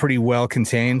pretty well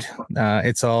contained.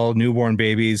 It's all newborn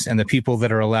babies, and the people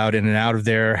that are allowed in and out of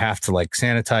there have to like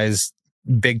sanitize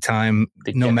big time,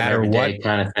 They no get them matter every what. day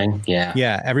kind of thing. Yeah.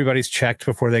 Yeah, everybody's checked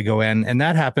before they go in. And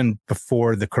that happened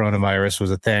before the coronavirus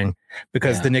was a thing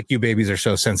because Yeah. the NICU babies are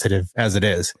so sensitive as it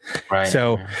is. Right.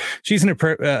 So she's in a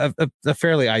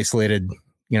fairly isolated,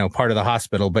 part of the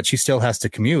hospital, but she still has to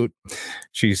commute.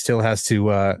 She still has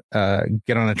to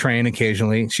get on a train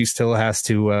occasionally. She still has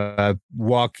to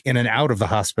walk in and out of the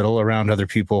hospital around other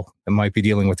people that might be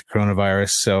dealing with the coronavirus.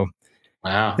 So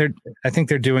Wow. I think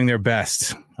they're doing their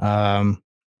best.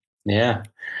 Yeah.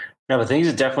 No, but things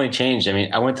have definitely changed. I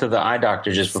mean, I went to the eye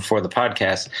doctor just before the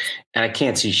podcast, and I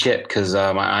can't see shit because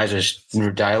my eyes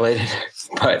are dilated.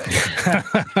 But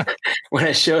when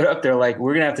I showed up, they're like,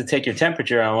 "We're gonna have to take your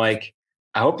temperature." I'm like,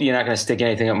 "I hope you're not gonna stick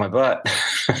anything up my butt."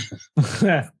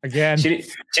 Again. She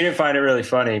didn't find it really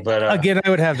funny, but Again, I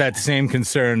would have that same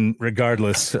concern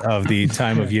regardless of the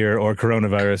time of year or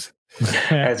coronavirus.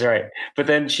 That's right. But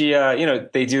then she,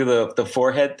 they do the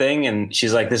forehead thing, and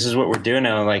she's like, "This is what we're doing."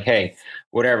 And I'm like, "Hey,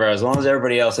 whatever. As long as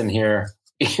everybody else in here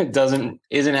isn't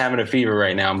having a fever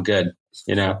right now, I'm good."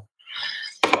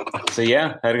 So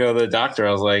yeah, I had to go to the doctor.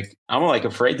 I was like, I'm like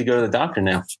afraid to go to the doctor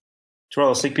now. That's where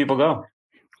all the sick people go.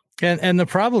 And the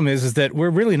problem is that we're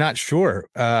really not sure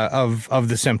of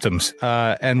the symptoms,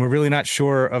 and we're really not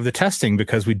sure of the testing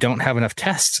because we don't have enough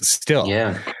tests still.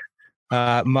 Yeah.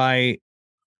 My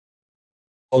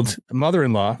old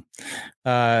mother-in-law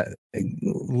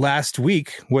last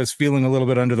week was feeling a little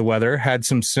bit under the weather, had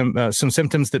some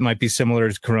symptoms that might be similar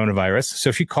to coronavirus.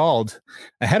 So she called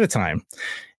ahead of time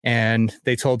and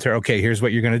they told her, okay, here's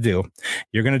what you're going to do.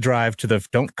 You're going to drive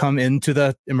don't come into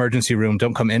the emergency room.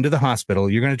 Don't come into the hospital.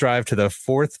 You're going to drive to the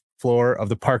 4th floor of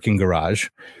the parking garage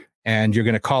and you're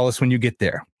going to call us when you get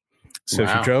there. So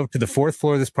Wow. she drove to the 4th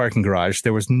floor of this parking garage.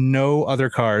 There was no other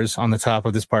cars on the top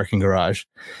of this parking garage.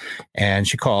 And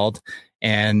she called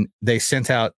and they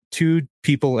sent out 2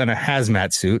 people in a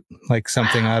hazmat suit, like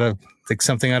something out of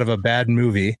a bad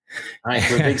movie. Right,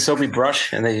 with a big soapy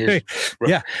brush, and they just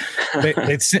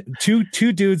They sent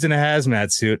two dudes in a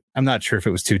hazmat suit. I'm not sure if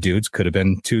it was 2 dudes. Could have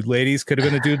been 2 ladies. Could have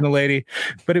been a dude and a lady.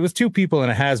 But it was 2 people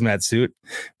in a hazmat suit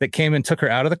that came and took her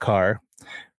out of the car.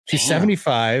 She's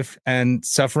 75 and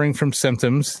suffering from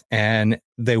symptoms, and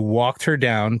they walked her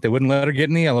down. They wouldn't let her get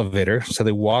in the elevator, so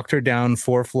they walked her down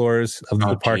 4 floors of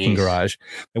the parking garage.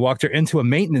 They walked her into a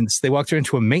maintenance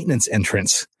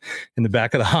entrance in the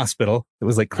back of the hospital. It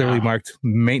was like clearly marked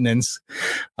maintenance.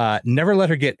 Never let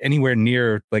her get anywhere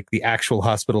near like the actual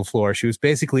hospital floor. She was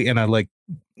basically in a like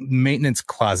maintenance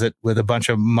closet with a bunch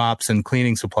of mops and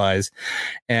cleaning supplies,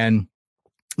 and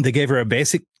they gave her a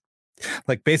basic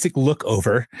look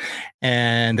over,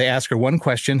 and they ask her one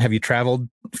question: have you traveled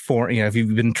have you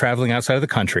been traveling outside of the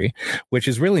country? Which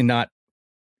is really not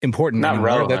important. Not anymore.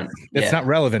 relevant. It's not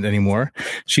relevant anymore.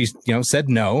 She's, said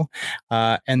no.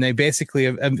 And they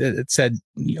basically said,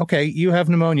 okay, you have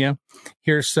pneumonia.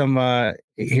 Here's some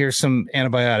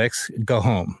antibiotics. Go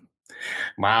home.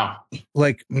 Wow.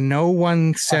 Like no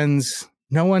one sends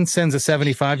a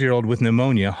 75-year-old with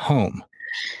pneumonia home.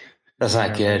 That's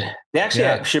not good. They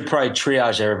actually should probably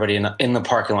triage everybody in the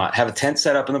parking lot. Have a tent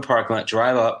set up in the parking lot.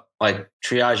 Drive up, like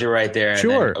triage you right there.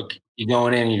 Sure. And then, okay, you're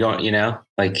going in. You're going.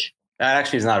 Like that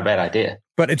actually is not a bad idea.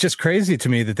 But it's just crazy to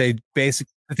me that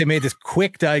they made this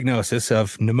quick diagnosis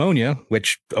of pneumonia,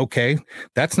 which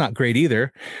that's not great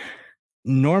either.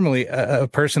 Normally, a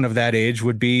person of that age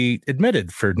would be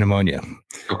admitted for pneumonia.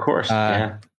 Of course.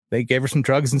 Yeah. They gave her some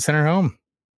drugs and sent her home.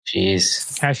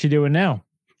 Jeez. How's she doing now?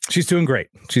 She's doing great.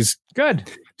 She's good.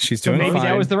 She's So doing maybe fine.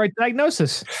 that was the right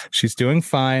diagnosis. She's doing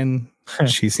fine.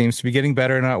 She seems to be getting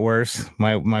better, not worse.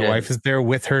 My wife is there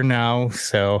with her now,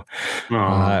 so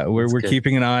we're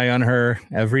keeping an eye on her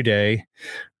every day.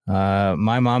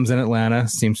 My mom's in Atlanta,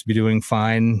 seems to be doing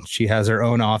fine. She has her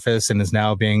own office and is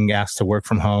now being asked to work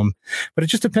from home. But it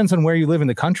just depends on where you live in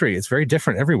the country. It's very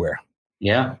different everywhere.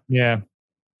 Yeah. Yeah.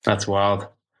 That's wild.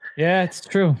 Yeah, it's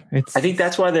true. I think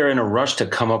that's why they're in a rush to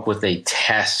come up with a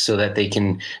test so that they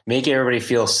can make everybody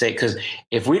feel safe. Because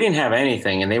if we didn't have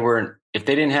anything and if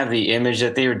they didn't have the image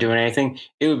that they were doing anything,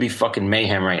 it would be fucking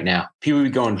mayhem right now. People would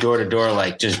be going door to door,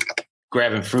 like just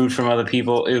grabbing food from other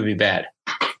people. It would be bad.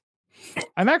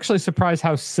 I'm actually surprised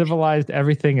how civilized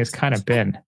everything has kind of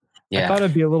been. Yeah. I thought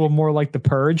it'd be a little more like The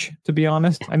Purge, to be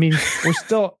honest. I mean, we're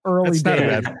still early That's not a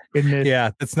days bad- in this.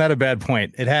 Yeah, that's not a bad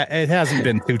point. It hasn't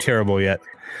been too terrible yet.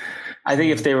 I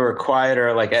think if they were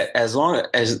quieter, like as long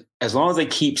as they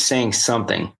keep saying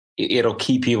something, it'll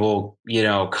keep people,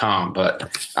 calm.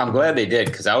 But I'm glad they did,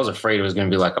 because I was afraid it was going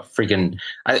to be like a freaking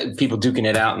people duking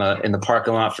it out in the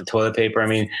parking lot for toilet paper. I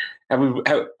mean, are we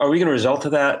going to result to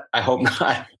that? I hope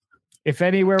not. If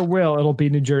anywhere will, it'll be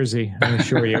New Jersey. I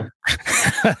assure you.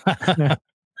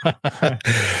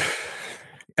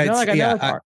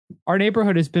 Our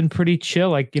neighborhood has been pretty chill.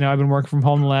 Like, I've been working from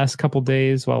home the last couple of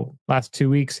days. Well, last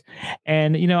 2 weeks.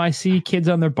 And, I see kids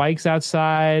on their bikes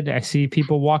outside. I see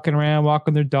people walking around,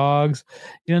 walking their dogs.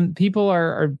 People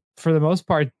are, for the most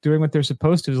part, doing what they're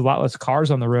supposed to. There's a lot less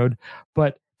cars on the road,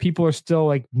 but people are still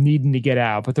like needing to get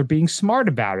out, but they're being smart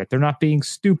about it. They're not being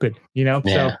stupid, Yeah.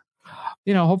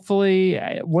 So, hopefully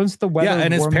once the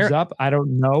weather warms up, I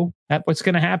don't know what's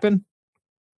going to happen.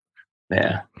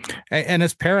 Yeah. And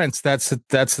as parents, that's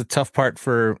the tough part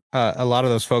for a lot of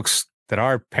those folks that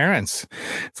are parents.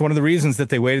 It's one of the reasons that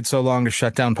they waited so long to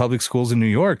shut down public schools in New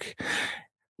York.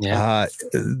 Yeah.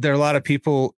 There are a lot of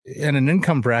people in an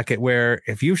income bracket where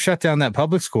if you shut down that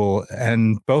public school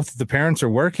and both of the parents are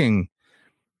working,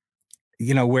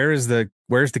 where's the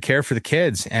care for the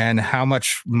kids, and how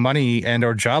much money and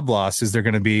or job loss is there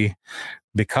going to be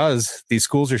because these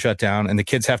schools are shut down and the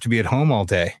kids have to be at home all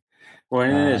day? Well,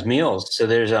 and then there's meals. So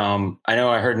there's I know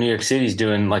I heard New York City's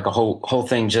doing like a whole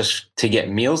thing just to get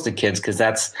meals to kids, because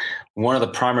that's one of the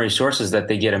primary sources that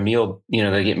they get a meal.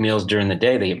 They get meals during the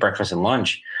day. They get breakfast and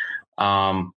lunch.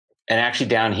 And actually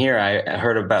down here, I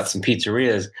heard about some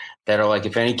pizzerias that are like,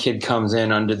 if any kid comes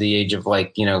in under the age of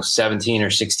 17 or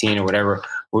 16 or whatever,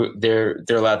 they're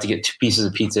allowed to get 2 pieces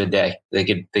of pizza a day. They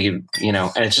could, and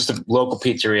it's just a local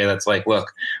pizzeria that's like,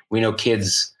 look, we know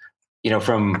kids,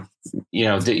 from,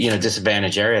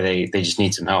 disadvantaged area, they just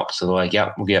need some help. So they're like,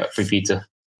 yeah, we'll get free pizza.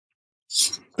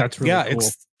 That's really cool.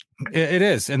 It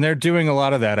is. And they're doing a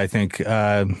lot of that, I think,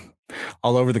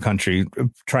 all over the country,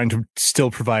 trying to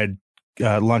still provide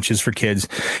lunches for kids.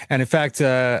 And in fact,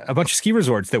 a bunch of ski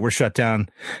resorts that were shut down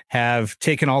have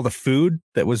taken all the food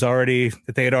that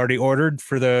they had already ordered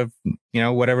for the,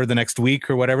 whatever the next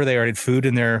week or whatever. They already had food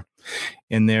in their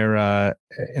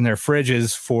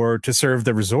fridges to serve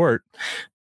the resort.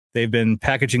 They've been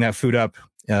packaging that food up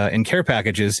in care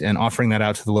packages and offering that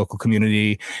out to the local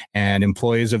community and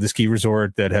employees of the ski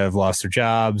resort that have lost their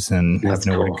jobs and have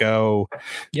nowhere to go.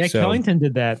 Yeah, so, Killington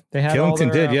did that. They had all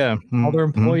their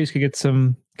employees could get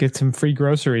some free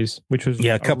groceries, which was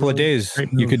a couple of days.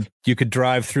 You could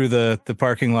drive through the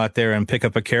parking lot there and pick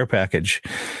up a care package.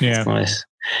 Yeah, that's nice.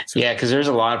 So, yeah, because there's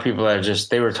a lot of people that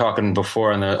they were talking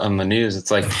before on the news.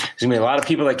 It's like there's gonna be a lot of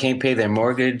people that can't pay their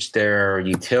mortgage, their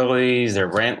utilities, their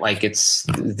rent. Like there's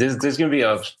gonna be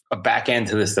a back end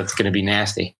to this that's gonna be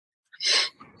nasty.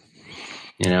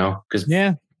 Because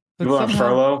people on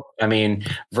furlough. I mean,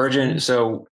 Virgin.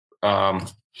 So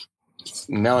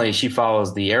Melanie, she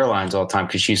follows the airlines all the time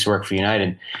because she used to work for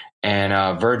United,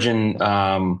 and Virgin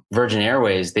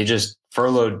Airways. They just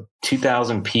furloughed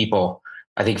 2,000 people.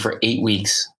 I think for 8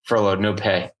 weeks, furloughed, no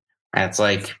pay. And it's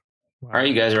like, all right,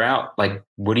 you guys are out. Like,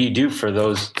 what do you do for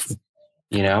those,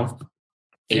 8 weeks?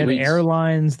 The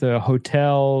airlines, the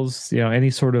hotels,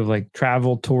 any sort of like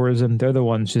travel, tourism, they're the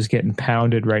ones just getting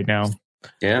pounded right now.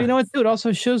 Yeah. But you know what, too? It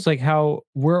also shows like how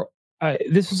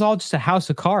this was all just a house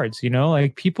of cards, like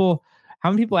how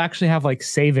many people actually have like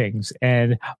savings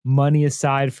and money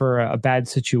aside for a bad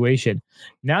situation?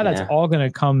 Now that's all going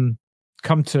to come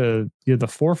to the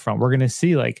forefront. We're going to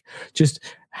see like just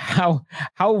how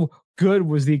good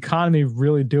was the economy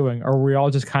really doing, or are we all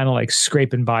just kind of like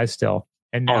scraping by still?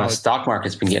 And now the stock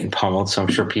market's been getting pummeled, so I'm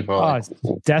sure people are it's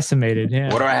decimated.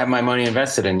 Yeah. What do I have my money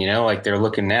invested in? Like they're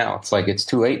looking now. It's like it's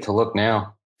too late to look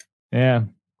now. Yeah.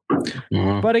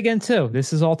 Mm-hmm. But again, too,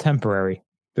 this is all temporary.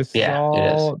 This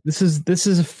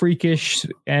is freakish,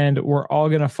 and we're all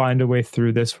going to find a way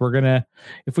through this. We're going to,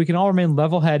 if we can all remain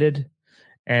level-headed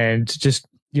and just,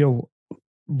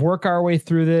 work our way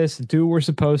through this, do what we're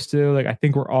supposed to. Like, I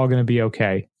think we're all going to be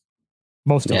okay.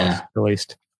 Most of us, at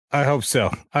least. I hope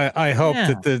so. I hope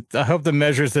I hope the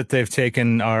measures that they've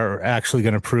taken are actually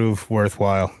going to prove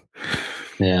worthwhile.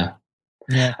 Yeah.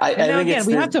 Yeah. I think again,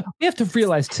 we have to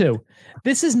realize too,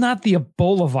 this is not the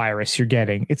Ebola virus you're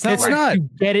getting. It's not you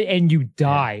get it and you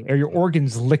die or your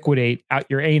organs liquidate out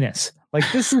your anus.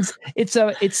 Like this is it's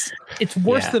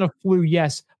worse than a flu,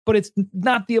 yes, but it's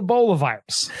not the Ebola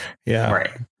virus. Yeah. Right.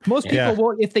 Most people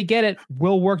will, if they get it,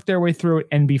 will work their way through it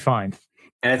and be fine.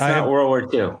 And it's not World War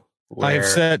II. I have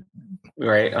said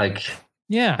right, like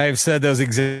Yeah. I've said those I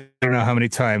don't know how many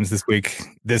times this week.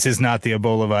 This is not the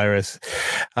Ebola virus.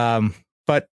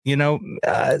 But,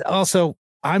 also,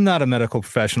 I'm not a medical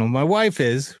professional. My wife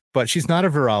is, but she's not a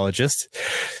virologist.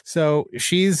 So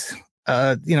she's,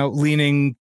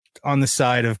 leaning on the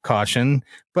side of caution,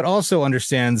 but also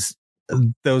understands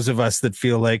those of us that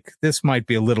feel like this might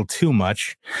be a little too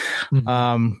much.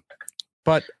 Mhm.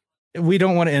 But we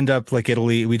don't want to end up like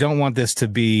Italy. We don't want this to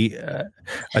be a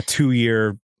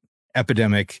 2-year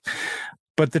epidemic.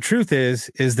 But the truth is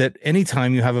that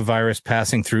anytime you have a virus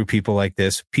passing through people like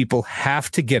this, people have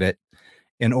to get it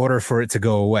in order for it to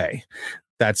go away.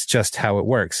 That's just how it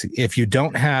works. If you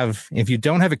don't have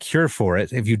a cure for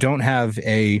it, if you don't have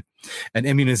an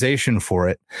immunization for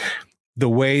it, the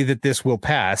way that this will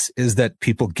pass is that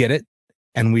people get it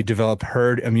and we develop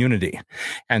herd immunity.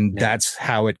 And that's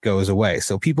how it goes away.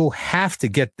 So people have to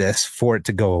get this for it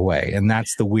to go away. And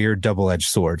that's the weird double-edged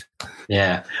sword.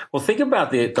 Yeah. Well, think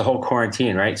about the whole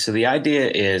quarantine, right? So the idea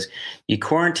is you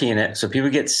quarantine it so people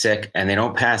get sick and they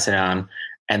don't pass it on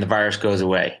and the virus goes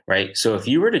away, right? So if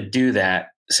you were to do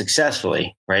that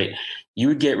successfully, right, you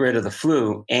would get rid of the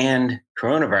flu and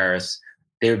coronavirus.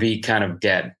 They would be kind of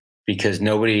dead because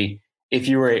if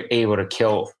you were able to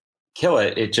kill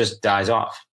it, it just dies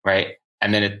off, right?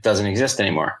 And then it doesn't exist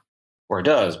anymore, or it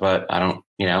does, but I don't,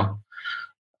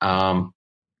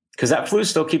 because that flu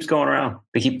still keeps going around.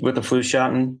 They keep with the flu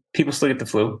shot, and people still get the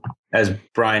flu, as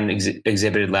Brian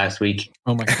exhibited last week.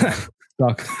 Oh my God.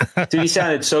 Dude, he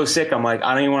sounded so sick. I'm like,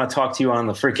 I don't even want to talk to you on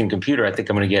the freaking computer. I think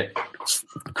I'm going to get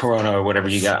corona or whatever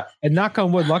you got. And knock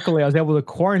on wood, luckily I was able to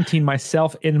quarantine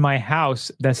myself in my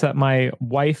house. That's that my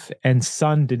wife and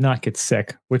son did not get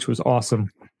sick, which was awesome.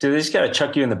 Dude, they just got to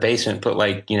chuck you in the basement, put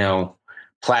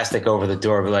plastic over the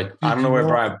door. But like, I don't know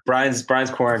where Brian's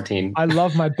quarantined. I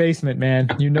love my basement, man.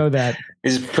 You know that.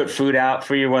 They just put food out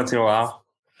for you once in a while.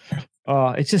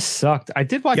 It just sucked. I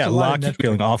did watch a lot Locke, of you're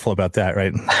feeling awful about that,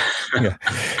 right? Yeah,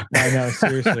 I know,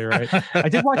 seriously, right? I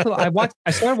did watch.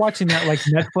 I started watching that like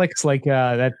Netflix, like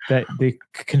that the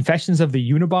Confessions of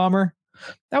the Unabomber.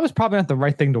 That was probably not the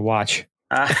right thing to watch.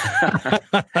 It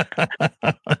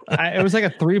was like a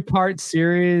 3-part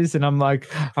series, and I'm like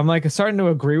starting to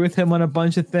agree with him on a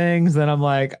bunch of things. Then I'm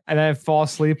like, and I fall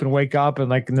asleep and wake up, and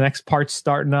like the next part's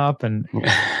starting up, and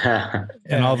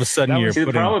all of a sudden you're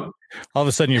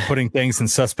putting things in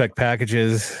suspect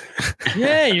packages.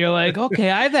 Yeah, you're like,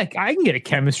 okay, I can get a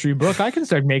chemistry book. I can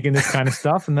start making this kind of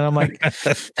stuff, and then I'm like,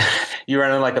 you're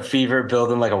running like a fever,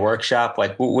 building like a workshop.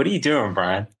 Like, what are you doing,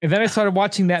 Brian? And then I started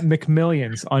watching that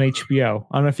McMillions on HBO.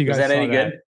 I don't know if you guys saw that. Any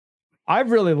good? I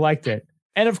really liked it.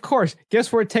 And of course,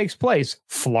 guess where it takes place?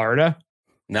 Florida.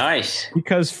 Nice.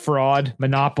 Because fraud,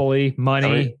 monopoly,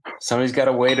 money. Somebody's got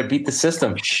a way to beat the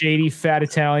system. Shady fat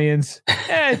Italians.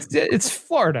 It's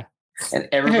Florida. And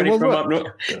everybody up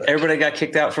north. Everybody got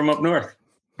kicked out from up north.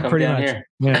 Pretty much. Here.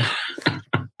 Yeah.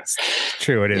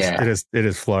 True, it is. Yeah. It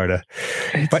is Florida.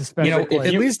 But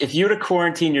if you were to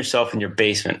quarantine yourself in your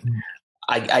basement,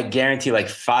 I guarantee like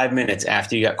 5 minutes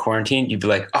after you got quarantined, you'd be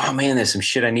like, oh man, there's some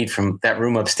shit I need from that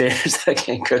room upstairs that I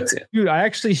can't go to. Dude, I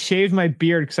actually shaved my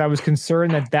beard because I was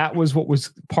concerned that was what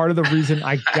was part of the reason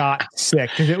I got sick.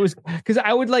 Because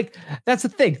I would like, that's the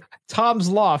thing. Tom's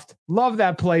Loft, love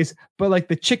that place. But like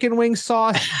the chicken wing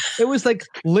sauce, it was like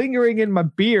lingering in my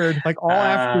beard like all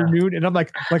afternoon. And I'm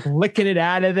like licking it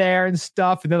out of there and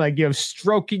stuff. And then like,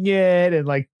 stroking it and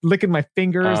like licking my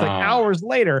fingers like hours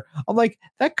later. I'm like,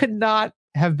 that could not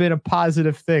have been a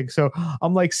positive thing. So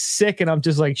I'm like sick and I'm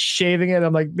just like shaving it.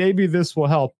 I'm like, maybe this will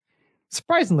help.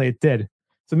 Surprisingly, it did.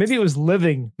 So maybe it was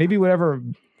living, maybe whatever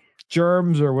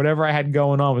germs or whatever I had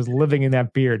going on was living in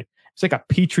that beard. It's like a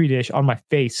petri dish on my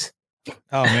face.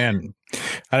 Oh man.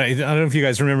 I don't know if you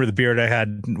guys remember the beard I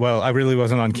had. Well, I really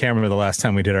wasn't on camera the last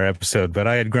time we did our episode, but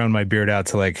I had grown my beard out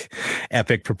to like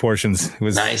epic proportions. It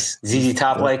was nice. ZZ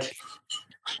Top like?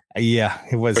 Yeah,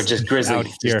 it was. Or just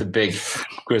Grizzly, just a big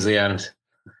Grizzly Adams.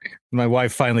 My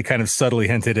wife finally kind of subtly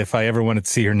hinted if I ever wanted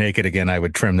to see her naked again, I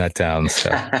would trim that down. So.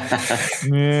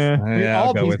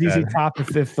 All these easy Top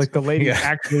if like the lady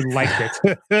actually liked it.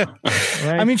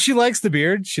 Right? I mean, she likes the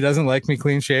beard. She doesn't like me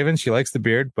clean shaven. She likes the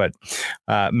beard, but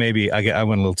maybe I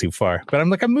went a little too far. But I'm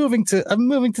like, I'm moving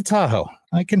to Tahoe.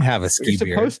 I can have a ski beard.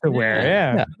 You're supposed to wear,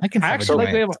 yeah. I can. I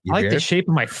like the shape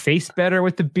of my face better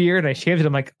with the beard. I shaved it.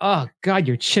 I'm like, oh god,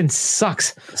 your chin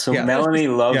sucks. So Melanie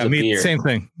loves a beard. Same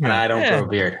thing. And I don't grow a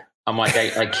beard. I'm like,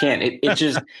 I can't.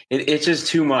 It's just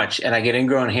too much, and I get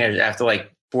ingrown hairs after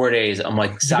like 4 days. I'm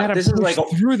like, You stop. gotta This is push like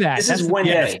through that. this That's is the- one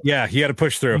Yes. day. Yeah, you got to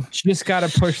push through. You just got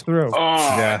to push through. Oh,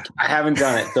 Yeah. I haven't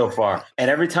done it so far. And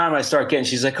every time I start getting,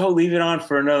 she's like, "Oh, leave it on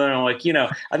for another." And I'm like, you know.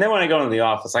 And then when I go into the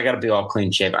office, I got to be all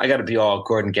clean shaven. I got to be all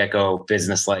Gordon Gekko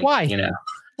business like. Why? You know,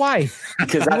 Why?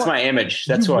 because that's my image.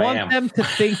 That's you who I want am. them to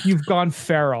think you've gone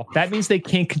feral. That means they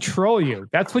can't control you.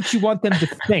 That's what you want them to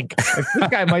think. If this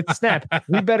guy might snap,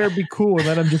 we better be cool and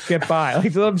let him just get by.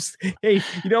 Like, let him, hey,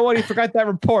 you know what? He forgot that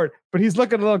report, but he's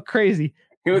looking a little crazy.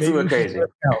 He was a Maybe little we should crazy. let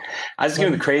him know. I just give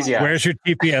him the crazy eyes. Where's your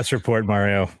TPS report,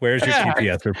 Mario? Where's your Yeah.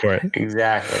 TPS report?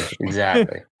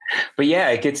 Exactly. But yeah,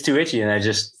 it gets too itchy, and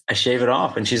I shave it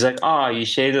off. And she's like, "Oh, you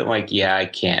shaved it?" I'm like, yeah, I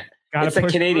can't. Gotta It's a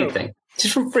push Canadian through. thing. It's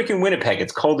just from freaking Winnipeg.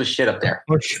 It's cold as shit up there.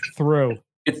 Push through.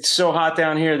 It's so hot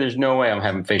down here. There's no way I'm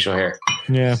having facial hair.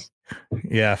 Yeah.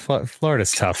 Yeah,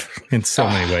 Florida's tough in so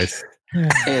many ways.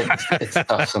 It's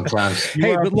tough sometimes.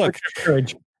 Hey, but look,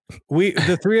 courage.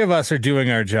 the three of us are doing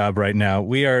our job right now.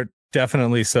 We are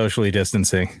definitely socially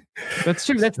distancing. That's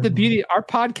true. That's the beauty. Our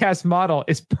podcast model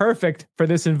is perfect for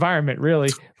this environment, really.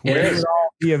 It Where is. it would all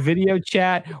be a video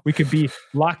chat. We could be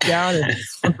locked down and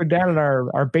hunkered down in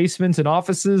our basements and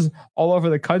offices all over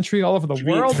the country, all over the Should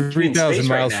be in world. 3,000 space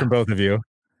right miles now. from both of you.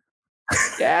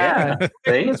 Yeah.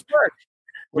 See? This work.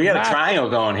 We got a Wow. triangle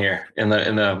going here on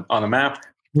the map.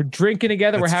 We're drinking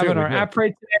together. That's we're having true, our we do.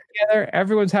 apres together.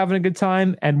 Everyone's having a good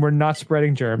time, and we're not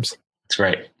spreading germs. That's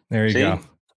right. There you See? go.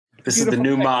 This is the Beautiful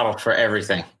new thing. model for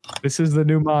everything. This is the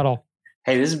new model.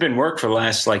 Hey, this has been work for the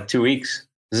last like 2 weeks.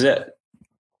 This is it.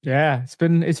 Yeah, it's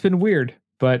been weird,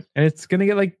 but and it's gonna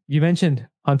get, like you mentioned,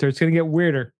 Hunter. It's gonna get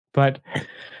weirder, but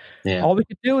Yeah. all we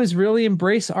can do is really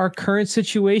embrace our current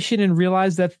situation and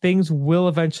realize that things will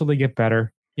eventually get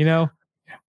better. You know,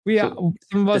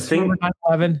 some of us thing- remember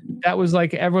 9/11. That was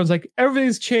like everyone's like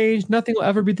everything's changed. Nothing will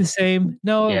ever be the same.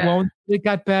 No, it Yeah. won't. It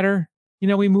got better. You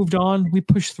know, we moved on. We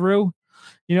pushed through.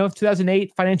 You know,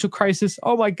 2008 financial crisis.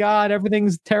 Oh my God,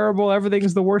 everything's terrible.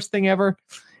 Everything's the worst thing ever.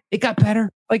 It got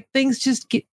better. Like things just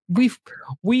get.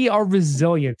 We are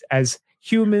resilient as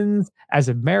humans, as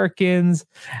Americans.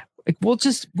 Like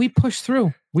we push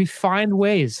through. We find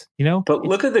ways. You know. But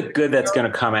look at the good that's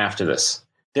going to come after this.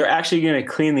 They're actually going to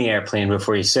clean the airplane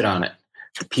before you sit on it.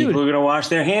 People are going to wash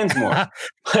their hands more.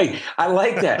 Like, I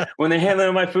like that. When they're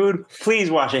handling my food, please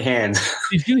wash your hands.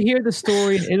 Did you hear the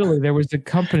story in Italy? There was a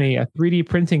company, a 3D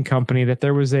printing company, that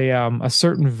there was a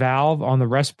certain valve on the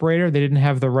respirator. They didn't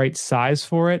have the right size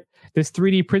for it. This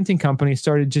 3D printing company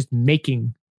started just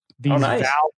making these nice.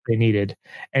 valves they needed,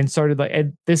 and started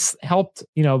and this helped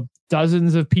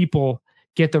dozens of people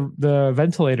get the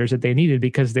ventilators that they needed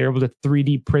because they're able to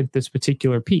 3D print this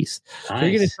particular piece. So you're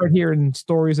going to start hearing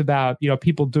stories about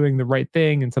people doing the right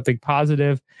thing and something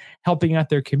positive, helping out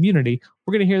their community.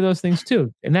 We're going to hear those things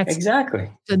too, and that's Exactly.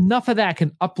 enough of that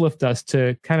can uplift us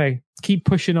to kind of keep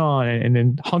pushing on and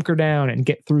then hunker down and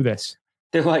get through this.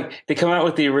 They're like, they come out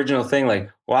with the original thing, like,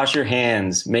 wash your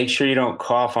hands, make sure you don't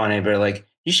cough on anybody. Like,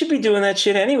 you should be doing that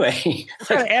shit anyway.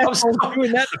 Like, I'm Assholes sorry.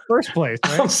 doing that in the first place,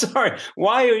 I'm right? sorry.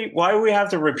 Why do we have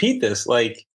to repeat this?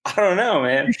 Like, I don't know,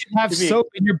 man. You should have soap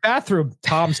in your bathroom,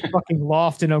 Tom's fucking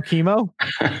loft in Okemo.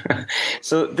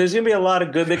 So there's going to be a lot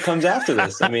of good that comes after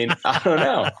this. I mean, I don't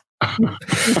know.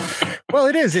 Well,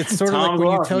 it is. It's sort of like Tom when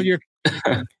you Glover. tell your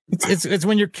it's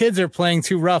when your kids are playing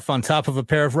too rough on top of a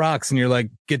pair of rocks and you're like,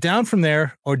 get down from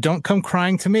there or don't come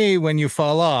crying to me when you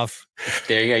fall off.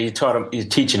 There you go. You taught him. You're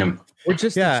teaching him. We're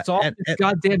just Yeah, the softest and-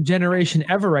 goddamn generation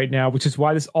ever right now, which is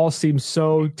why this all seems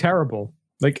so terrible.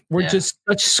 Like we're Yeah. just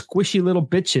such squishy little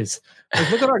bitches. Like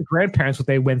look at our grandparents, what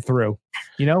they went through.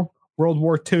 World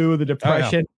War II, the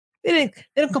Depression. They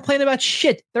don't complain about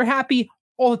shit. They're happy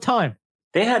all the time.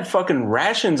 They had fucking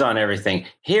rations on everything.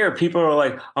 Here, people are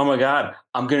like, oh my God,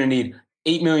 I'm going to need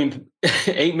 8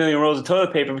 million rolls of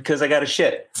toilet paper because I got a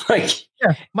shit. Like,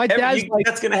 Yeah, my dad's like,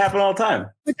 that's going to happen all the time.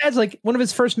 my dad's like, one of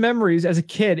his first memories as a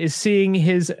kid is seeing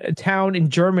his town in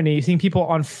Germany, seeing people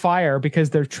on fire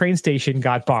because their train station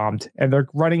got bombed and they're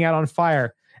running out on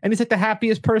fire. And he's like the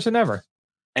happiest person ever.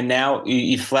 And now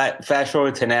you fast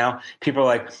forward to now, people are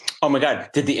like, oh my God,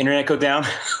 did the internet go down?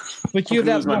 Like you have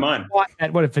that lose my one mind. plot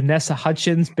that Vanessa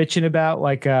Hudgens bitching about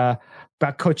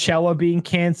about Coachella being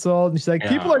canceled, and she's like, Yeah.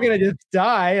 people are gonna just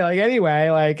die. Like anyway,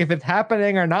 like if it's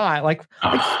happening or not, like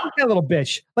fuck that little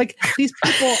bitch. Like these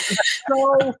people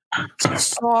are so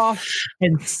soft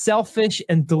and selfish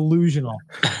and delusional.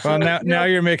 Well, now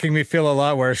you're making me feel a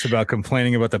lot worse about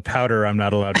complaining about the powder I'm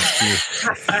not allowed to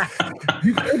see.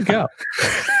 You could go.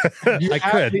 I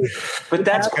could. But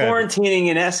that's Okay. quarantining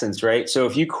in essence, right? So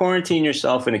if you quarantine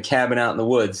yourself in a cabin out in the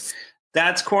woods,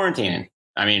 that's quarantining.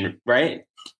 I mean, right?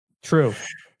 True.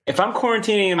 If I'm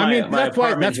quarantining in my,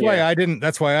 that's why I didn't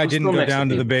go down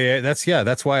to the Bay.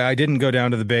 That's why I didn't go down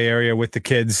to the Bay Area with the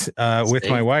kids, with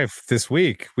my wife this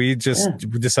week. We just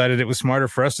decided it was smarter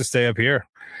for us to stay up here.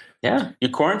 Yeah,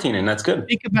 you're quarantining. That's good.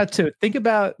 Think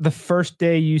about the first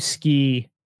day you ski,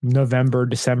 November,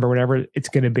 December, whatever it's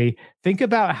going to be. Think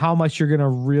about how much you're going to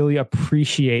really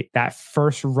appreciate that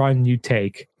first run you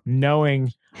take,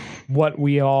 knowing what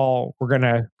we all were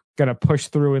going to push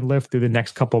through and live through the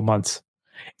next couple of months.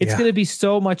 It's going to be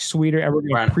so much sweeter.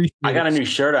 I got a new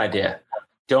shirt idea.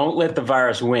 Don't let the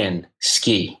virus win.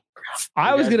 Ski.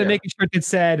 I was going to make a shirt that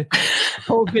said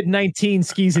COVID-19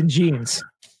 skis and jeans.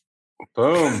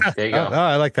 Boom. There you go. Oh,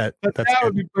 I like that. That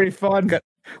would be pretty fun.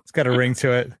 It's got a ring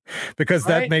to it, because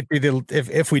that might be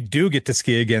if we do get to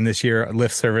ski again this year,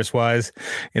 lift service wise,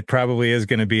 it probably is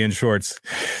going to be in shorts.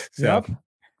 So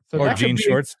or jean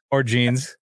shorts or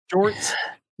jeans. Jorts.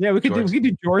 Yeah, we could do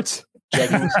jorts.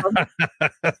 Jeggings.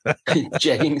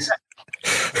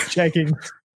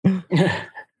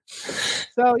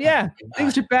 So yeah,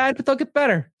 things are bad, but they'll get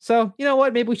better. So you know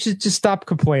what? Maybe we should just stop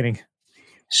complaining.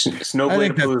 Snowblade. I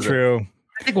think that's true.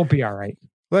 I think we'll be all right.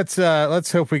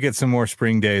 Let's hope we get some more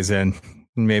spring days in.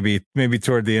 Maybe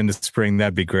toward the end of spring,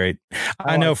 that'd be great.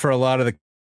 I know for a lot of the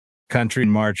country in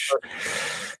March.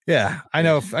 Yeah, I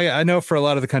know for a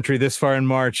lot of the country, this far in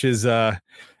March is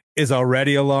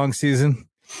already a long season.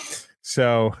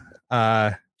 So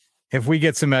if we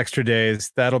get some extra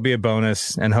days, that'll be a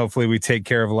bonus. And hopefully we take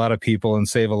care of a lot of people and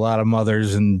save a lot of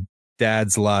mothers and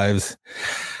dads' lives.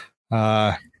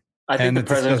 I think the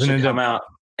president should come out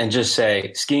and just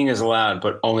say skiing is allowed,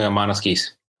 but only on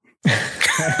monoskis.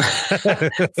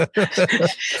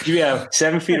 You have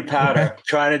 7 feet of powder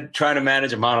trying to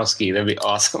manage a monoski. That'd be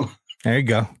awesome. There you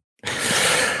go.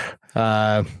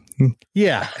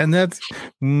 Yeah, and that's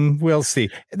we'll see.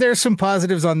 There's some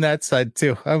positives on that side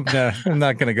too. I'm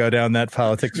not going to go down that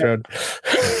politics road.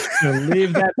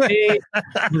 Leave that be.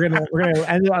 We're gonna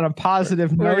end it on a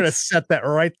positive note. We're gonna set that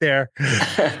right there.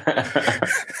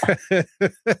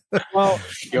 Well,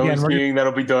 the only skiing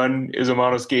that'll be done is a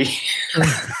monoski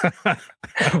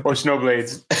or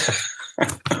snowblades.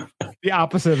 The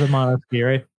opposite of a monoski,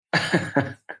 right?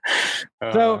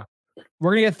 So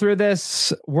we're going to get through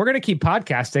this. We're going to keep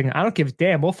podcasting. I don't give a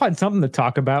damn. We'll find something to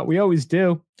talk about. We always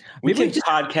do. We can just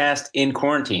podcast in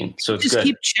quarantine. So it's just good.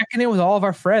 Keep checking in with all of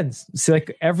our friends. So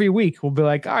like every week we'll be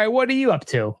like, all right, what are you up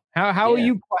to? How are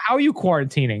you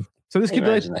quarantining? So this could be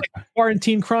like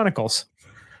Quarantine Chronicles.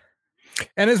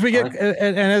 And as we get,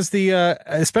 and as the,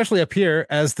 especially up here,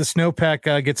 as the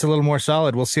snowpack gets a little more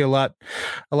solid, we'll see a lot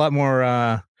more,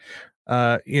 a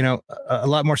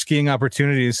lot more skiing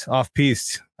opportunities off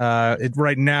piste.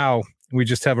 Right now, we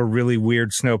just have a really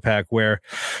weird snowpack where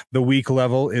the weak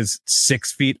level is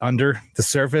 6 feet under the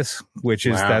surface, which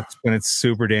is that's when it's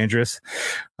super dangerous.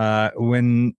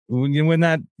 When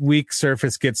that weak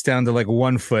surface gets down to like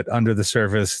 1 foot under the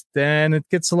surface, then it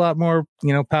gets a lot more,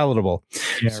 palatable.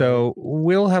 Yeah, so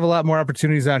we'll have a lot more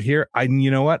opportunities out here.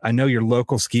 You know what? I know your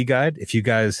local ski guide. If you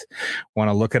guys want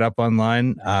to look it up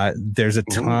online, there's a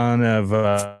ton of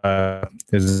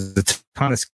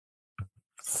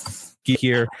ski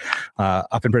here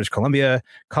up in British Columbia,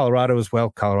 Colorado as well.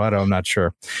 Colorado, I'm not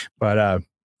sure, but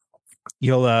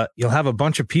you'll have a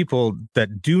bunch of people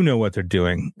that do know what they're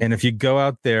doing. And if you go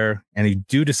out there and you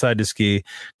do decide to ski,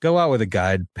 go out with a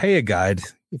guide, pay a guide.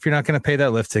 If you're not going to pay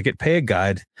that lift ticket, pay a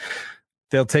guide.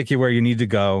 They'll take you where you need to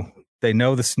go. They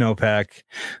know the snowpack.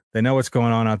 They know what's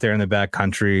going on out there in the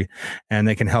backcountry, and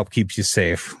they can help keep you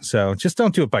safe. So just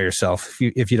don't do it by yourself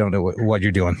if you don't know what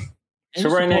you're doing. So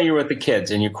right now you're with the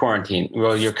kids and you're quarantined.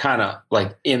 Well, you're kind of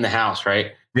like in the house,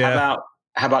 right? Yeah.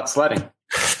 How about sledding?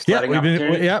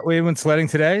 We've been sledding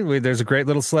today. There's a great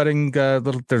little sledding.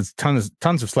 There's tons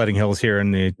of sledding hills here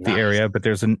in the area, but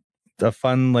there's a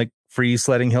fun like free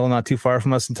sledding hill not too far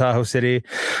from us in Tahoe City.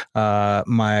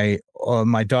 My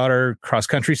daughter cross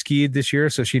country skied this year,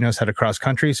 so she knows how to cross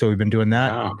country. So we've been doing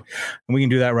that, and we can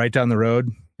do that right down the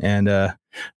road. And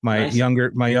my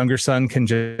younger son can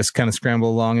just kind of scramble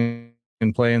along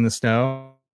and play in the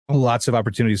snow. Lots of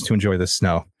opportunities to enjoy the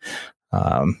snow.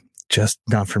 Just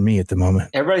not for me at the moment.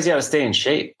 Everybody's got to stay in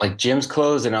shape. Like gym's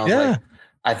closed, and I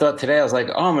thought today I was like,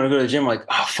 oh, I'm gonna go to the gym. Like,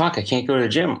 oh fuck, I can't go to the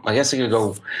gym. I guess I could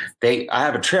go. I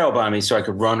have a trail by me, so I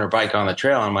could run or bike on the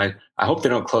trail. I'm like, I hope they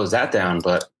don't close that down.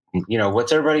 But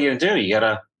what's everybody gonna do? You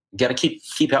gotta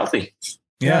keep healthy.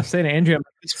 Yeah, I'm saying to Andrea,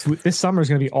 this summer is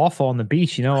gonna be awful on the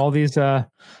beach. All these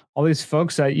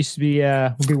folks that used to be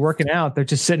would be working out. They're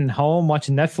just sitting home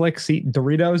watching Netflix, eating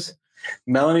Doritos.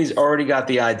 Melanie's already got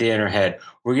the idea in her head.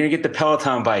 We're gonna get the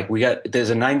Peloton bike.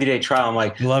 There's a 90-day trial. I'm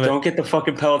like, Love it. Don't get the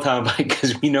fucking Peloton bike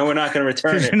because we know we're not gonna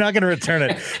return it. You're not going to return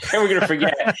it. And we're gonna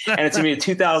forget. And it's gonna be a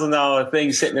 $2,000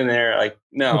 thing sitting in there. Like,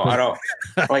 no, I don't.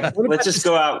 Like, let's just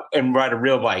go out and ride a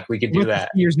real bike. We could do that.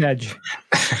 Skier's Edge.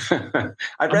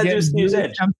 I'd rather do a Skier's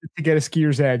Edge. To get a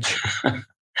Skier's Edge.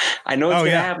 I know it's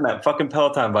going to happen. That fucking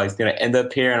Peloton bike's going to end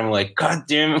up here. And I'm like, God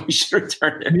damn it, we should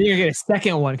return it. And you're going to get a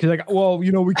second one. Because like, well,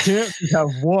 we can't have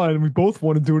one. We both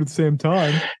want to do it at the same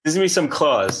time. There's going to be some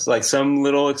clause, like some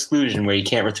little exclusion where you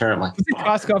can't return. I'm like, does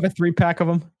Costco have a 3-pack of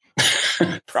them?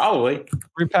 Probably.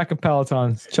 3-pack of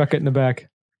Pelotons. Chuck it in the back.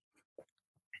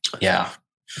 Yeah.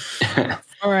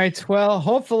 All right. Well,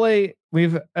 hopefully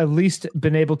we've at least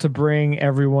been able to bring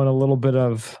everyone a little bit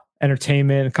of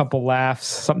entertainment, a couple laughs,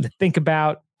 something to think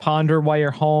about, ponder while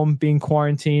you're home being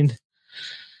quarantined.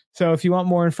 So if you want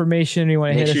more information, you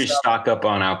want to make hit sure us you up. stock up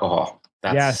on alcohol.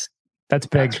 Yes, that's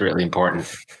big. That's really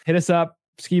important. Hit us up,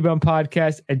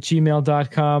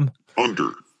 skibumpodcast@gmail.com.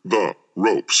 Under the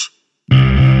ropes.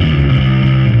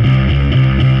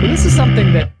 So this is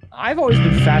something that I've always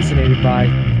been fascinated by.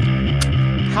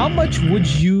 How much would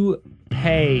you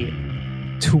pay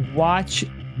to watch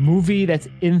movie that's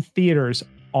in theaters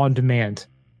on demand?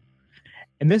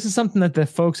 And this is something that the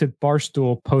folks at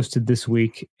Barstool posted this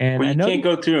week. And well, I you know can't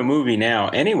go through a movie now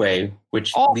anyway,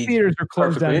 which all leads theaters are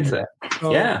closed down. into that.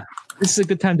 So Yeah. This is a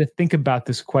good time to think about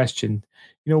this question.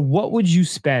 What would you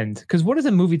spend? Because what does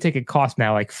a movie ticket cost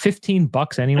now? Like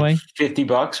 $15 anyway?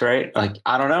 $50, right? Like,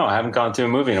 I don't know. I haven't gone to a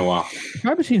movie in a while.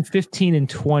 Probably between 15 and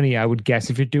 20, I would guess,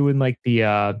 if you're doing like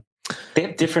the They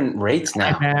have different rates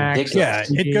now. IMAX.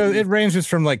 Ridiculous. Yeah, it ranges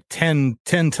from like 10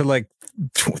 to like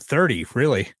 30,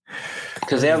 really.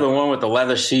 Because they have the one with the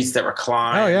leather seats that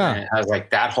recline. Oh, yeah. And it has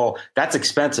like that's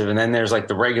expensive. And then there's like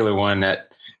the regular one that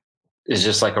is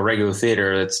just like a regular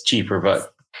theater that's cheaper.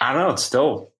 But I don't know. It's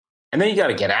still. And then you got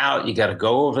to get out. You got to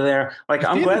go over there. Like,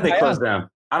 I'm glad they closed down.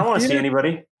 I don't want to see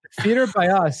anybody. Theater by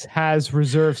Us has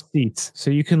reserved seats. So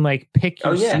you can like pick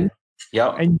your seat.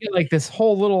 Yep. And you get like this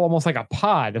whole little, almost like a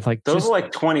pod of like. Those are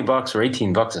like $20 or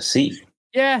 $18 a seat.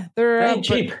 Yeah, they're ain't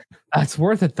cheap. That's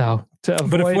worth it though.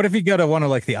 But what if you go to one of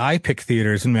like the iPick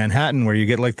theaters in Manhattan where you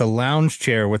get like the lounge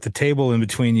chair with the table in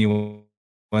between you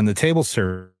and the table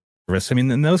service? I mean,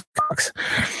 then those cocks.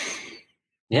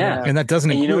 Yeah. And that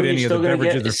doesn't include any of the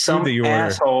beverages or food that you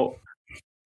order.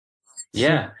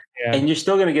 Yeah. And you're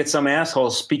still going to get some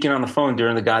asshole speaking on the phone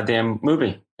during the goddamn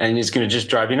movie. And it's going to just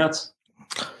drive you nuts.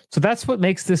 So that's what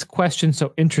makes this question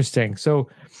so interesting. So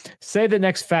say the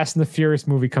next Fast and the Furious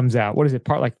movie comes out. What is it?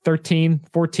 Part like 13,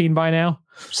 14 by now?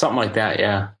 Something like that,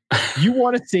 yeah. You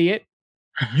want to see it.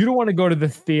 You don't want to go to the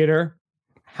theater.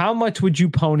 How much would you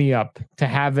pony up to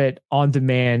have it on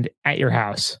demand at your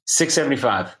house?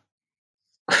 $675.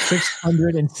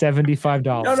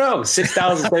 $675. No,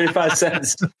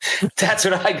 $6.35. That's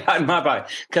what I got in my body.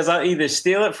 Because I'll either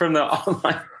steal it from the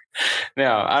online.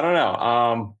 No, I don't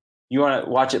know. You want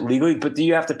to watch it legally, but do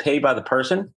you have to pay by the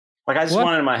person? Like, I just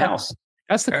want it in my house.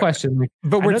 That's the question.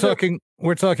 But we're talking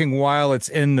while it's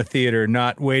in the theater,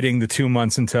 not waiting the 2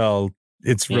 months until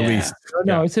it's released.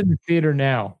 No, it's in the theater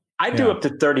now. I do up to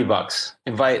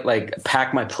 $30.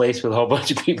 Pack my place with a whole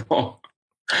bunch of people.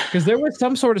 Because there was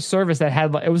some sort of service that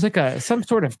had, it was like some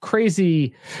sort of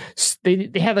crazy.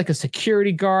 They had like a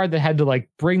security guard that had to like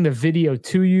bring the video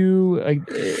to you. Like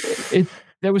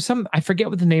there was some, I forget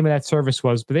what the name of that service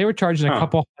was, but they were charging a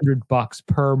couple $100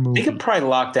 per movie. They could probably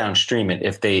lock down stream it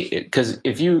because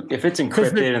if it's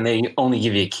encrypted and they only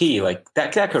give you a key, like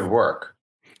that could work.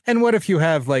 And what if you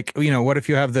have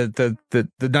the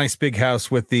nice big house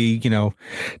with the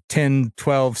 10,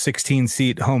 12, 16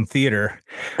 seat home theater?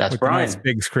 That's Brian. Nice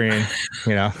big screen,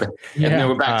 Yeah,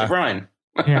 we're back to Brian.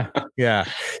 Yeah.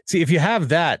 See, if you have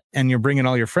that and you're bringing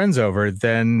all your friends over,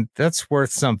 then that's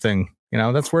worth something.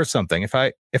 That's worth something. If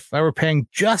I were paying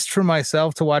just for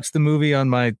myself to watch the movie on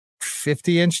my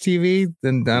 50-inch TV,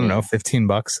 then I don't know,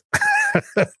 $15.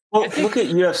 Well, look at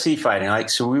UFC fighting. Like,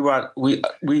 so we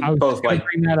both like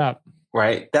bring that up,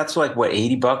 right? That's like what,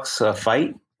 $80 a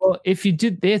fight. Well, if you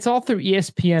do, it's all through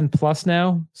ESPN Plus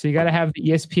now. So you got to have the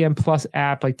ESPN Plus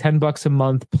app, like $10 a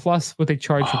month, plus what they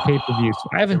charge for pay-per-view. So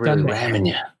I haven't done that. Ramming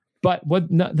you. But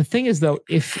the thing is, though,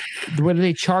 what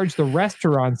they charge the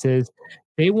restaurants is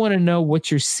they want to know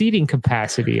what your seating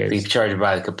capacity is. They charge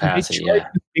by the capacity,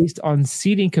 based on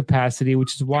seating capacity,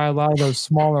 which is why a lot of those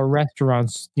smaller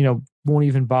restaurants, won't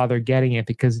even bother getting it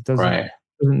because it doesn't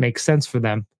make sense for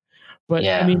them. But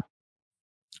I mean,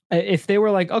 if they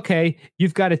were like, okay,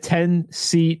 you've got a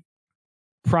 10-seat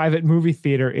private movie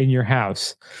theater in your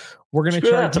house, we're going to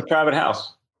charge. That's a private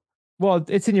house. well,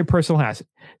 it's in your personal house.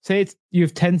 Say you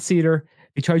have 10-seater,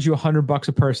 they charge you $100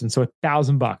 a person, so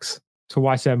 $1,000 to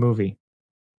watch that movie.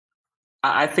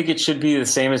 I think it should be the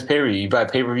same as pay-per-view. You buy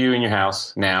pay-per-view in your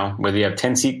house now, whether you have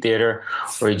 10-seat theater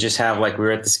or you just have, like we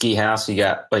were at the ski house, you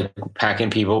got like packing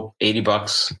people,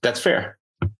 $80. That's fair.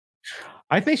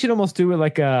 I think you should almost do it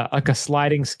like a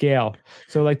sliding scale.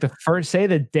 So like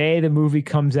the day the movie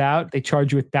comes out, they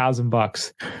charge you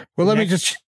 $1,000. Well, let me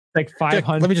just like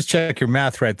 500. Let me just check your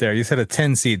math right there. You said a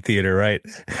 10-seat theater, right?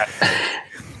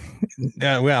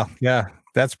 Yeah,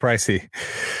 that's pricey.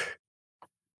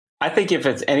 I think if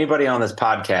it's anybody on this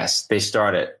podcast, they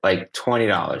start at like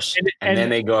 $20, and then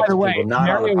they go up to people not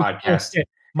on the podcast.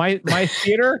 My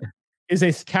theater is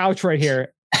a couch right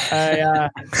here. So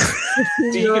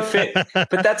you can fit,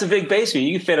 but that's a big basement.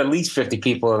 You can fit at least 50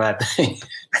 people in that thing.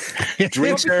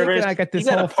 Drink service. I got this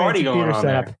whole whole party going on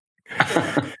setup. there.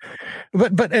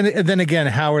 But then again,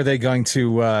 how are they going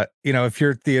to if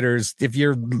your theaters, if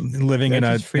you're living in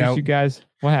a you guys,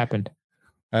 what happened?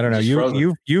 I don't know.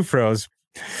 You froze.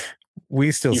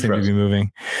 We still seem to be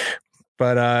moving.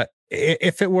 But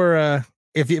if it were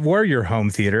your home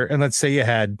theater, and let's say you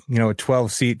had a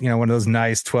 12-seat, one of those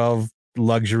nice 12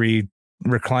 luxury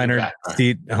recliner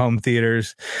seat home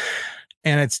theaters,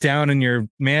 and it's down in your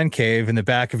man cave in the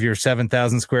back of your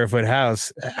 7,000 square foot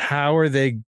house, how are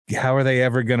they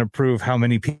ever going to prove how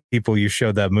many people you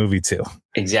showed that movie to?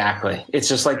 Exactly. It's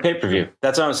just like pay-per-view.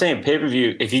 That's what I'm saying.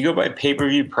 Pay-per-view, if you go by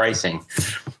pay-per-view pricing,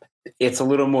 it's a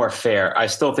little more fair. I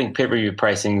still think pay-per-view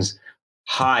pricing's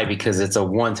high because it's a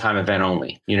one-time event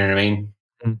only. You know what I mean?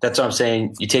 Mm-hmm. That's what I'm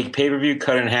saying. You take pay-per-view,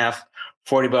 cut it in half,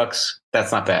 $40.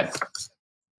 That's not bad.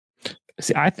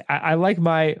 See, I like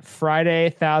my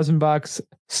Friday $1,000,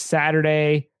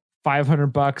 Saturday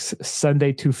 $500,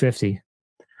 Sunday $250.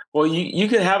 Well, you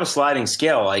could have a sliding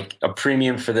scale, like a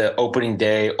premium for the opening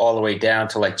day all the way down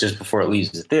to like just before it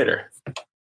leaves the theater.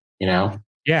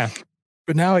 Yeah.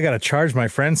 But now I got to charge my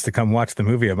friends to come watch the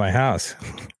movie at my house.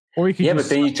 Or you can but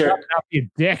then you turn not be a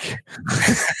dick.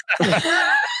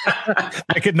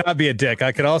 I could not be a dick.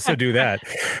 I could also do that,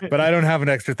 but I don't have an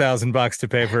extra $1,000 to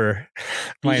pay for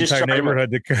my entire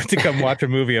neighborhood to come watch a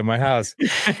movie at my house.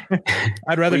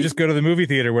 I'd rather just go to the movie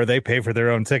theater where they pay for their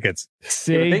own tickets.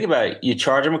 See, think about it. You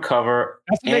charge them a cover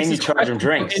and you charge them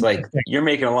drinks. Like you're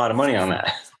making a lot of money on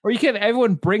that. Or you can have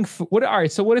everyone bring food. All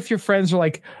right. So what if your friends are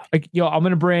like, I'm going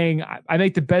to bring, I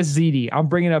make the best ziti. I'm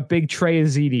bringing a big tray of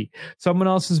ziti. Someone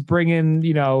else is bringing,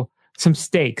 some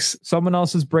steaks. Someone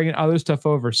else is bringing other stuff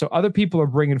over. So other people are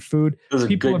bringing food. Those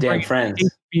people are good damn friends.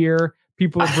 Beer.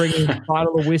 People are bringing a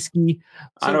bottle of whiskey.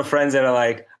 So, I know friends that are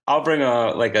like, I'll bring a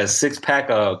 6-pack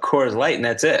of Coors Light and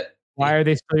that's it. Why are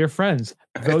they still your friends?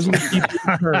 Those are the people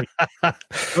you hurt.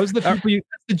 Those are the people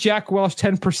that's the Jack Welch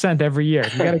 10% every year.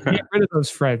 You got to get rid of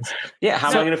those friends. Yeah, how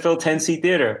am I going to fill 10-seat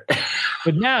theater?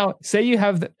 But now, say you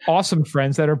have the awesome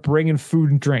friends that are bringing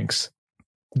food and drinks.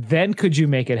 Then could you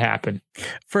make it happen?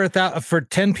 For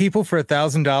 10 people for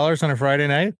 $1,000 on a Friday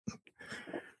night?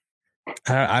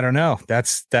 I don't know.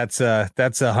 That's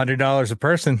 $100 a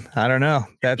person. I don't know.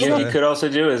 That's what you could also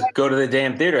do is go to the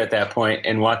damn theater at that point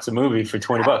and watch the movie for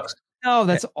 $20. No,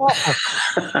 that's awful.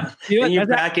 And you're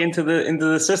back into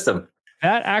the system.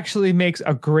 That actually makes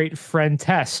a great friend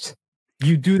test.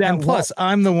 You do that. And plus,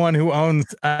 I'm the one who owns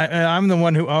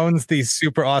the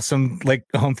super awesome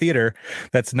home theater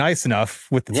that's nice enough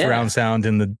with the surround sound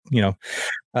and the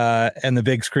and the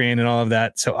big screen and all of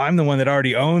that. So I'm the one that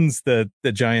already owns the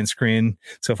giant screen.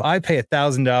 So if I pay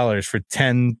 $1,000 for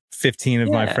 10, 15 of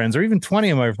my friends, or even 20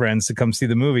 of my friends to come see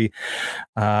the movie,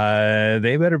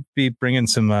 they better be bringing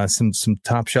some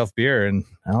top shelf beer and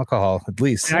alcohol at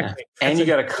least. Exactly. And you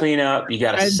got to clean up. You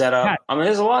got to set up. I mean,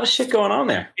 there's a lot of shit going on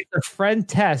there. It's a friend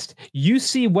test. You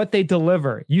see what they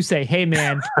deliver. You say, "Hey,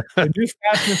 man, the new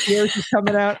Fast and Furious is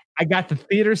coming out. I got the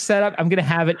theater set up. I'm going to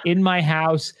have it in my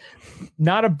house.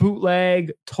 Not a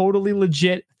bootleg, totally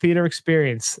legit theater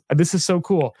experience. This is so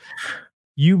cool."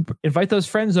 You invite those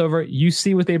friends over. You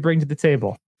see what they bring to the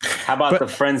table. How about the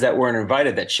friends that weren't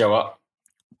invited that show up?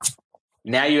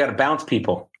 Now you got to bounce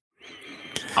people.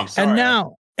 I'm sorry.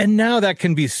 And now that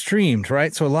can be streamed,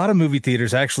 right? So a lot of movie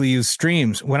theaters actually use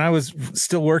streams. When I was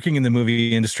still working in the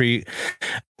movie industry,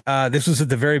 this was at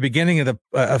the very beginning of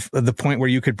the point where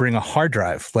you could bring a hard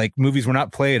drive. Like movies were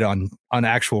not played on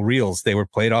actual reels; they were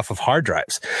played off of hard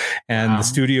drives, and the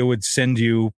studio would send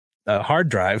you hard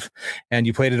drive and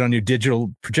you played it on your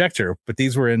digital projector, but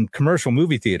these were in commercial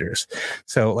movie theaters.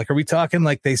 So like, are we talking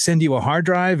like they send you a hard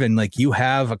drive and like you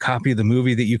have a copy of the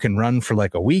movie that you can run for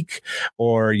like a week,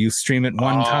 or you stream it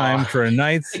one time for a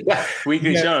night? Yeah,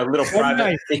 weekly show, a little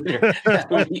private theater. That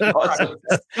would be awesome.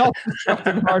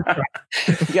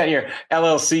 You got your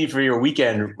LLC for your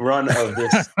weekend run of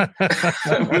this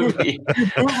movie.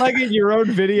 Bootlegging your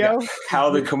own video. How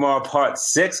the Kumar Part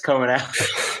 6 coming out.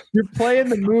 You're playing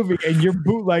the movie and you're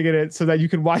bootlegging it so that you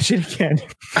can watch it again.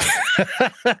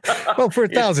 Well, for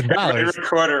 $1,000.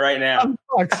 Record it right now.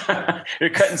 You're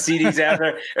cutting CDs out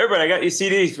there. Everybody, I got your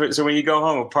CDs. So when you go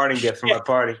home, a parting gift for my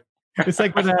party. It's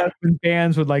like when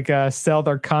bands would like sell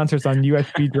their concerts on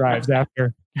USB drives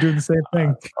after doing the same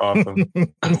thing. Awesome.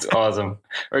 That's awesome.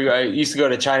 Or I used to go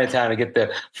to Chinatown to get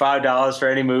the $5 for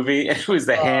any movie. And it was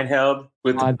the handheld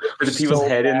with the people's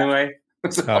head in the way.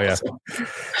 Awesome. Yeah.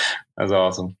 That's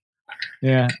awesome.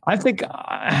 Yeah. I think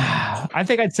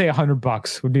I'd say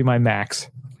 $100 would be my max.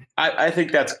 I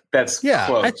think that's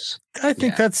close. I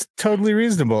think that's totally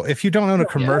reasonable. If you don't own a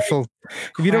commercial,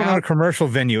 if you don't own a commercial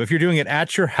venue, if you're doing it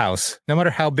at your house, no matter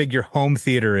how big your home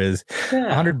theater is,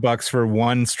 $100 for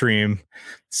one stream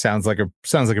sounds like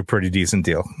a pretty decent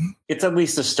deal. It's at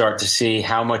least a start to see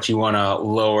how much you want to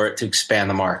lower it to expand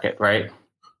the market, right?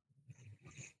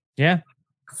 Yeah.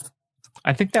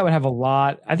 I think that would have a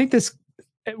lot. I think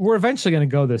we're eventually going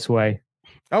to go this way.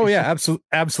 Oh yeah,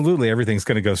 absolutely. Everything's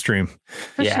going to go stream.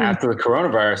 Yeah, after the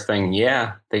coronavirus thing,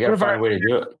 they got to find a way to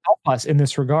do it. Help us in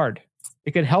this regard.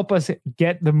 It could help us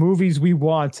get the movies we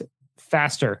want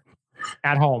faster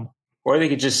at home. Or they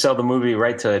could just sell the movie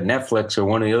right to Netflix or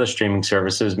one of the other streaming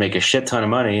services, make a shit ton of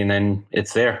money, and then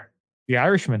it's there. The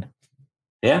Irishman.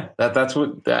 Yeah, that's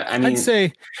what I mean. I'd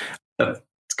say that's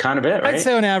kind of it, right? I'd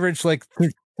say on average, like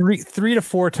three to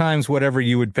four times whatever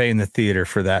you would pay in the theater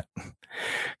for that.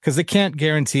 Because they can't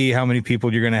guarantee how many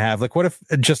people you're going to have. Like, what if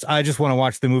I just want to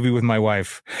watch the movie with my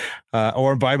wife,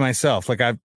 or by myself? Like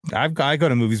I go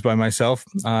to movies by myself,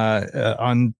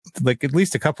 on like at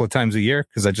least a couple of times a year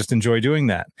because I just enjoy doing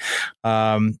that.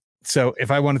 So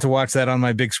if I wanted to watch that on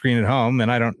my big screen at home,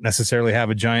 and I don't necessarily have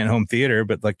a giant home theater,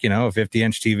 but like, a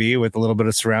 50-inch TV with a little bit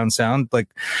of surround sound, like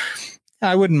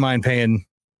I wouldn't mind paying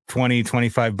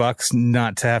 $20-$25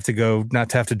 not to have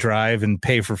to drive and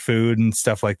pay for food and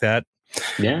stuff like that.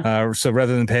 Yeah. So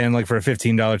rather than paying like for a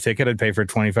 $15 ticket, I'd pay for a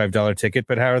 $25 ticket.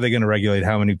 But how are they going to regulate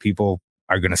how many people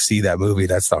are going to see that movie?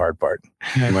 That's the hard part.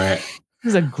 Right. This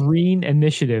is a green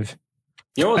initiative.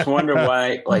 You always wonder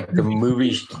why like the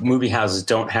movie houses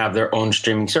don't have their own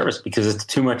streaming service, because it's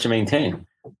too much to maintain.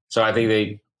 So I think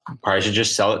they probably should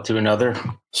just sell it to another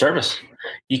service.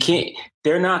 You can't.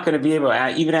 They're not going to be able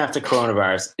to, even after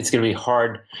coronavirus, it's going to be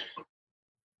hard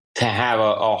to have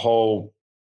a whole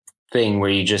thing where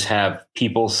you just have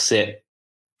people sit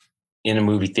in a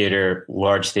movie theater,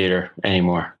 large theater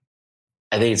anymore.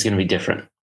 I think it's going to be different.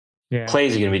 Yeah.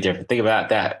 Plays are going to be different. Think about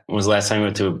that. When was the last time you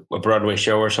went to a Broadway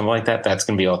show or something like that? That's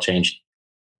going to be all changed.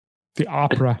 The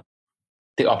opera.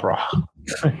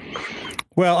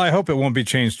 Well, I hope it won't be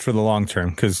changed for the long term,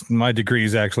 because my degree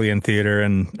is actually in theater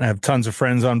and I have tons of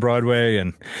friends on Broadway.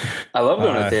 And I love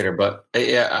going to theater, but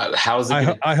how's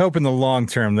it? I hope in the long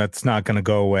term that's not going to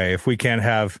go away. If we can't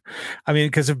have,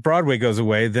 because if Broadway goes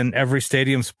away, then every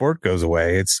stadium sport goes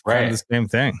away. It's kind of the same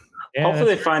thing. Yeah,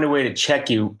 hopefully they find a way to check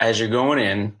you as you're going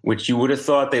in, which you would have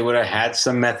thought they would have had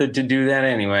some method to do that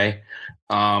anyway.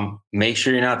 Make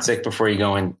sure you're not sick before you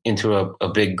go into a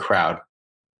big crowd.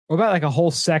 What about like a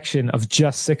whole section of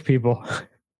just sick people?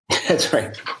 That's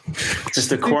right. Just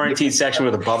a quarantine section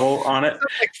with a bubble on it.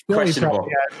 Like questionable.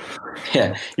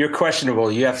 Yeah, you're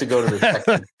questionable. You have to go to the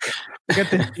section. They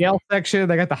got the jail section.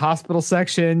 They got the hospital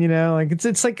section. Like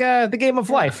it's like the game of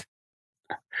life.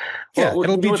 Yeah,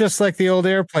 it'll be just like the old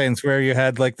airplanes where you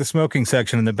had like the smoking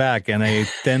section in the back and a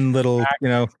thin little,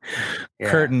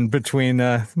 curtain between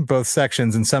both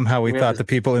sections. And somehow we thought the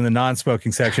people in the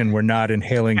non-smoking section were not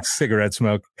inhaling cigarette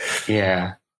smoke.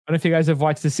 Yeah. I don't know if you guys have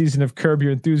watched the season of Curb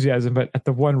Your Enthusiasm, but at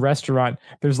the one restaurant,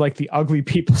 there's like the ugly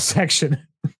people section.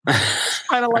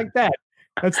 Kind of like that.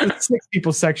 That's the sick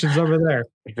people sections over there.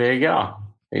 There you go.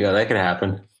 That could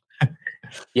happen.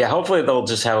 Yeah, hopefully they'll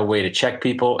just have a way to check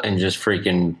people and just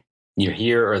freaking you're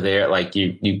here or there, like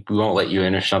you won't let you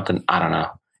in or something. I don't know.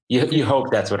 You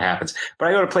hope that's what happens. But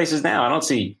I go to places now.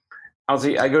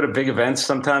 I go to big events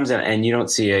sometimes and you don't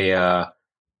see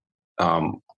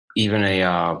even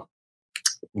a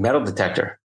metal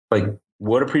detector. Like,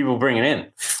 what are people bringing in?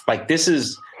 Like,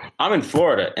 I'm in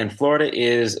Florida, and Florida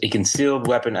is a concealed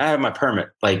weapon. I have my permit.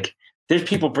 Like, there's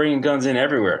people bringing guns in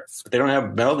everywhere. But they don't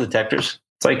have metal detectors.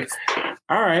 It's like,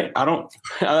 all right,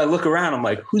 I look around. I'm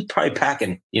like, who's probably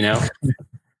packing? You know,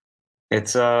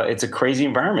 it's a crazy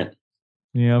environment.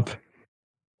 Yep.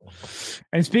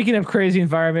 And speaking of crazy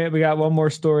environment, we got one more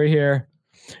story here.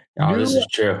 Oh, this is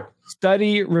true.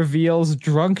 Study reveals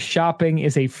drunk shopping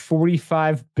is a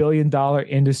 $45 billion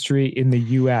industry in the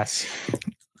U.S.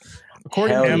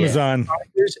 According Hell to yeah. Amazon.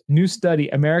 new study,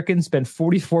 Americans spent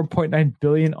 $44.9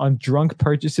 billion on drunk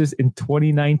purchases in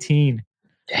 2019.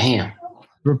 Damn.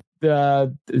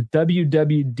 The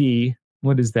WWD,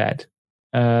 what is that?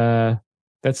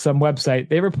 That's some website.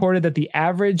 They reported that the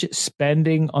average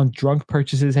spending on drunk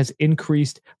purchases has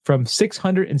increased from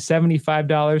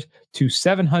 $675 to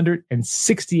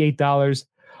 $768,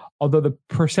 although the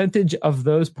percentage of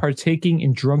those partaking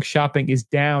in drunk shopping is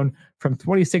down from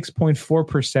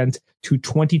 26.4% to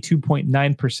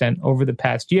 22.9% over the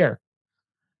past year.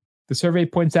 The survey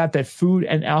points out that food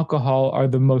and alcohol are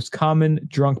the most common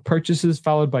drunk purchases,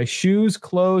 followed by shoes,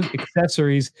 clothes,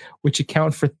 accessories, which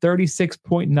account for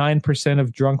 36.9%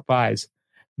 of drunk buys.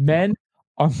 Men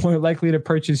are more likely to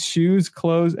purchase shoes,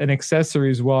 clothes, and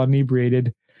accessories while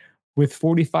inebriated, with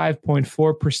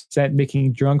 45.4%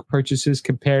 making drunk purchases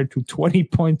compared to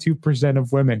 20.2%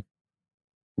 of women.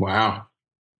 Wow.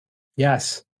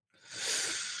 Yes.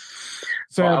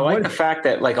 So Well, I like the fact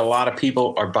that like a lot of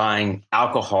people are buying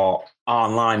alcohol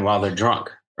online while they're drunk,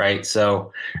 right?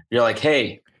 So you're like,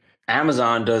 hey,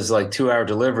 Amazon does like 2-hour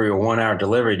delivery or 1-hour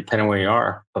delivery, depending where you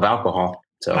are, of alcohol.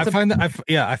 So I find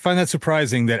that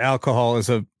surprising that alcohol is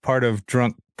a part of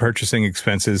drunk purchasing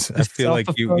expenses. I feel like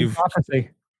you've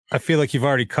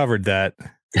already covered that.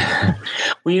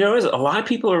 Well, you know, a lot of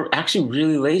people are actually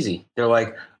really lazy. They're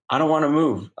like, I don't want to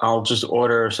move. I'll just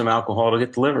order some alcohol to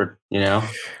get delivered, you know?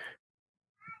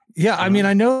 Yeah, I mean,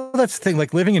 I know that's the thing.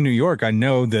 Like living in New York, I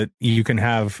know that you can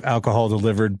have alcohol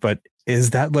delivered, but is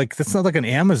that like, that's not like an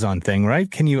Amazon thing,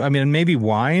 right? Can you, I mean, maybe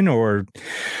wine or.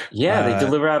 Yeah, they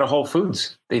deliver out of Whole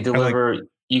Foods. They deliver,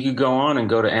 you could go on and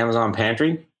go to Amazon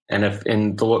Pantry. And if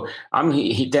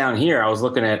I'm down here, I was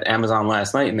looking at Amazon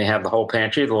last night and they have the whole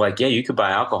pantry. They're like, yeah, you could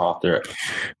buy alcohol through it.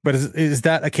 But is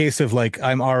that a case of like,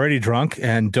 I'm already drunk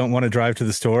and don't want to drive to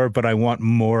the store, but I want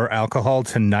more alcohol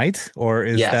tonight? Or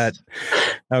is that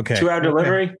okay? 2-hour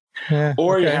delivery? Yeah,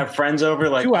 or you have friends over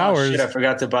like, 2 hours. Oh, shit, I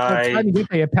forgot to buy. By the time you get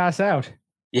there, you pass out.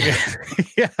 Yeah.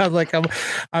 Yeah, like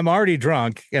I'm already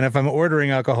drunk, and if I'm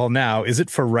ordering alcohol now, is it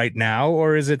for right now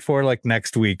or is it for like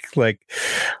next week? Like,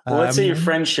 well, let's say your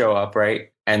friends show up, right?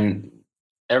 And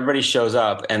everybody shows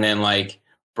up, and then like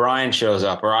Brian shows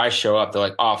up or I show up. They're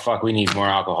like, oh fuck, we need more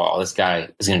alcohol. This guy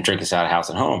is going to drink us out of house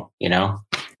and home, you know?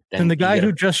 Then the guy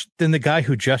who just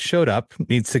showed up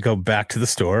needs to go back to the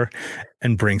store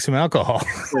and bring some alcohol.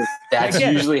 That's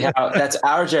usually that's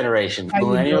our generation.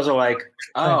 Millennials are like,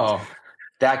 oh,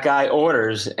 that guy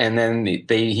orders and then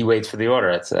he waits for the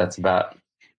order. That's about,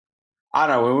 I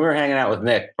don't know. When we were hanging out with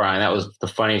Nick, Brian, that was the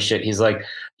funniest shit. He's like,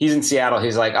 he's in Seattle.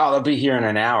 He's like, oh, they'll be here in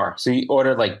an hour. So he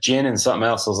ordered like gin and something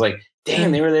else. I was like,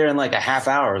 damn, they were there in like a half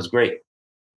hour. It was great.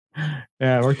 Yeah,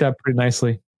 it worked out pretty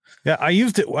nicely. Yeah, I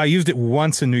used it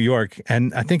once in New York,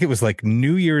 and I think it was like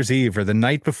New Year's Eve or the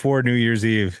night before New Year's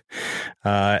Eve.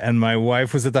 And my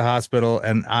wife was at the hospital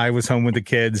and I was home with the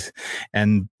kids,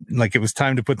 and like it was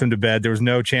time to put them to bed. There was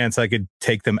no chance I could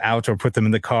take them out or put them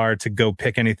in the car to go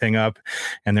pick anything up.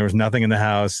 And there was nothing in the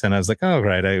house. And I was like, oh,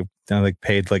 right. I like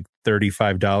paid like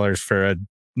 $35 for a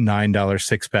 $9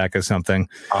 6-pack or something.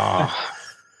 Oh.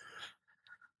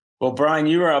 Well, Brian,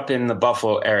 you were up in the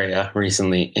Buffalo area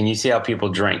recently, and you see how people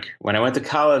drink. When I went to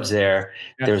college there,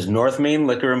 there's North Main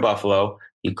Liquor in Buffalo.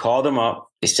 You called them up.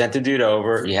 They sent the dude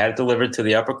over. You had it delivered to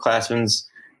the upperclassmen's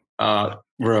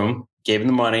room, gave them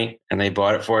the money, and they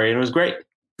bought it for you, and it was great.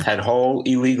 Had a whole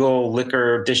illegal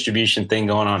liquor distribution thing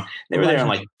going on. They were there in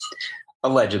like,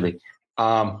 allegedly.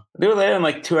 They were there in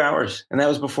like 2 hours, and that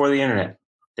was before the internet.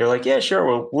 They were like, yeah,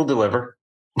 sure, we'll deliver.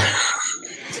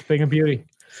 It's a thing of beauty.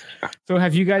 So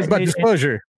have you guys made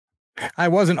disclosure? I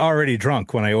wasn't already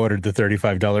drunk when I ordered the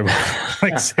 $35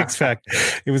 like 6-pack.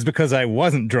 It was because I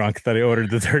wasn't drunk that I ordered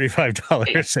the $35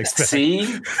 6-pack.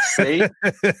 See?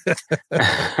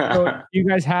 So you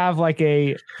guys have like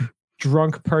a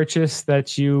drunk purchase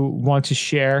that you want to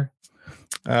share?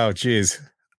 Oh, geez.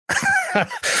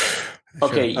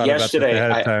 Okay, yesterday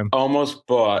I almost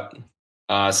bought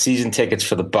season tickets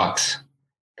for the Bucks.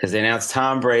 Because they announced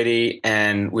Tom Brady,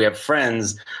 and we have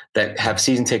friends that have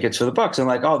season tickets for the Bucks, and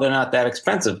like, oh, they're not that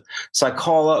expensive. So I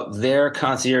call up their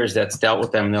concierge that's dealt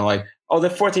with them, and they're like, oh, they're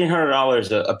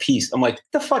 $1,400 a piece. I'm like, get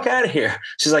the fuck out of here.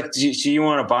 She's like, do you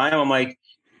want to buy them? I'm like,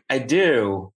 I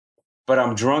do, but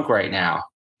I'm drunk right now,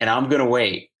 and I'm gonna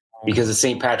wait because it's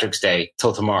St. Patrick's Day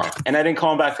till tomorrow. And I didn't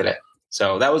call him back today.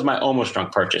 So that was my almost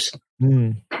drunk purchase.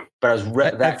 Mm. But I was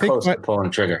that close to pulling the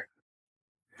trigger.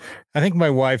 I think my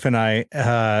wife and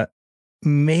I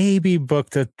maybe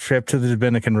booked a trip to the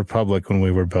Dominican Republic when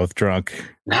we were both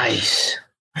drunk. Nice.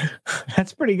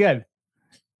 That's pretty good.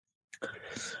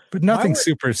 But nothing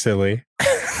super silly. You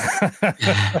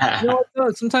know what,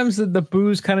 though? Sometimes the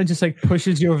booze kind of just like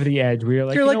pushes you over the edge where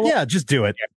you're like, yeah, just do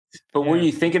it. But were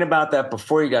you thinking about that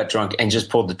before you got drunk and just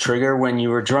pulled the trigger when you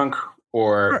were drunk?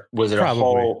 Or was it Probably. a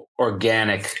whole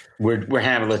organic, we're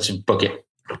hammered, let's just book it?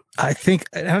 I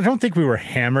don't think we were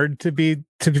hammered to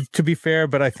be fair,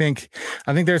 but I think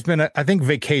there's been I think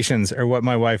vacations are what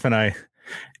my wife and I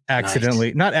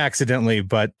accidentally, not accidentally,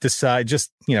 but decide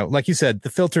just, like you said, the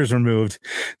filter's removed.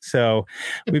 So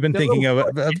we've been thinking of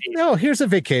here's a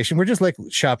vacation. We're just like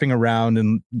shopping around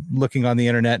and looking on the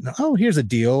internet. Oh, here's a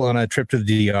deal on a trip to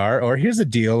the DR, or here's a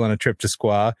deal on a trip to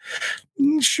Squaw.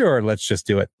 Sure, let's just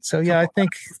do it. So yeah, I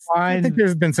think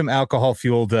there's been some alcohol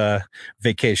fueled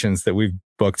vacations that we've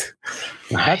booked.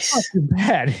 Nice. That's not too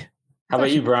bad. How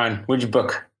about you, Brian? What'd you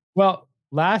book? Well,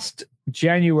 last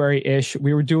January-ish,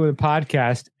 we were doing a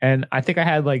podcast, and I think I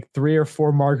had like 3 or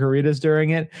 4 margaritas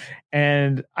during it,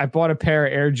 and I bought a pair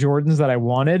of Air Jordans that I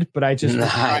wanted, but I just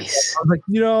nice. I was like,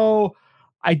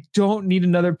 I don't need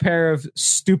another pair of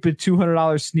stupid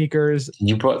 $200 sneakers.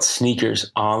 You bought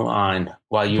sneakers online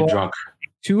while you were drunk.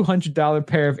 $200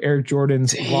 pair of Air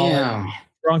Jordans while I was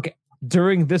drunk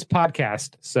during this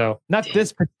podcast. So not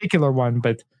this particular one,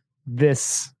 but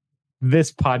this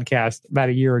podcast about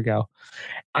a year ago.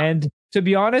 And to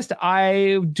be honest,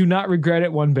 I do not regret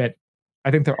it one bit. I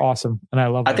think they're awesome, and I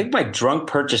love them. I think my drunk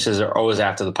purchases are always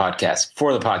after the podcast,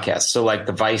 for the podcast. So like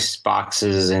the Vice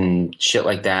boxes and shit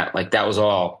like that was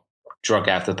all drunk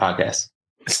after the podcast.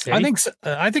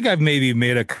 I think I've maybe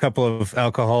made a couple of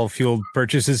alcohol fueled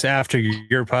purchases after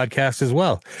your podcast as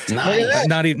well. Nice.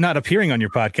 Not appearing on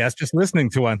your podcast, just listening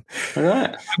to one.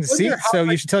 Right. See, so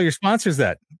you should tell your sponsors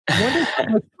that. I wonder how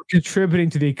much we're contributing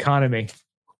to the economy.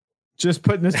 Just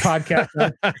putting this podcast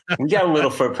on. We got a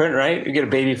little footprint, right? We got a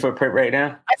baby footprint right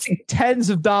now. I think tens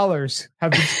of dollars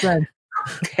have been spent.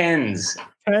 Tens,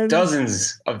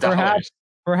 dozens of dollars.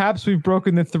 Perhaps we've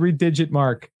broken the 3-digit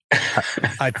mark.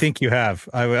 I think you have.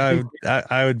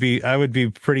 I would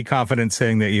be pretty confident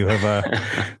saying that you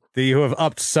have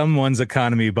upped someone's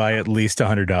economy by at least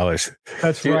 $100.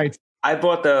 That's right. I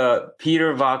bought the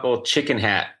Peter Vogel chicken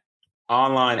hat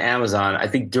online Amazon. I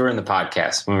think during the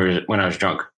podcast when I was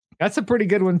drunk. That's a pretty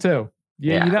good one too.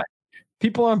 Yeah.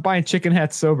 People aren't buying chicken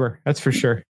hats sober. That's for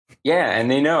sure. Yeah,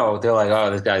 and they know, they're like, oh,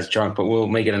 this guy's drunk, but we'll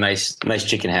make it a nice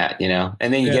chicken hat,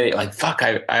 And then you get it like, fuck,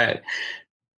 I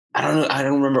don't know, I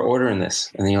don't remember ordering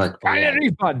this. And then you're like, buy a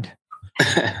refund.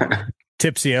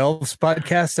 Tipsy Elves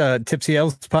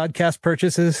podcast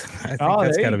purchases. I think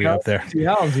that's got to be up there. Tipsy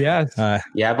Elves, yes. I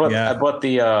bought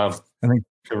the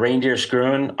reindeer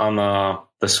screwing on the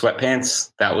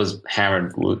sweatpants. That was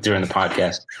hammered during the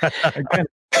podcast. Again,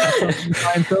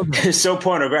 it's so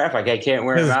pornographic. I can't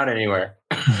wear them out anywhere.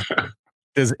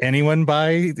 Does anyone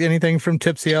buy anything from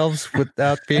Tipsy Elves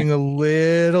without being a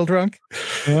little drunk?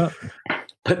 Yeah.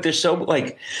 But they're so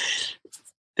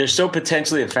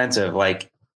potentially offensive.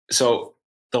 Like, so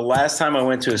the last time I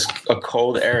went to a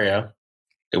cold area,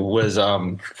 it was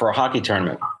for a hockey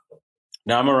tournament.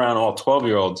 Now I'm around all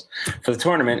 12-year-olds for the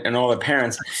tournament and all their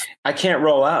parents. I can't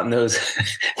roll out in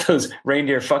those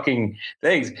reindeer fucking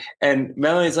things. And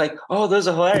Melanie's like, "Oh, those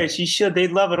are hilarious. You should.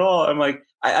 They'd love it all." I'm like,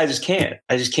 I just can't.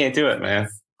 I just can't do it, man.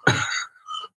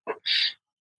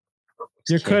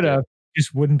 You could have.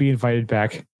 Just wouldn't be invited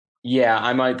back. Yeah,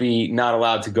 I might be not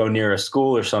allowed to go near a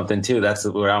school or something too. That's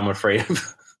what I'm afraid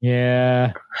of.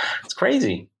 Yeah. It's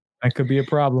crazy. That could be a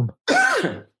problem.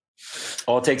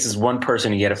 All it takes is one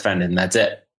person to get offended, and that's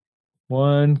it.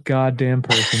 One goddamn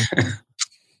person.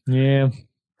 Yeah.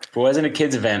 If it wasn't a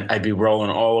kids' event, I'd be rolling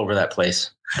all over that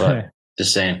place. But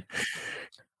just saying.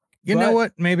 You know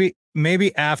what? Maybe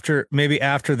after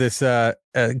this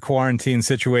quarantine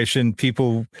situation,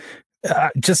 people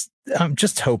I'm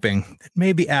just hoping that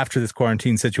maybe after this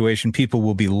quarantine situation, people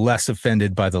will be less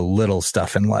offended by the little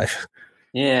stuff in life.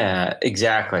 Yeah,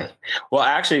 exactly. Well,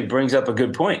 actually, it brings up a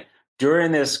good point.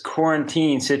 During this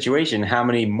quarantine situation, how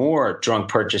many more drunk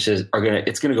purchases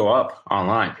it's going to go up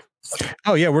online?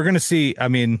 Oh yeah, we're going to see. I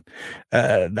mean,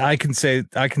 I can say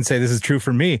this is true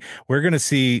for me. We're going to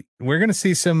see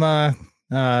some. I'm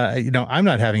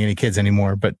not having any kids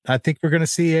anymore, but I think we're going to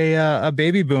see a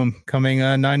baby boom coming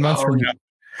 9 months from now.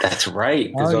 That's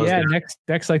right. Oh yeah,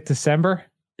 next like December.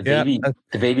 The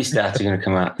baby stats are going to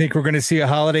come out. I think we're going to see a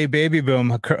holiday baby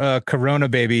boom. Corona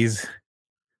babies.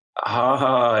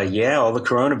 Yeah, all the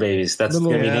Corona babies. That's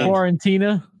going to be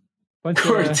Quarantina. Bunch of,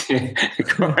 Quarantine. That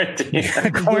Quarantine.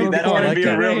 ought to be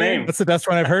a real name. That's the best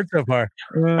one I've heard so far.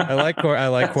 I like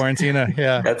Quarantina.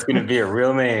 Yeah. That's going to be a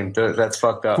real name. That's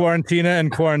fucked up. Quarantina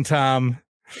and Quarantom.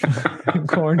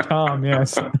 Corn Tom,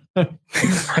 yes.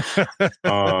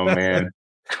 Oh, man.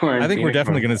 I think we're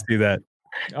definitely going to see that.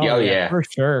 Oh, yeah. For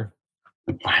sure.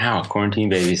 Wow. Quarantine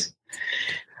babies.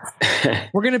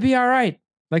 We're going to be all right.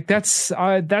 Like that's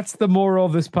the moral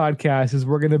of this podcast is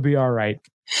we're going to be all right.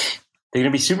 They're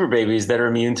going to be super babies that are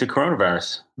immune to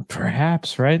coronavirus.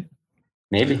 Perhaps, right?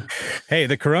 Maybe. Hey,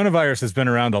 the coronavirus has been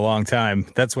around a long time.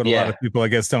 That's what a lot of people, I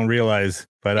guess, don't realize.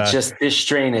 But it's just this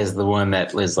strain is the one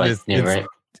that was like new, right?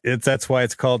 That's why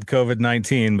it's called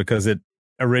COVID-19 because it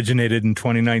originated in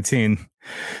 2019.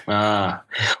 Well,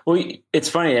 it's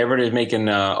funny. Everybody's making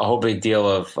a whole big deal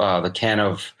of the can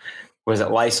of, was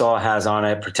it Lysol has on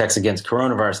it, protects against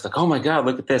coronavirus. Like, oh my God,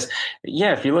 look at this.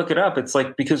 Yeah, if you look it up, it's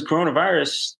like because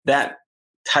coronavirus, that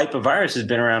type of virus has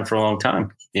been around for a long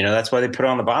time. You know, that's why they put it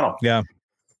on the bottle. Yeah.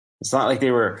 It's not like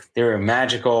they were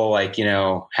magical, like, you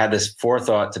know, had this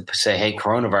forethought to say, hey,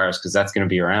 coronavirus, because that's going to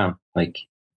be around. Like,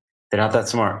 they're not that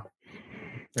smart.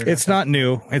 It's not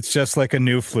new. It's just like a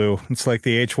new flu. It's like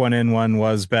the H1N1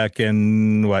 was back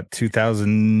in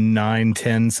 2009,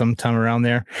 10, sometime around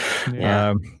there.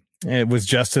 Yeah. It was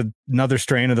just another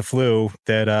strain of the flu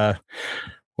that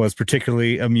was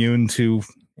particularly immune to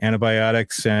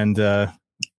antibiotics and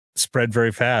spread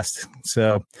very fast.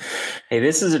 So, hey,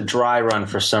 this is a dry run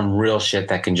for some real shit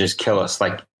that can just kill us,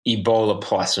 like Ebola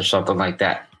plus or something like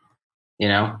that. You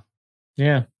know?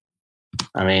 Yeah.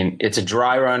 I mean, it's a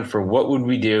dry run for what would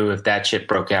we do if that shit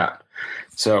broke out.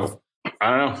 So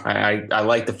I don't know. I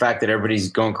like the fact that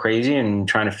everybody's going crazy and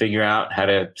trying to figure out how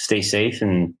to stay safe.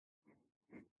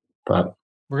 But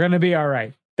we're gonna be all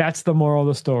right. That's the moral of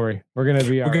the story. We're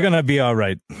gonna be all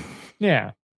right.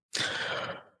 Yeah.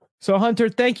 So Hunter,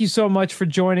 thank you so much for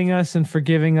joining us and for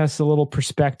giving us a little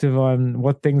perspective on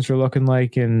what things are looking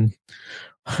like and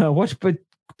what could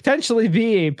potentially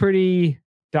be a pretty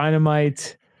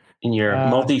dynamite in your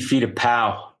multi-feet of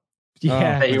POW.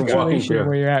 Yeah, that you're walking through.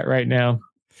 Where you're at right now.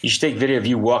 You should take video of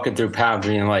you walking through POW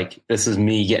being like, this is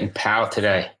me getting POW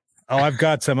today. Oh, I've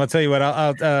got some. I'll tell you what.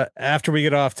 I'll after we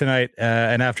get off tonight,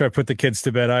 and after I put the kids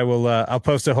to bed, I'll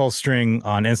post a whole string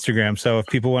on Instagram. So if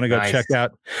people want to go check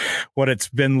out what it's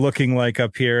been looking like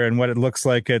up here and what it looks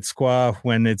like at Squaw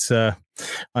when it's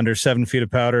under 7 feet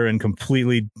of powder and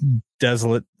completely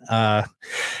desolate,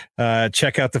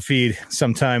 check out the feed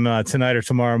sometime tonight or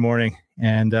tomorrow morning,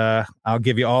 and I'll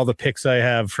give you all the pics I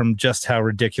have from just how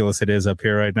ridiculous it is up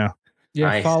here right now. Yeah,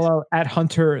 nice. Follow at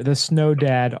Hunter the Snow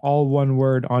Dad, all one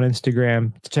word on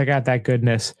Instagram to check out that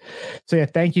goodness. So yeah,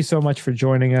 thank you so much for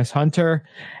joining us, Hunter.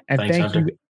 And thank you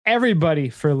everybody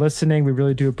for listening. We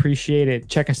really do appreciate it.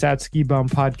 Check us out,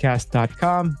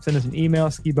 skibumpodcast.com. Send us an email,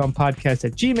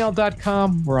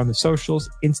 skibumpodcast@gmail.com. We're on the socials,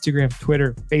 Instagram,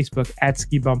 Twitter, Facebook at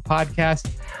Skibump Podcast.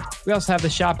 We also have the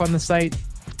shop on the site,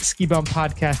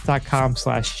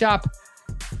 skibumppodcast.com/shop.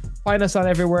 Find us on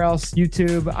everywhere else,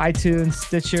 YouTube, iTunes,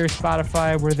 Stitcher,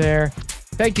 Spotify. We're there.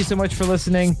 Thank you so much for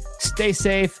listening. Stay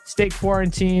safe. Stay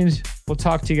quarantined. We'll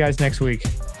talk to you guys next week.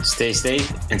 Stay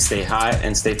safe and stay high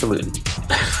and stay polluted.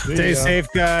 Stay safe,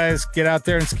 guys. Get out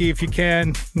there and ski if you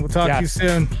can. We'll talk to you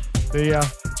soon. See ya.